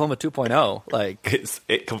 It's Oklahoma 2.0. Like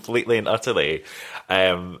it completely and utterly.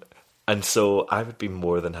 And so I would be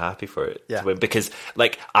more than happy for it to win, because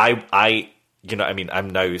like I you know, I mean,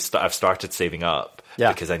 I've started saving up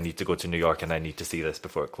because I need to go to New York and I need to see this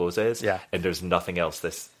before it closes. Yeah. And there's nothing else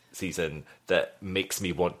this season that makes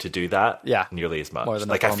me want to do that nearly as much. More than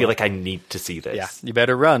like Oklahoma. I feel like I need to see this. Yeah. You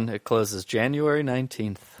better run. It closes January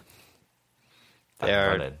 19th.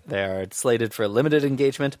 They are slated for a limited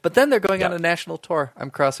engagement, but then they're going on a national tour.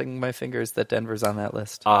 I'm crossing my fingers that Denver's on that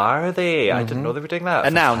list. Are they? I didn't know they were doing that.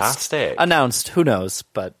 Announced. Who knows?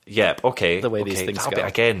 But okay. The way these things go.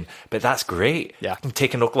 Again, but that's great. Yeah, I'm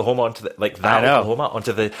taking Oklahoma onto the Oklahoma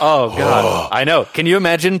onto the. Oh god, I know. Can you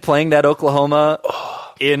imagine playing that Oklahoma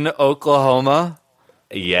in Oklahoma?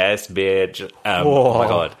 Yes, bitch. Oh my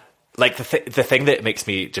god. Like the thing that makes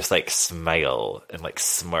me just like smile and like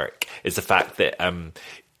smirk is the fact that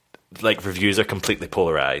like reviews are completely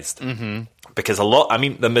polarized, because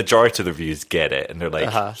the majority of the reviews get it and they're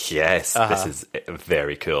like, yes, this is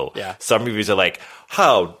very cool. Yeah. Some reviews are like,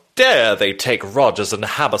 how dare they take Rodgers and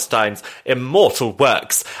Hammerstein's immortal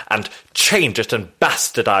works and change it and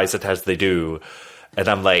bastardize it as they do. And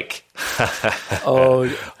I'm like,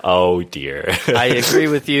 oh dear. I agree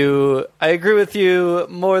with you. I agree with you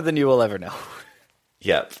more than you will ever know.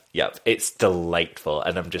 Yep. It's delightful.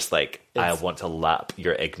 And I'm just like, I want to lap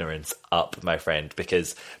your ignorance up, my friend,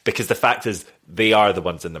 because the fact is they are the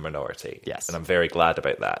ones in the minority. Yes. And I'm very glad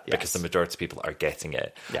about that, because the majority of people are getting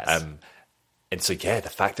it. Yes. And so, the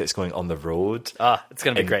fact that it's going on the road, it's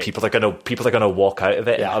going to be great. People are going to walk out of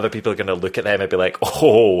it, and other people are going to look at them and be like,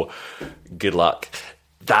 "Oh, good luck."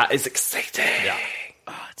 That is exciting. Yeah,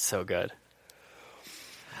 it's so good.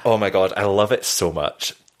 Oh my god, I love it so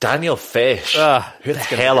much. Daniel Fish, who the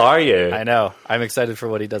hell are you? I know. I'm excited for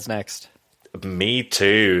what he does next. Me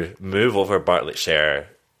too. Move over, Bartlett Share.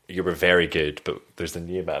 You were very good, but there's a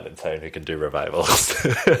new man in town who can do revivals.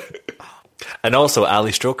 And also,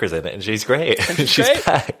 Ali Stroker's in it, and she's great. She's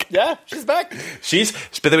back. Yeah, she's back.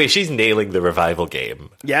 By the way, she's nailing the revival game.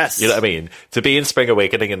 Yes. You know what I mean? To be in Spring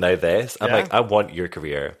Awakening and now this, I'm like, I want your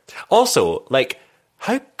career. Also, like,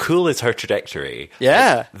 how cool is her trajectory?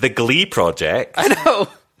 Yeah. Like, the Glee project. I know.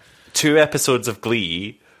 2 episodes of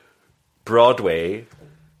Glee, Broadway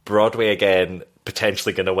again,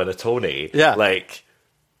 potentially going to win a Tony. Yeah. Like,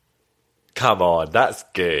 Come on, that's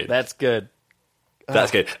good. That's good.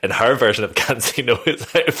 That's good. And her version of Can't Say No is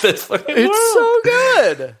out of this fucking world. It's so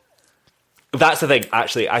good. That's the thing.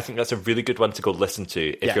 Actually, I think that's a really good one to go listen to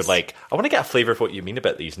if you're like, I want to get a flavour of what you mean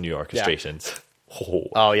about these new orchestrations. Yeah.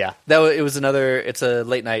 Oh yeah, it was another. It's a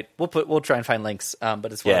late night. We'll try and find links.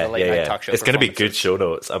 But it's one of the late night talk shows. It's going to be good show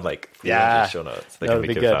notes. I'm like, show notes. They're going to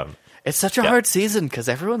be good fun. It's such a hard season because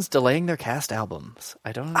everyone's delaying their cast albums.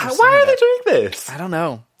 I don't understand. Why are they doing this? I don't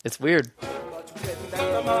know. It's weird.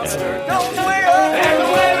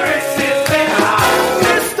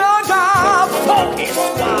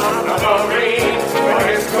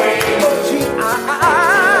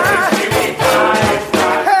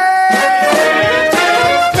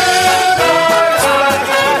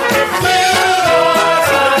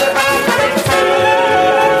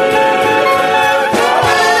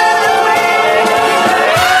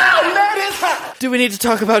 Do we need to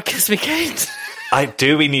talk about Kiss Me Kate?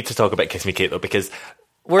 We need to talk about Kiss Me Kate though, because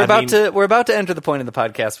we're about to enter the point in the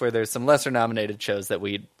podcast where there's some lesser nominated shows that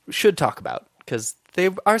we should talk about because they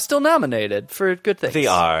are still nominated for good things. They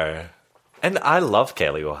are, and I love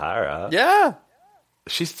Kelly O'Hara. Yeah,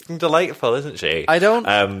 she's delightful, isn't she? I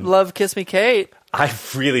don't love Kiss Me Kate. I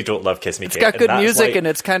really don't love Kiss Me Kate. It's got good music and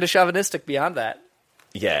it's kind of chauvinistic beyond that.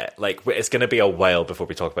 Yeah, like it's going to be a while before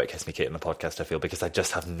we talk about Kiss Me Kate in the podcast, I feel, because I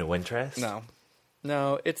just have no interest.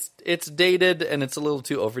 No, it's dated and it's a little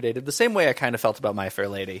too overdated. The same way I kind of felt about My Fair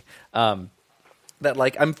Lady. That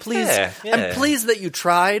like I'm pleased I'm pleased that you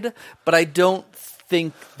tried, but I don't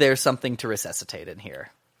think there's something to resuscitate in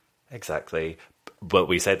here. Exactly. But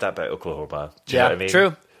we said that about Oklahoma. Do you know what I mean?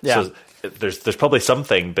 True. Yeah. So there's probably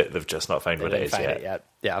something, but they've just not found what it is yet.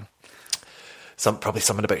 Yeah. Probably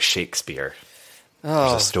something about Shakespeare.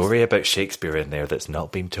 Oh. There's a story about Shakespeare in there that's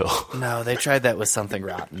not been told. No, they tried that with Something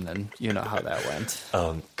Rotten, and you know how that went.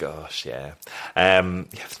 Oh, gosh, yeah.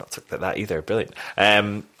 It's not talked about that either. Brilliant.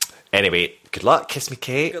 Anyway, good luck, Kiss Me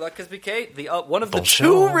Kate. Good luck, Kiss Me Kate. One of the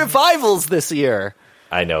two revivals this year.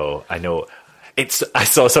 I know. I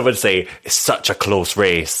saw someone say, it's such a close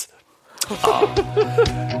race. If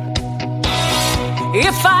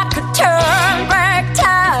I could turn back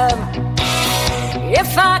time,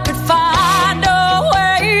 if I could find a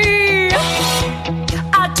way,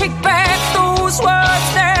 I'd take back those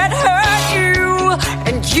words that hurt you,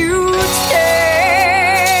 and you'd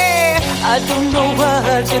stay. I don't know why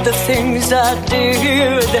I did the things I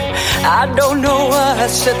did. I don't know why I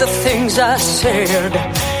said the things I said.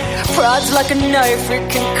 Pride's like a knife, it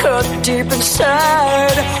can cut deep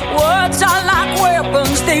inside. Words are like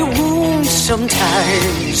weapons, they wound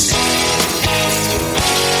sometimes.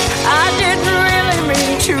 I didn't really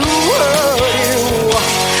mean to hurt you.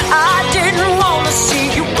 I didn't want to see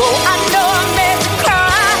you go. I know I made you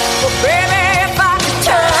cry, but baby, if I could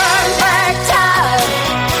turn back time,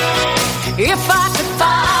 if I could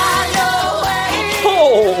find a way.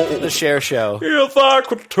 Oh, the Cher Show. If I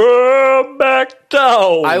could turn back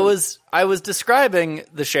down. I was describing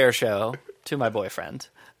the Cher Show to my boyfriend.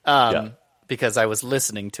 Because I was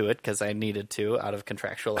listening to it because I needed to out of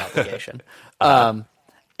contractual obligation.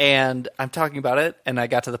 And I'm talking about it, and I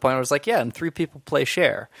got to the point where I was like, yeah, and 3 people play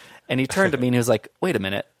Cher. And he turned to me and he was like, wait a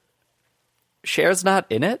minute, Cher's not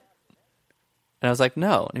in it? And I was like,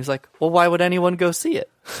 no. And he was like, well, why would anyone go see it?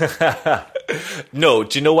 No,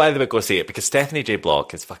 do you know why they would go see it? Because Stephanie J.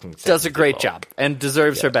 Block is fucking... Does a great job and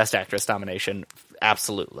deserves her Best Actress nomination.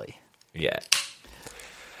 Absolutely. Yeah.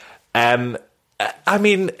 I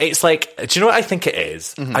mean, it's like, do you know what I think it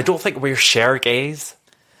is? Mm-hmm. I don't think we're Cher gays.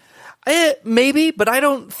 Maybe, but I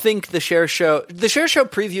don't think the Cher Show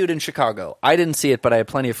previewed in Chicago. I didn't see it, but I have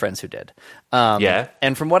plenty of friends who did.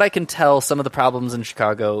 And from what I can tell, some of the problems in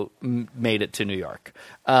Chicago made it to New York.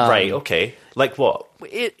 Right, okay. Like what?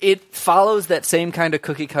 It follows that same kind of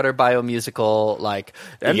cookie-cutter bio-musical, like,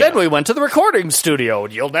 and then we went to the recording studio.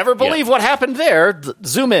 You'll never believe what happened there.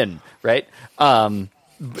 Zoom in, right?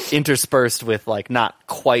 Interspersed with, like, not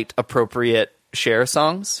quite appropriate Cher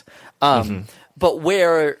songs. But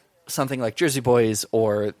where something like Jersey Boys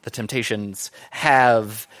or The Temptations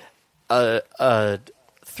have a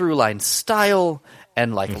through-line style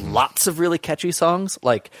and like lots of really catchy songs,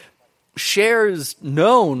 like Cher's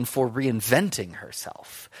known for reinventing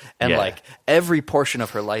herself, and like every portion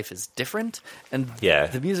of her life is different, and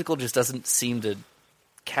the musical just doesn't seem to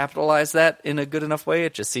capitalize that in a good enough way.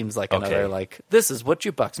 It just seems like another like, this is what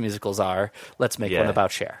jukebox musicals are, let's make one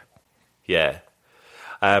about Cher.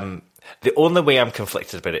 The only way I'm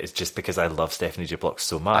conflicted about it is just because I love Stephanie J. Block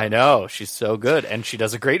so much. I know, she's so good, and she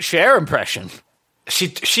does a great Cher impression.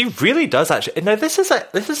 She really does, actually. Now this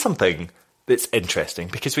is something that's interesting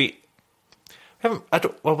because we've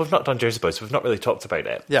not done Jersey Boys, so we've not really talked about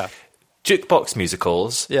it. Yeah. jukebox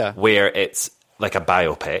musicals, where it's like a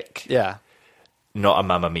biopic, not a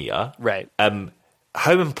Mamma Mia, right?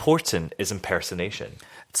 How important is impersonation?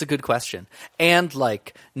 It's a good question. And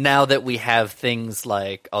like now that we have things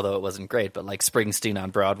like, although it wasn't great, but like Springsteen on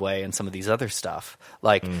Broadway and some of these other stuff,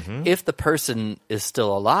 like if the person is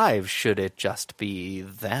still alive, should it just be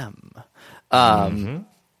them?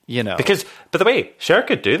 You know, because by the way, Cher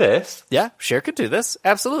could do this. Yeah, Cher could do this.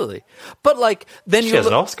 Absolutely. But like then she you has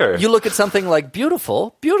an Oscar. You look at something like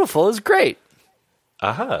Beautiful. Beautiful is great.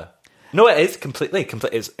 No, it is completely.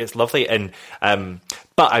 It's lovely, and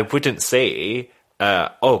but I wouldn't say,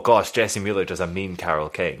 oh gosh, Jessie Mueller does a mean Carole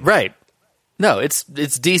King. Right. No, it's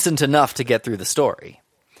decent enough to get through the story.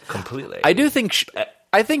 Completely. I do think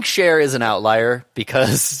I think Cher is an outlier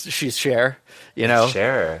because she's Cher. You know,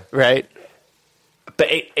 Cher, right? But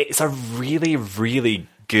it's a really, really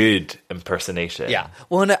good impersonation. Yeah.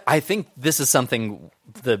 Well, and I think this is something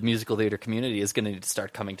the musical theater community is going to need to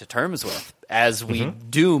start coming to terms with as we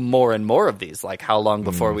do more and more of these. Like how long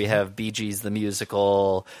before we have Bee Gees the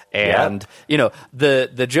musical, and you know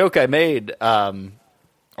the joke I made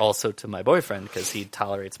also to my boyfriend because he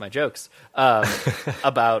tolerates my jokes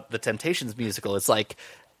about the Temptations musical. It's like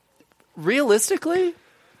realistically,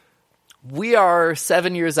 we are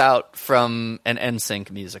 7 years out from an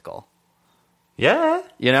NSYNC musical. Yeah.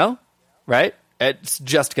 You know? Right? It's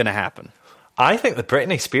just going to happen. I think the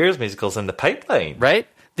Britney Spears musical's in the pipeline. Right?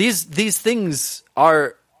 These things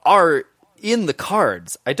are in the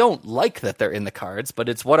cards. I don't like that they're in the cards, but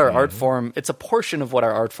it's what our art form, it's a portion of what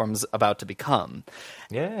our art form's about to become.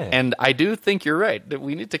 Yeah. And I do think you're right, that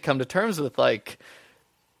we need to come to terms with like,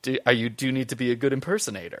 do you need to be a good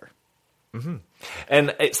impersonator?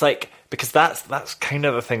 And it's like, because that's kind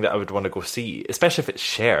of the thing that I would want to go see, especially if it's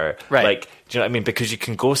Cher. Right. Like, do you know what I mean? Because you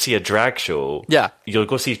can go see a drag show. Yeah. You'll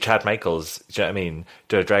go see Chad Michaels, do you know what I mean?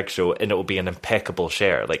 Do a drag show, and it will be an impeccable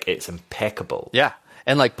Cher. Like, it's impeccable. Yeah.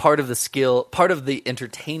 And like part of the skill, part of the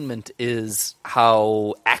entertainment is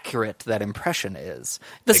how accurate that impression is.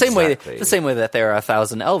 The same way that there are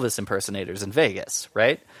 1,000 Elvis impersonators in Vegas,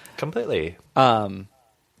 right? Completely.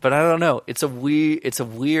 But I don't know. It's a weird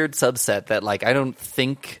subset that like I don't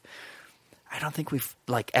think we've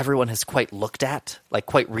like everyone has quite looked at, like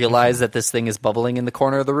quite realized that this thing is bubbling in the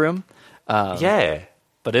corner of the room. Yeah,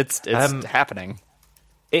 but it's happening.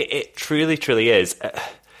 It truly, truly is.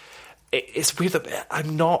 It's weird that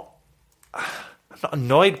I'm not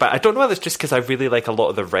annoyed, but I don't know whether it's just because I really like a lot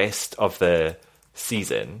of the rest of the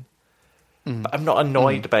season. But I'm not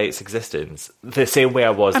annoyed by its existence the same way I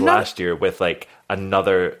was last year with like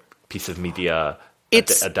another piece of media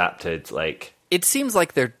adapted. Like it seems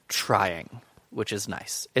like they're trying, which is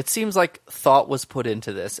nice. It seems like thought was put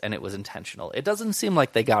into this and it was intentional. It doesn't seem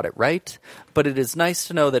like they got it right, but it is nice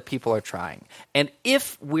to know that people are trying. And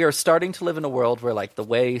if we are starting to live in a world where like the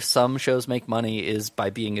way some shows make money is by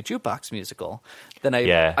being a jukebox musical, then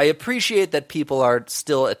I appreciate that people are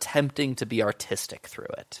still attempting to be artistic through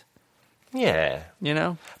it. Yeah. You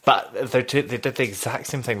know? But they did the exact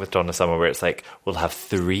same thing with Donna Summer where it's like, we'll have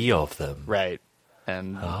 3 of them. Right.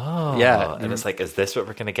 And and it's like, is this what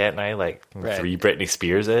we're going to get now? Like 3 Britney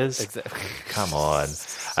Spearses? Exactly. Come on.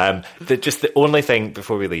 The only thing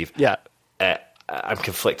before we leave I'm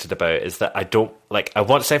conflicted about is that I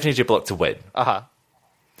want Stephanie J. Block to win.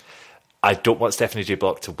 I don't want Stephanie J.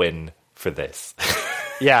 Block to win for this.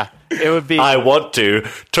 Yeah, it would be. I want to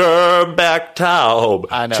turn back time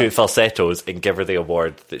to falsettos and give her the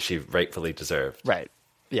award that she rightfully deserved. Right.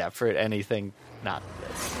 Yeah, for anything not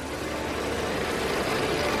this.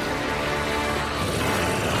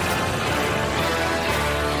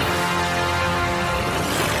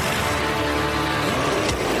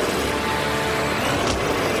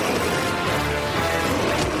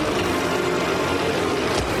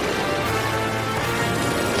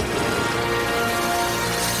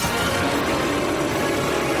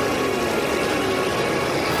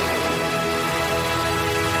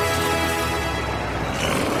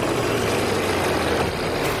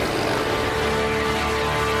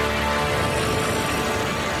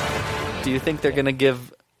 Do you think they're going to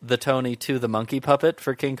give the Tony to the monkey puppet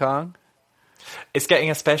for King Kong? It's getting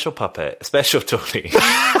a special puppet, a special Tony.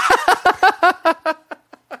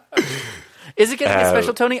 Is it getting a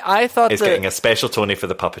special Tony? I thought it's getting a special Tony for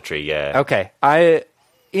the puppetry. Yeah. Okay.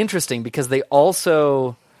 Interesting because they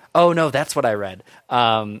also. Oh no, that's what I read.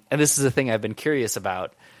 And this is a thing I've been curious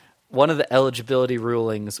about. One of the eligibility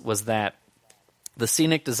rulings was that the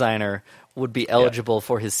scenic designer would be eligible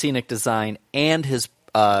for his scenic design and his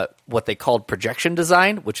what they called projection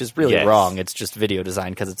design, which is really wrong. It's just video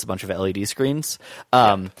design because it's a bunch of LED screens.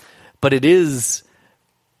 But it is,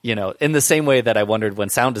 in the same way that I wondered when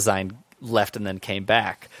sound design left and then came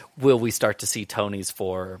back. Will we start to see Tonys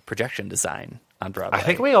for projection design on Broadway? I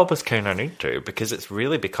think we almost kind of need to, because it's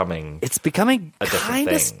really becoming... It's becoming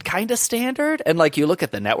kind of standard. And like you look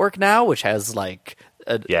at the network now, which has like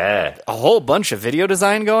a whole bunch of video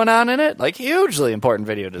design going on in it, like hugely important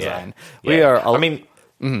video design. Yeah.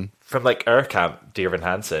 From like our camp, Dear Evan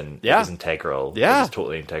Hansen is integral. Yeah. It's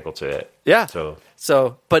totally integral to it. Yeah.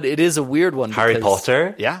 So, but it is a weird one. Harry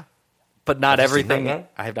Potter? Yeah. But not Have you seen everything. that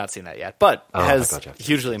yet? I have not seen that yet. But it has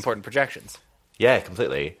hugely important projections. Yeah,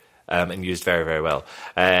 completely. And used very, very well.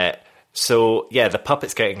 The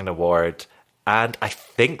puppet's getting an award, and I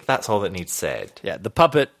think that's all that needs said. Yeah, the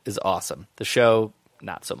puppet is awesome. The show,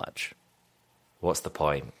 not so much. What's the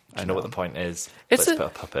point? I know what the point is. Let's put a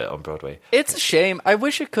puppet on Broadway. It's a shame. I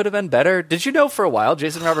wish it could have been better. Did you know for a while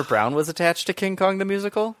Jason Robert Brown was attached to King Kong the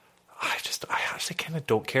Musical? I actually kind of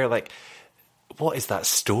don't care. Like, what is that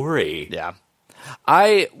story? Yeah.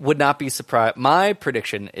 I would not be surprised. My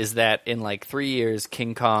prediction is that in like 3 years,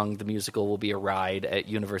 King Kong the Musical will be a ride at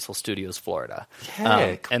Universal Studios Florida.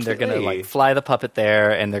 Yeah, and they're going to like fly the puppet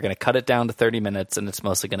there, and they're going to cut it down to 30 minutes, and it's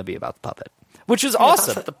mostly going to be about the puppet, which is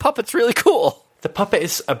awesome. The puppet's really cool. The puppet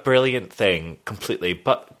is a brilliant thing, completely,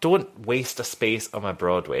 but don't waste a space on my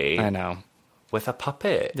Broadway. I know. With a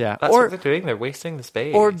puppet. Yeah. That's what they're doing. They're wasting the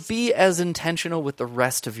space. Or be as intentional with the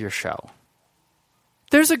rest of your show.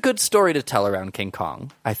 There's a good story to tell around King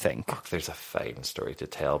Kong, I think. Oh, there's a fine story to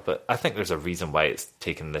tell, but I think there's a reason why it's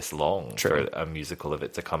taken this long for a musical of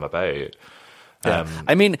it to come about. Yeah.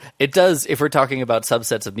 I mean, it does, if we're talking about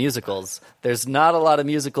subsets of musicals, there's not a lot of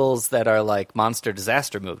musicals that are like monster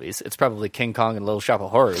disaster movies. It's probably King Kong and Little Shop of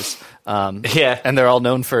Horrors. And they're all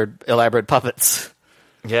known for elaborate puppets.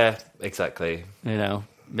 Yeah, exactly. You know,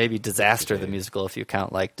 maybe Disaster the musical, if you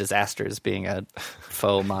count like Disasters being a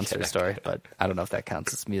faux monster story, but I don't know if that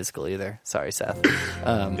counts as musical either. Sorry, Seth.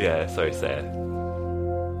 Sorry, Seth.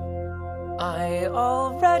 I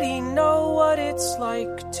already know what it's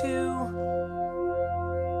like to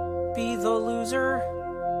be the loser.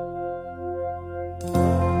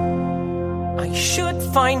 I should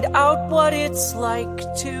find out what it's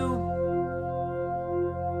like to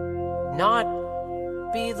not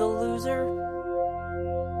be the loser,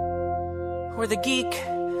 or the geek,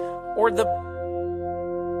 or the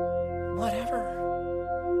whatever.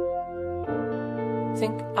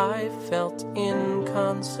 Think I felt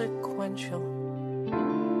inconsequential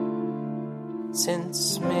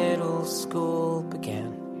since middle school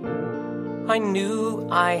began. I knew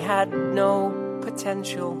I had no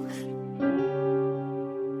potential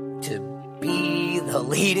to be the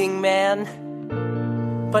leading man,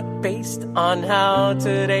 but based on how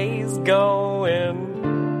today's going,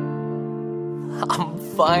 I'm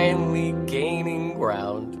finally gaining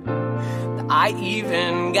ground. I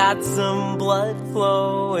even got some blood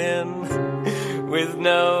flowing with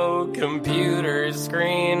no computer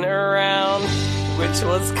screen around, which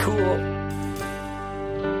was cool.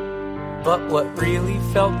 But what really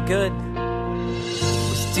felt good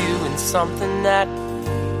was doing something that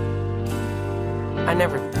I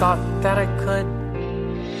never thought that I could.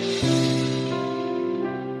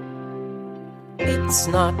 It's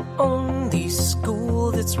not only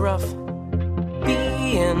school that's rough,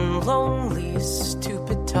 being lonely's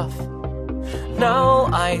stupid tough. Now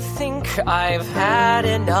I think I've had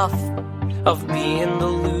enough of being the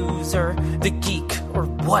loser, the geek, or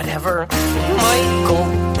whatever.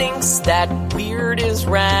 Michael thinks that weird is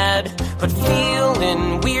rad, but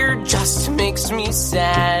feeling weird just makes me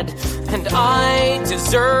sad. And I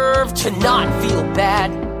deserve to not feel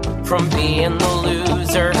bad from being the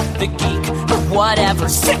loser, the geek, or whatever.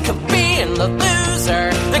 Sick of being the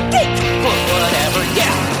loser, the geek, or whatever,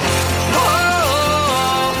 yeah.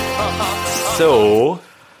 So,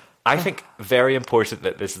 I think very important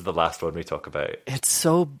that this is the last one we talk about.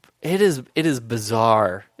 It is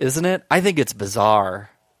bizarre, isn't it? I think it's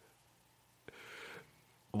bizarre.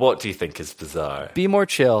 What do you think is bizarre? Be More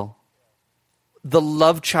Chill. The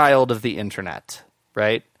love child of the internet,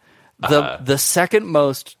 right? The second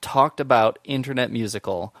most talked about internet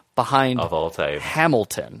musical behind of all time,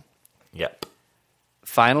 Hamilton. Yep.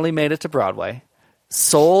 Finally made it to Broadway.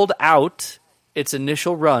 Sold out its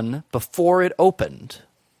initial run before it opened.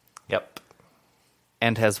 Yep.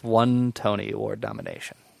 And has one Tony Award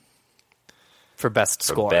nomination for Best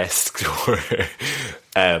Score. Best Score.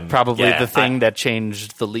 Probably the thing that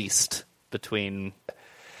changed the least between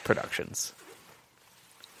productions.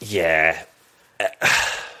 Yeah.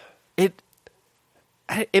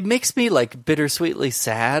 It makes me like bittersweetly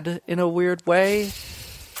sad in a weird way,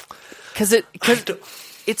 because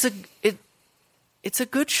it's a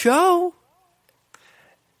good show.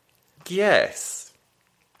 Yes.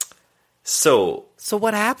 So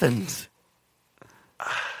what happened?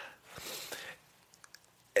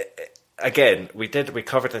 Again, we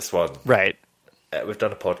covered this one. Right. We've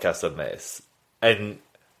done a podcast on this. And,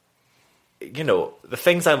 you know, the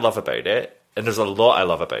things I love about it, and there's a lot I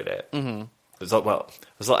love about it. Mm-hmm. There's a lot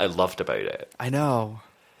I loved about it. I know.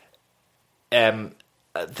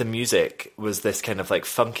 The music was this kind of like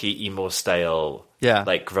funky emo style,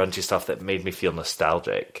 like grungy stuff that made me feel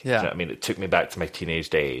nostalgic. Yeah. You know what I mean? It took me back to my teenage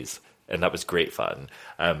days, and that was great fun.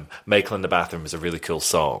 Michael in the Bathroom was a really cool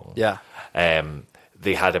song. Yeah.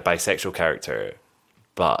 They had a bisexual character,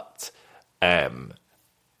 but and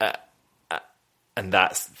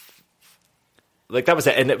that's like that was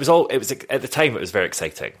it. And it was at the time it was very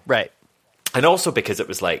exciting, right? And also because it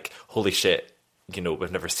was like, holy shit, you know,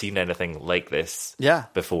 we've never seen anything like this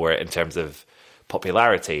before in terms of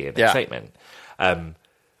popularity and excitement.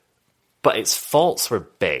 But its faults were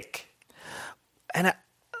big, and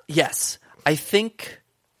yes, I think,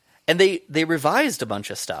 and they revised a bunch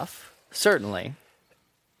of stuff, certainly.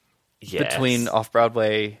 Yes. Between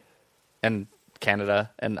off-Broadway and Canada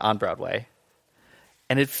and on Broadway.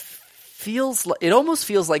 And it almost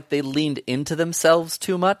feels like they leaned into themselves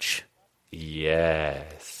too much.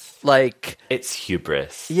 Yes. Like, it's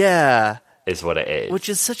hubris. Yeah. Is what it is. Which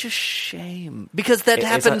is such a shame. Because that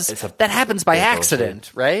happens by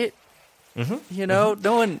accident, right? Mm-hmm. You know,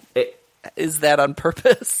 no one is that on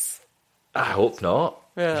purpose. I hope not.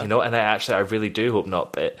 Yeah. You know, and I really do hope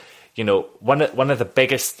not, but you know, one of the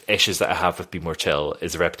biggest issues that I have with Be More Chill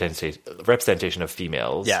is the representation of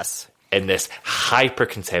females. Yes. In this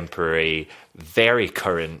hyper-contemporary, very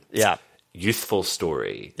current, youthful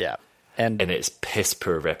story. Yeah. And it's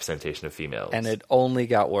piss-poor representation of females. And it only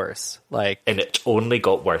got worse. And it only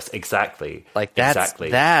got worse, exactly.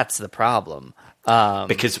 That's the problem.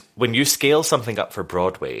 Because when you scale something up for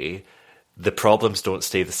Broadway, the problems don't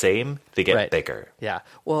stay the same, they get bigger. Yeah.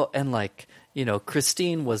 Well, and you know,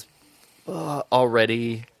 Christine was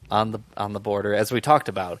already on the border, as we talked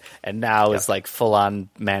about, and now is like full on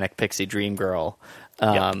manic pixie dream girl,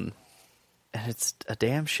 and it's a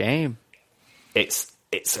damn shame. It's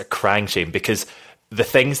a crying shame because the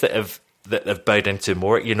things that have bowed into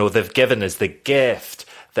more, you know, they've given us the gift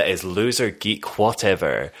that is loser, geek,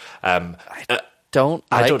 whatever. I don't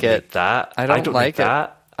need that. I don't like need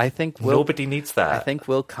that. I think nobody needs that. I think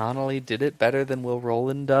Will Connolly did it better than Will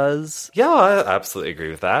Roland does. Yeah, I absolutely agree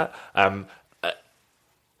with that.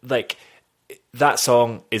 That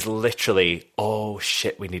song is literally, oh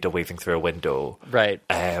shit, we need a waving through a window. Right.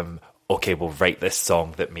 Okay, we'll write this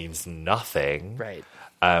song that means nothing. Right.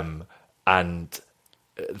 And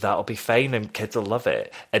that'll be fine and kids will love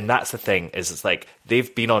it. And that's the thing, is it's like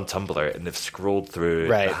they've been on Tumblr and they've scrolled through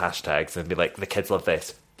the hashtags and be like, the kids love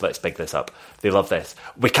this. Let's big this up. They love this.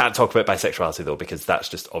 We can't talk about bisexuality though, because that's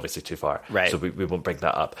just obviously too far. Right. So we won't bring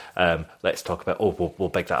that up. Let's talk about, we'll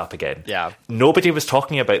big that up again. Yeah. Nobody was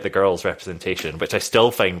talking about the girls' representation, which I still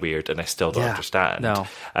find weird and I still don't understand. No.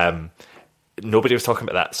 Nobody was talking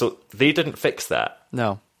about that. So they didn't fix that.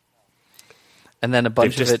 No. And then a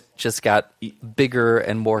bunch of it just got bigger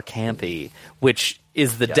and more campy, which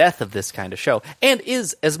is the death of this kind of show. And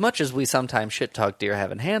is, as much as we sometimes shit talk Dear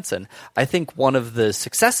Evan Hansen, I think one of the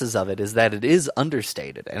successes of it is that it is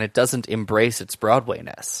understated and it doesn't embrace its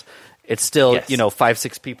Broadway-ness. It's still,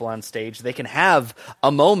 5-6 people on stage. They can have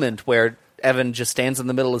a moment where Evan just stands in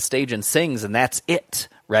the middle of the stage and sings, and that's it,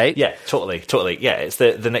 right? Yeah, totally. Yeah, it's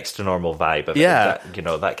the next to normal vibe of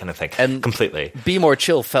that kind of thing. And completely. Be More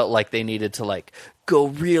Chill felt like they needed to go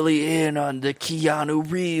really in on the Keanu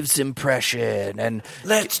Reeves impression and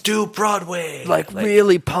let's do Broadway.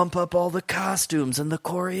 Really pump up all the costumes and the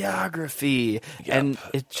choreography. Yep. And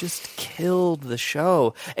it just killed the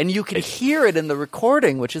show. And you can hear it in the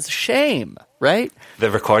recording, which is a shame, right? The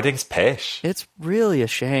recording's pish. It's really a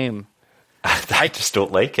shame. I just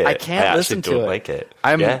don't like it. I can't listen to it. Like it.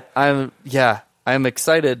 I'm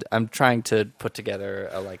excited. I'm trying to put together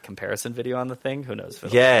a comparison video on the thing. Who knows?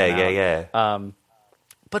 Yeah.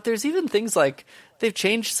 But there's even things like they've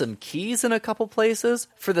changed some keys in a couple places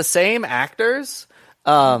for the same actors.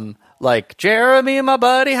 Like Jeremy, my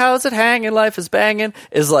buddy, how's it hanging? Life is banging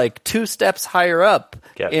is 2 steps higher up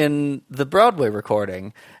in the Broadway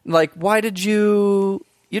recording. Why did you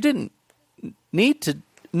didn't need to?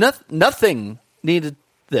 Nothing needed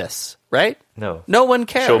this, right? No one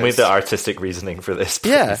cares. Show me the artistic reasoning for this.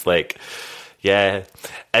 Please.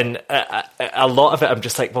 And a lot of it, I'm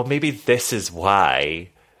just like, well, maybe this is why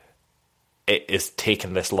it is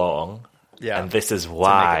taking this long. Yeah, and this is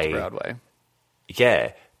why to make it to Broadway.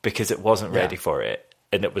 Yeah, because it wasn't ready for it,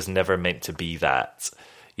 and it was never meant to be that.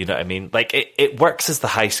 You know what I mean? It works as the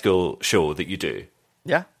high school show that you do.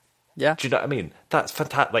 Yeah. Yeah. Do you know what I mean? That's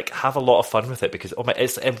fantastic. Like, have a lot of fun with it because,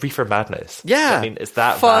 it's Reefer Madness. Yeah. I mean, it's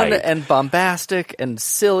that fun vibe. and bombastic and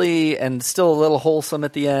silly and still a little wholesome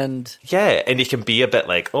at the end. Yeah, and you can be a bit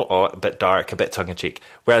like, a bit dark, a bit tongue-in-cheek.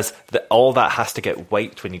 Whereas all that has to get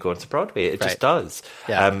wiped when you go into Broadway. It just does.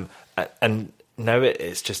 Yeah. And now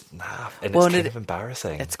it's just, and it's kind of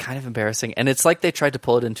embarrassing. It's kind of embarrassing. And it's like they tried to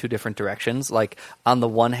pull it in two different directions. Like, on the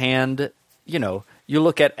one hand, you know, you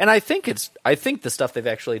look at, and I think the stuff they've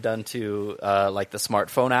actually done to, like the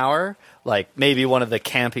Smartphone Hour, like maybe one of the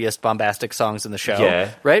campiest, bombastic songs in the show,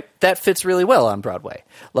 right? That fits really well on Broadway.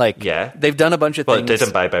 Like, they've done a bunch of things. Well, it did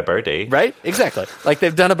in Bye Bye Birdie. Right? Exactly. Like,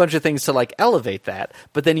 they've done a bunch of things to, like, elevate that,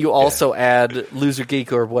 but then you also add Loser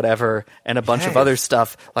Geek or whatever, and a bunch of other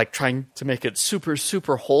stuff, like trying to make it super,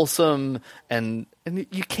 super wholesome, and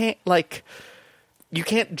you can't, like... You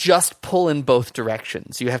can't just pull in both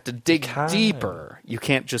directions. You have to dig deeper. You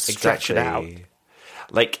can't just stretch it out.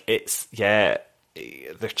 Like, they're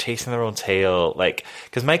chasing their own tail. Like,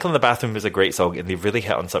 because Michael in the Bathroom was a great song, and they really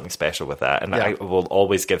hit on something special with that, and I will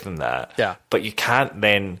always give them that. Yeah. But you can't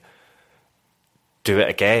then do it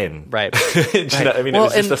again. Right. Do you know what I mean? It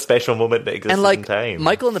was just a special moment that existed in time.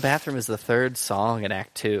 Michael in the Bathroom is the third song in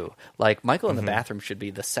Act 2. Like, Michael in the Bathroom should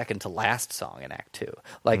be the second to last song in Act 2.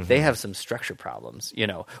 Like, they have some structure problems, you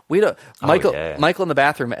know. We don't... Michael in the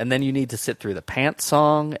Bathroom, and then you need to sit through the Pants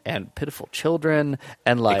song and Pitiful Children,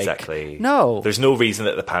 and like... Exactly. No. There's no reason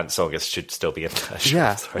that the Pants song should still be in that show.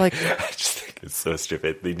 Yeah, like... I just think it's so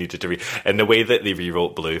stupid. They needed to and the way that they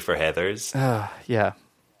rewrote Blue for Heathers... yeah.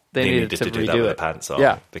 They needed to do that with the Pants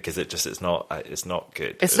song, because it's not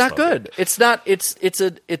good. It's not good. It's not.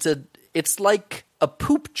 It's like a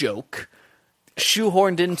poop joke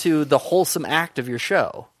shoehorned into the wholesome act of your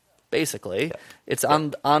show. Basically, it's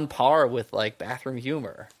on par with like bathroom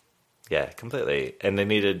humor. Yeah, completely. And they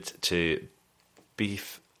needed to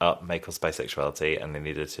beef up Michael's bisexuality, and they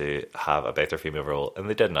needed to have a better female role, and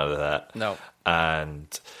they did none of that. No.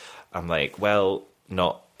 And I'm like, well,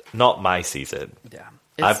 not my season. Yeah.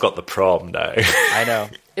 I've got the prom now. I know.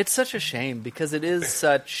 It's such a shame because it is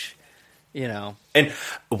such, you know. And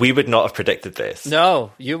we would not have predicted this.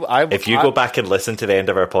 No. If you go back and listen to the end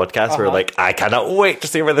of our podcast, we're like, I cannot wait to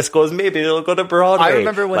see where this goes. Maybe it'll go to Broadway. I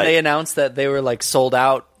remember when they announced that they were like sold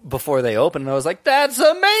out before they opened, and I was like, that's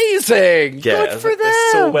amazing. Yeah, good for them.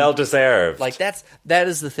 It's so well deserved. Like that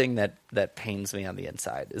is the thing that pains me on the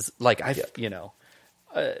inside is like you know,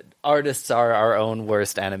 artists are our own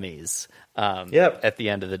worst enemies. At the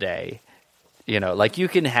end of the day, you know, like you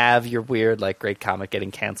can have your weird, like great comic getting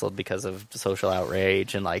canceled because of social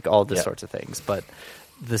outrage and like all this sorts of things. But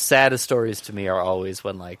the saddest stories to me are always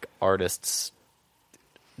when like artists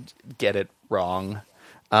get it wrong,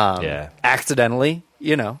 accidentally,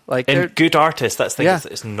 you know, like and good artists. That's the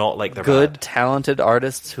thing. It's not like they're good, bad. Talented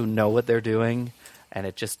artists who know what they're doing, and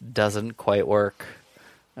it just doesn't quite work.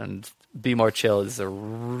 And Be More Chill is a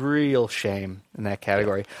real shame in that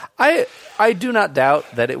category. I do not doubt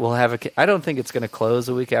that it will have I don't think it's going to close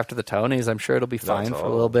a week after the Tonys. I'm sure it'll be fine for a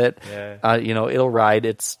little bit. Yeah. You know, it'll ride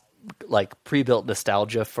its like pre-built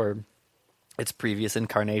nostalgia for its previous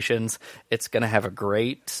incarnations. It's going to have a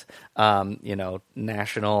great, you know,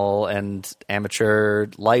 national and amateur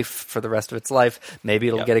life for the rest of its life. Maybe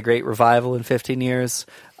it'll get a great revival in 15 years.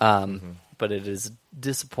 But it is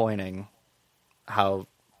disappointing how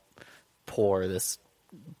poor this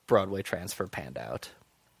Broadway transfer panned out.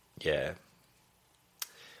 Yeah.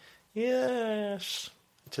 Yes.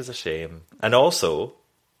 It is a shame. And also,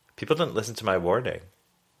 people didn't listen to my warning.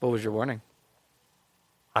 What was your warning?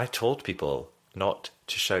 I told people not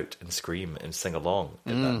to shout and scream and sing along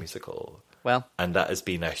in that musical. Well. And that has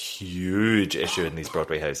been a huge issue in these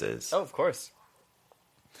Broadway houses. Oh, of course.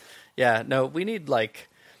 Yeah, no, we need like...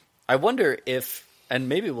 I wonder if... And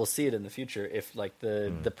maybe we'll see it in the future if like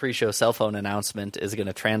the pre-show cell phone announcement is going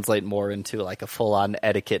to translate more into like a full-on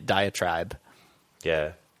etiquette diatribe.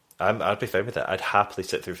 Yeah, I'd be fine with that. I'd happily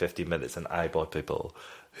sit through 15 minutes and eyeball people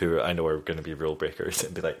who I know are going to be rule breakers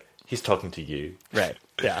and be like, he's talking to you. Right,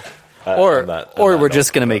 yeah. Or we're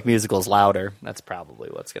just going to make musicals louder. That's probably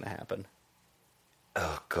what's going to happen.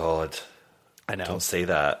 Oh, God. I know. Don't say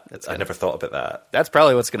that. I never thought about that. That's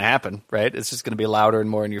probably what's going to happen, right? It's just going to be louder and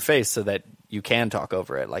more in your face so that you can talk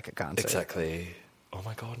over it like a concert. Exactly. Oh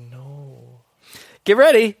my God, no. Get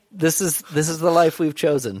ready. This is the life we've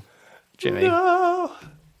chosen, Jimmy. No.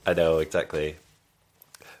 I know, exactly.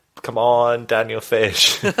 Come on, Daniel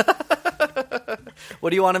Fish. What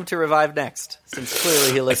do you want him to revive next? Since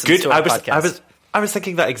clearly he listens to our podcast. I was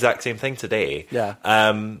thinking that exact same thing today. Yeah.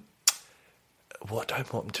 What do I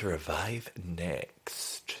want him to revive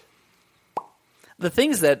next? The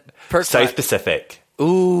things that South Pacific.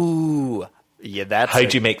 Ooh. Yeah, how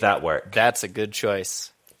do you make that work? That's a good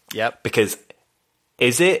choice. Yep. Because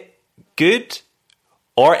is it good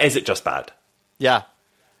or is it just bad? Yeah.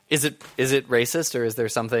 Is it racist or is there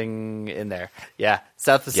something in there? Yeah.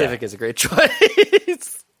 South Pacific is a great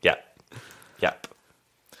choice. Yep.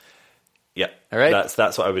 All right.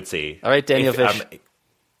 That's what I would say. All right, Daniel Fish.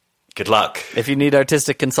 Good luck. If you need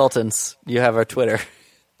artistic consultants, you have our Twitter.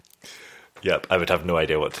 Yep, I would have no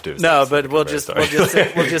idea what to do. No, but we'll just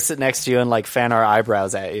sit next to you and like fan our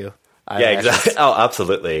eyebrows at you. Yeah, exactly. Oh,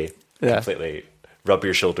 absolutely. Yeah. Completely. Rub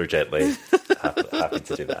your shoulder gently. Happy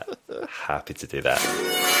to do that. Happy to do that.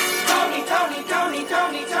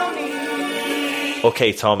 Tony.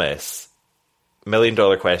 Okay, Thomas. $1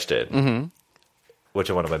 million question. Mm-hmm. Which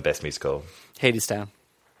one of my best musical? Hadestown.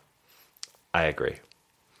 I agree.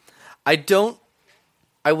 I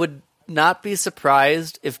would not be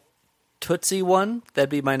surprised if Tootsie won. That'd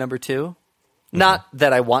be my number 2. Mm-hmm. Not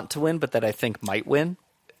that I want to win, but that I think might win.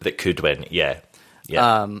 That could win, yeah.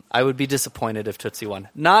 I would be disappointed if Tootsie won.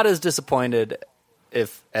 Not as disappointed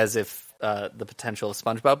as if the potential of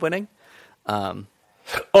SpongeBob winning.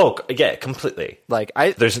 Oh yeah, completely. Like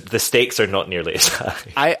the stakes are not nearly as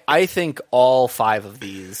high. I think all 5 of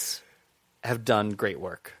these have done great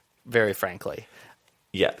work. Very frankly,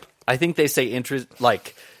 Yep. I think they say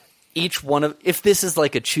like each one of if this is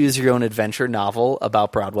like a choose your own adventure novel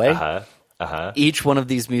about Broadway. Each one of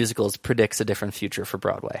these musicals predicts a different future for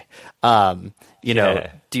Broadway. You know,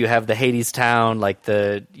 do you have the Hadestown, like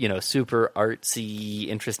the, you know, super artsy,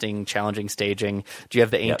 interesting, challenging staging? Do you have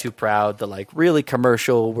the Ain't Too Proud, the like really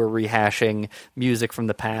commercial, we're rehashing music from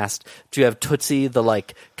the past? Do you have Tootsie, the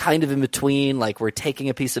like kind of in between, like we're taking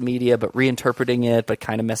a piece of media but reinterpreting it but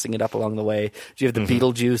kind of messing it up along the way? Do you have the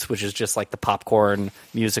Beetlejuice, which is just like the popcorn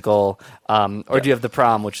musical? Or do you have the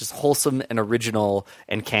Prom, which is wholesome and original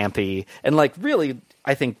and campy and like really,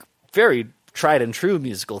 I think, very tried and true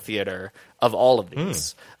musical theater of all of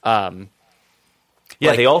these.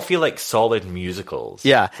 They all feel like solid musicals.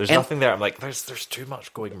 Yeah, there's nothing there. I'm like, there's too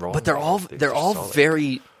much going wrong. But they're all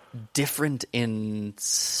very different in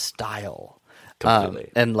style,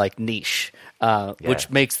 and like niche, which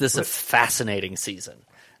makes this a fascinating season.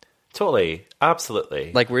 Totally,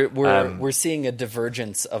 absolutely. Like we're seeing a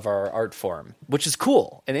divergence of our art form, which is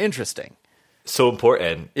cool and interesting. So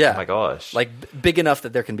important. Yeah. Oh my gosh. Like big enough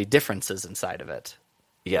that there can be differences inside of it.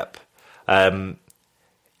 Yep. I'm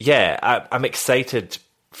excited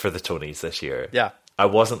for the Tonys this year. Yeah. I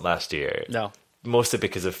wasn't last year. No. Mostly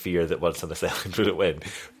because of fear that Once on a Island wouldn't win.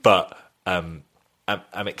 But I'm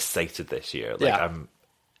excited this year. Like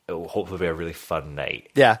it will hopefully be a really fun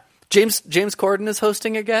night. Yeah. James Corden is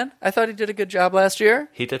hosting again. I thought he did a good job last year.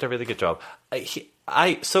 He did a really good job.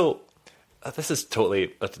 This is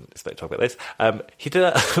totally... I didn't expect to talk about this. He did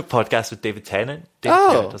a podcast with David Tennant. David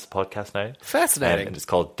Tennant does a podcast now. Fascinating. And it's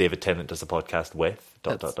called David Tennant Does a Podcast With...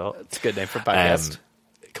 That's a good name for a podcast.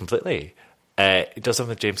 Completely. He does something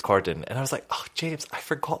with James Corden. And I was like, oh, James, I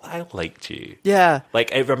forgot that I liked you. Yeah.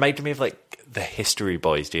 Like, it reminded me of, like, the History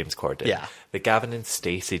Boys James Corden. Yeah. The Gavin and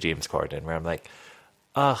Stacey James Corden, where I'm like...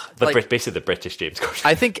 basically the British James Corden.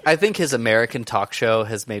 I think his American talk show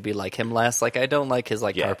has maybe like him less. Like I don't like his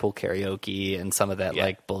like carpool karaoke and some of that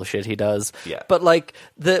like bullshit he does. Yeah. But like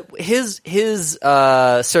his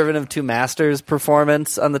Servant of Two Masters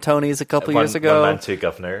performance on the Tonys a couple years ago. One Man, Two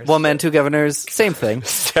Governors. One Man, Two Governors. Same thing.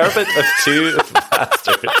 Servant of Two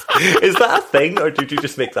Masters. Is that a thing or did you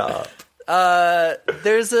just make that up?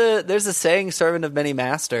 There's a saying, Servant of Many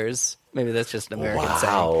Masters. Maybe that's just an American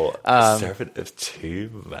saying. Servant of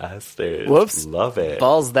Two Masters. Whoops. Love it.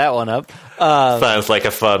 Balls that one up. Sounds like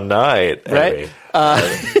a fun night. Right?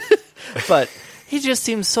 But he just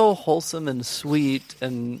seems so wholesome and sweet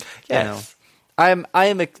and, you know.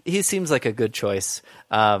 He seems like a good choice.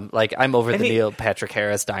 Like I'm over the Neil Patrick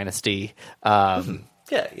Harris dynasty. Yeah.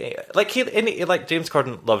 Like James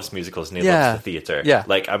Corden loves musicals and he loves the theater. Yeah.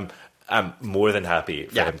 Like I'm more than happy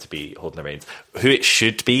for him to be holding the reins. Who it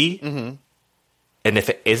should be, and if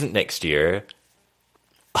it isn't next year,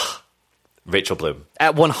 Rachel Bloom.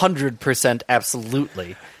 At 100%,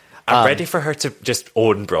 absolutely. I'm ready for her to just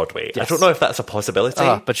own Broadway. Yes. I don't know if that's a possibility.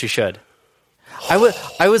 But she should.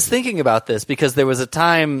 I was thinking about this because there was a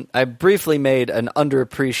time I briefly made an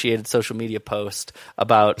underappreciated social media post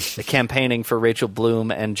about the campaigning for Rachel Bloom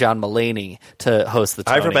and John Mulaney to host the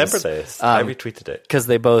Tonys. I remember this. I retweeted it. Because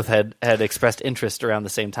they both had expressed interest around the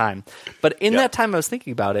same time. But in that time I was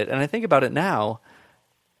thinking about it, and I think about it now.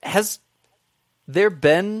 Has there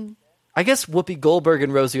been... I guess Whoopi Goldberg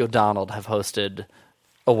and Rosie O'Donnell have hosted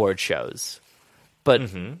award shows. But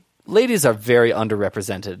ladies are very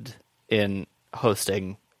underrepresented in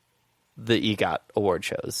hosting the EGOT award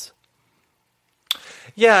shows.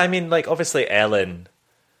 Yeah, I mean, like, obviously Ellen.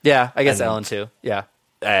 Yeah, I guess Ellen too. Yeah.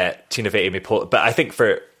 Tina Fey, Amy Poehler. But I think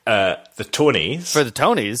for the Tonys... For the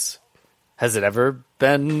Tonys, has it ever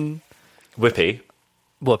been... Whoopi,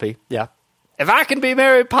 yeah. If I can be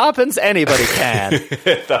Mary Poppins, anybody can.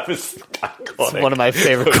 That was iconic. It's one of my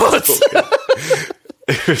favorite quotes.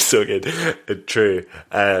 It was so good. True.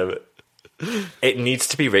 It needs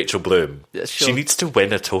to be Rachel Bloom. Yeah, she needs to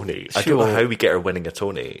win a Tony. I don't know how we get her winning a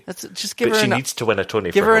Tony. Just give her she needs to win a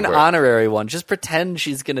Tony. Give for her an work. honorary one. Just pretend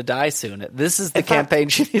she's going to die soon. This is the campaign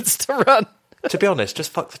she needs to run. To be honest,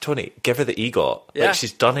 just fuck the Tony. Give her the EGOT. Yeah. Like,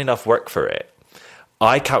 she's done enough work for it.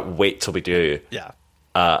 I can't wait till we do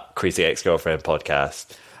Crazy Ex-Girlfriend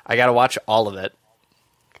podcast. I got to watch all of it.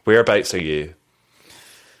 Whereabouts are you?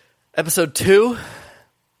 Episode 2.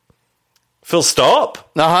 Full stop?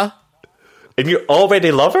 Uh-huh. And you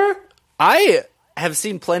already love her? I have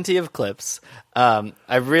seen plenty of clips. I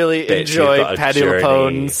really Bitch, enjoy you've got a Patti journey.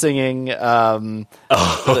 LuPone singing.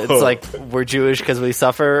 It's like, we're Jewish because we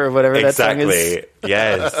suffer, or whatever that song is. Exactly.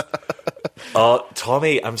 Yes.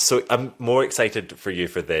 Tommy, I'm more excited for you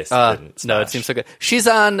for this than Smash. No, it seems so good. She's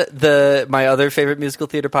on my other favorite musical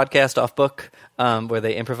theater podcast, Off Book, where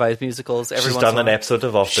they improvise musicals. She's done an episode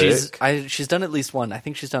of Off Book. She's done at least one. I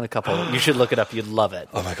think she's done a couple. You should look it up. You'd love it.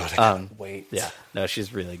 Oh my god, I can't wait. Yeah, no,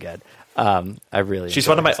 she's really good. I really. She's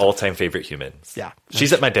one of my all-time favorite humans. Yeah,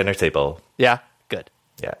 she's at my dinner table. Yeah, good.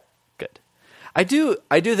 Yeah, good. I do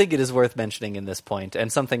think it is worth mentioning in this point,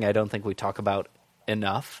 and something I don't think we talk about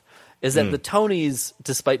enough, is that the Tonys,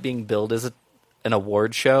 despite being billed as an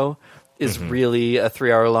award show, is really a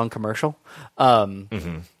 3-hour-long commercial.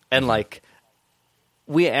 And like,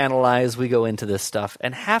 we analyze, we go into this stuff,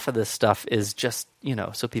 and half of this stuff is just,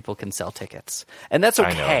 so people can sell tickets. And that's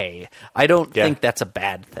okay. I don't think that's a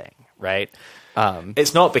bad thing, right?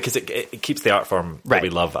 It's not, because it keeps the art form that we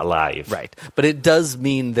love alive. Right. But it does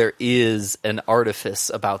mean there is an artifice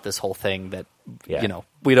about this whole thing that,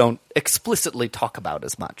 we don't explicitly talk about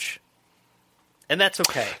as much. And that's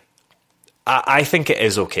okay. I think it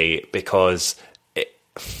is okay, because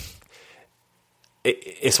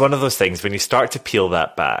it's one of those things, when you start to peel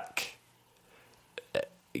that back,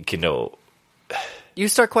 you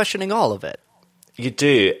start questioning all of it. You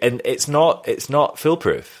do, and it's not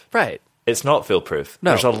foolproof. Right. It's not foolproof.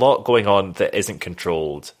 No. There's a lot going on that isn't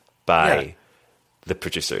controlled by the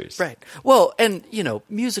producers. Right. Well, and,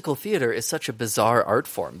 musical theater is such a bizarre art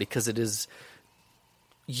form, because it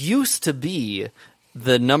used to be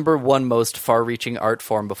the number one most far-reaching art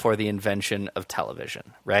form before the invention of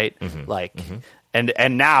television, right?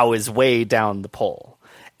 And now is way down the pole.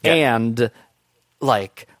 Yeah. And,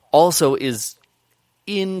 also is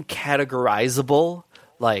incategorizable.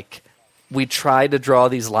 We try to draw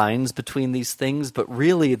these lines between these things, but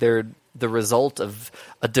really they're the result of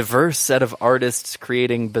a diverse set of artists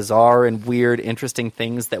creating bizarre and weird, interesting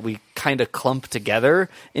things that we kind of clump together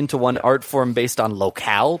into one art form based on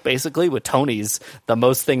locale, basically. With Tonys, the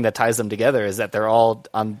most thing that ties them together is that they're all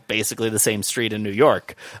on basically the same street in New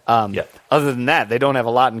York. Other than that, they don't have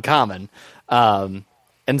a lot in common. And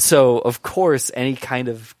so, of course, any kind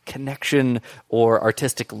of connection or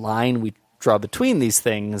artistic line we draw between these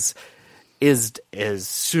things is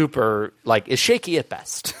super, is shaky at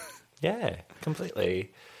best. Yeah,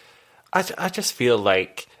 completely. I just feel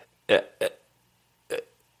like, in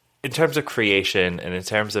terms of creation and in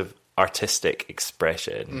terms of artistic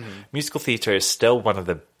expression, musical theatre is still one of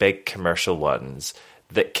the big commercial ones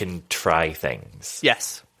that can try things.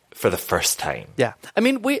 Yes. For the first time. Yeah. I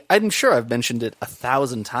mean, I'm sure I've mentioned it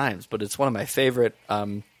 1,000 times, but it's one of my favorite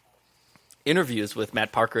interviews with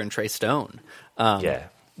Matt Parker and Trey Stone.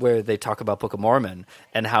 Where they talk about Book of Mormon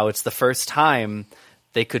and how it's the first time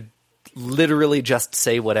they could literally just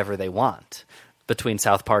say whatever they want between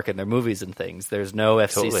South Park and their movies and things. There's no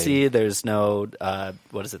FCC. Totally. There's no the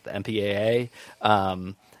MPAA.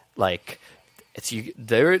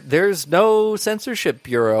 There's no censorship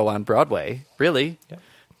bureau on Broadway. Really,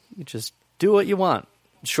 you just do what you want,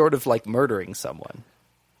 short of murdering someone.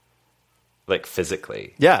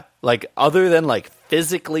 Physically. Yeah. Other than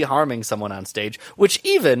physically harming someone on stage, which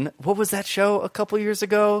even, what was that show a couple years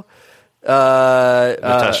ago?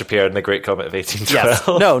 Natasha Pierre and the Great Comet of 1812. Yes.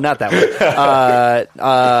 No, not that one.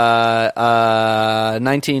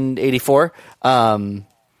 1984.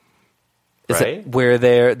 Is it where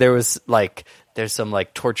there was there's some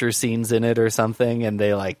torture scenes in it or something, and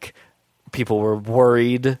they people were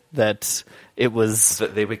worried that it was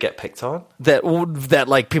that they would get picked on, that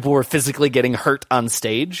people were physically getting hurt on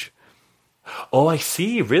stage. Oh, I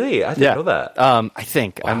see. Really? I didn't know that. I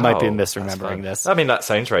think I might be misremembering this. I mean, that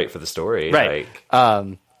sounds right for the story. Right.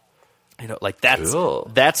 You know, like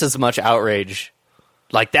that's as much outrage.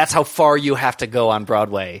 Like that's how far you have to go on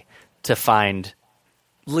Broadway to find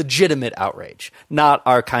legitimate outrage, not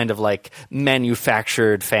our kind of like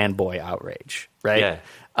manufactured fanboy outrage, right?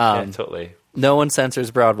 Yeah, totally. No one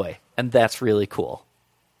censors Broadway, and that's really cool.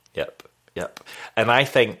 Yep. And I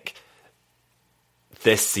think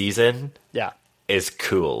this season is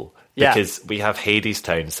cool because we have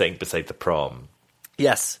Hadestown sitting beside the prom.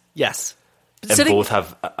 Yes. And both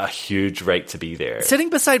have a huge right to be there. Sitting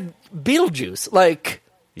beside Beetlejuice, like...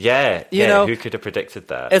 Yeah, you know, who could have predicted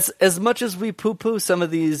that? As much as we poo-poo some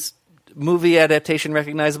of these movie adaptation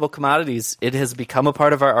recognizable commodities, it has become a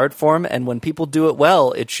part of our art form, and when people do it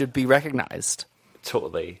well, it should be recognized.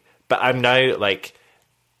 Totally. But I'm now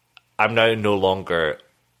no longer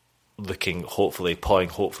pawing hopefully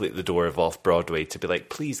at the door of Off-Broadway to be like,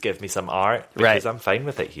 please give me some art, because I'm fine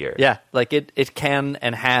with it here. Yeah, like it can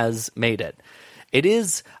and has made it. It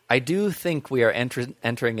is, I do think we are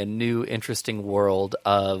entering a new interesting world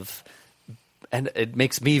of, and it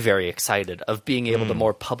makes me very excited, of being able to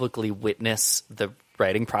more publicly witness the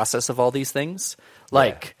writing process of all these things.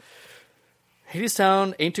 Like,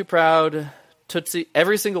 Hadestown, Ain't Too Proud, Tootsie,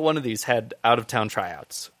 every single one of these had out-of-town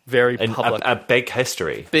tryouts. Very public. A big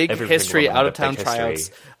history. Out-of-town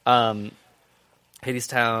tryouts. Hadestown,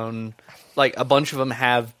 like, a bunch of them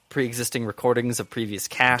have pre-existing recordings of previous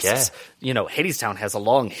casts. Yeah. You know, Hadestown has a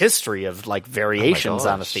long history of, like, variations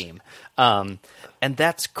on a theme. And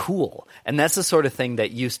that's cool. And that's the sort of thing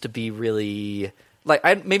that used to be really, like,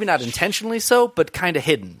 maybe not intentionally so, but kind of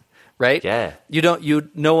hidden, right? Yeah.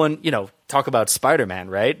 No one, talk about Spider-Man,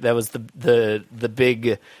 right? That was the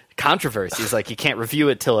big controversy. It's like, you can't review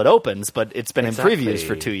it till it opens, but it's been in previews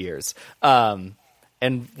for 2 years. And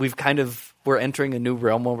we're entering a new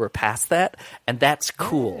realm where we're past that, and that's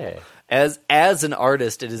cool. Yeah. As an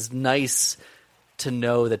artist, it is nice to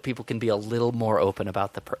know that people can be a little more open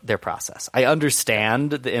about their process. I understand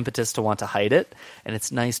the impetus to want to hide it, and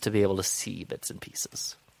it's nice to be able to see bits and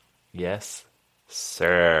pieces. Yes,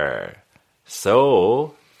 sir.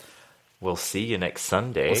 So, we'll see you next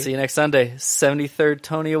Sunday. 73rd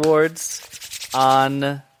Tony Awards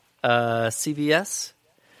on CBS.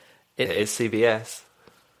 It is CBS.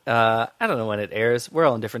 I don't know when it airs. We're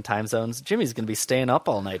all in different time zones. Jimmy's going to be staying up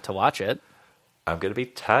all night to watch it. I'm going to be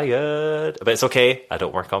tired. But it's okay. I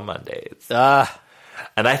don't work on Mondays.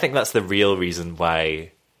 And I think that's the real reason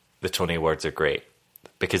why the Tony Awards are great.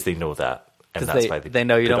 Because they know that. And that's why they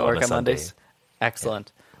know you don't work on Mondays?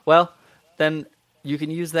 Excellent. Yeah. Well, then you can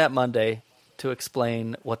use that Monday to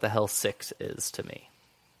explain what the hell 6 is to me.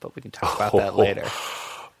 But we can talk about that later.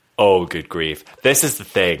 Oh, good grief. This is the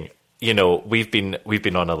thing. You know, we've been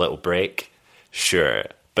on a little break, sure,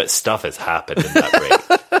 but stuff has happened in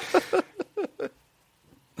that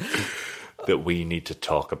break that we need to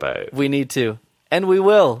talk about. We need to, and we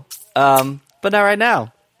will, but not right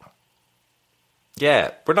now.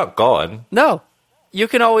 Yeah, we're not gone. No, you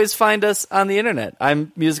can always find us on the internet.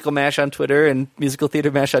 I'm Musical Mash on Twitter and Musical Theater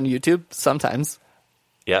Mash on YouTube sometimes.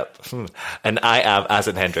 Yep, and I am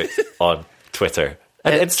Asin Hendricks on Twitter.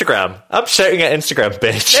 And Instagram. I'm shouting at Instagram,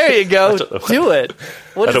 bitch. There you go. Do it.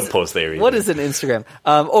 I don't post there either. What is an Instagram?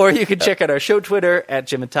 Or you can check out our show Twitter at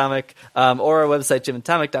Jim Atomic, or our website,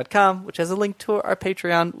 jimatomic.com, which has a link to our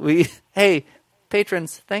Patreon. Hey,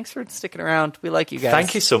 patrons, thanks for sticking around. We like you guys.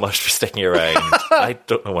 Thank you so much for sticking around. I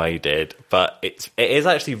don't know why you did, but it is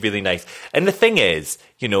actually really nice. And the thing is,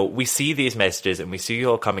 we see these messages and we see you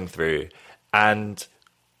all coming through, and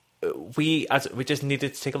we just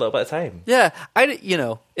needed to take a little bit of time. Yeah,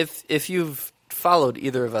 if you've followed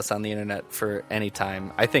either of us on the internet for any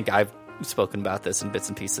time, I think I've spoken about this in bits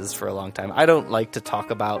and pieces for a long time. I don't like to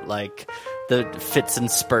talk about like the fits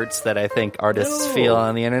and spurts that I think artists feel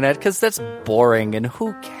on the internet, because that's boring and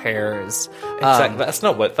who cares? Exactly. That's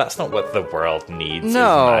not what the world needs.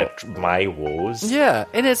 No, is my woes. Yeah,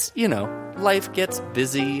 and it's life gets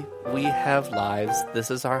busy. We have lives.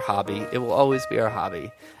 This is our hobby. It will always be our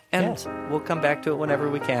hobby. And we'll come back to it whenever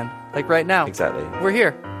we can. Like right now. Exactly. We're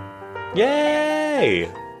here.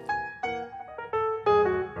 Yay!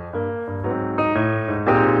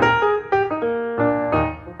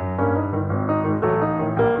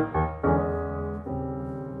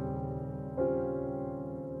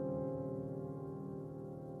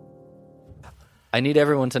 I need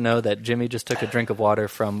everyone to know that Jimmy just took a drink of water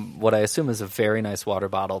from what I assume is a very nice water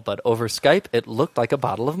bottle, but over Skype, it looked like a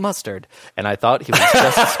bottle of mustard, and I thought he was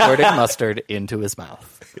just squirting mustard into his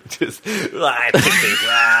mouth. Just,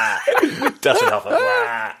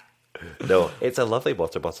 No, it's a lovely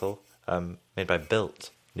water bottle made by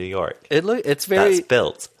Built, New York. It's very... That's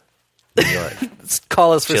Built, New York.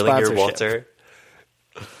 Call us for Chilling sponsorship. your water.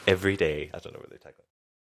 every day. I don't know what they tackle.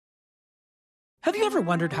 Have you ever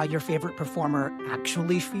wondered how your favorite performer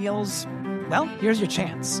actually feels? Well, here's your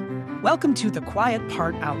chance. Welcome to The Quiet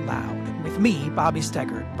Part Out Loud with me, Bobby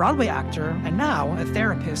Steggert, Broadway actor and now a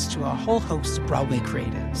therapist to a whole host of Broadway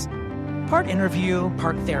creatives. Part interview,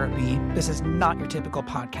 part therapy, this is not your typical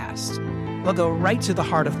podcast. We'll go right to the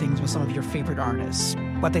heart of things with some of your favorite artists,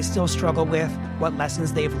 what they still struggle with, what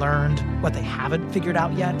lessons they've learned, what they haven't figured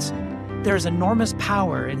out yet. There's enormous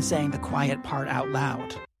power in saying the quiet part out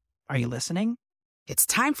loud. Are you listening? It's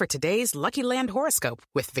time for today's Lucky Land horoscope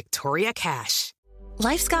with Victoria Cash.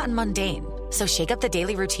 Life's gotten mundane, so shake up the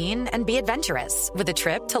daily routine and be adventurous with a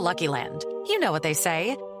trip to Lucky Land. You know what they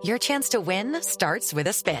say, your chance to win starts with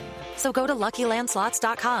a spin. So go to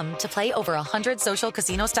LuckyLandSlots.com to play over 100 social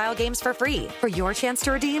casino-style games for free for your chance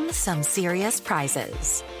to redeem some serious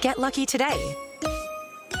prizes. Get lucky today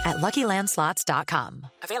at LuckyLandSlots.com.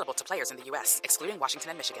 Available to players in the U.S., excluding Washington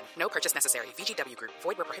and Michigan. No purchase necessary. VGW Group.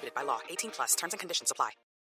 Void where prohibited by law. 18+. Terms and conditions apply.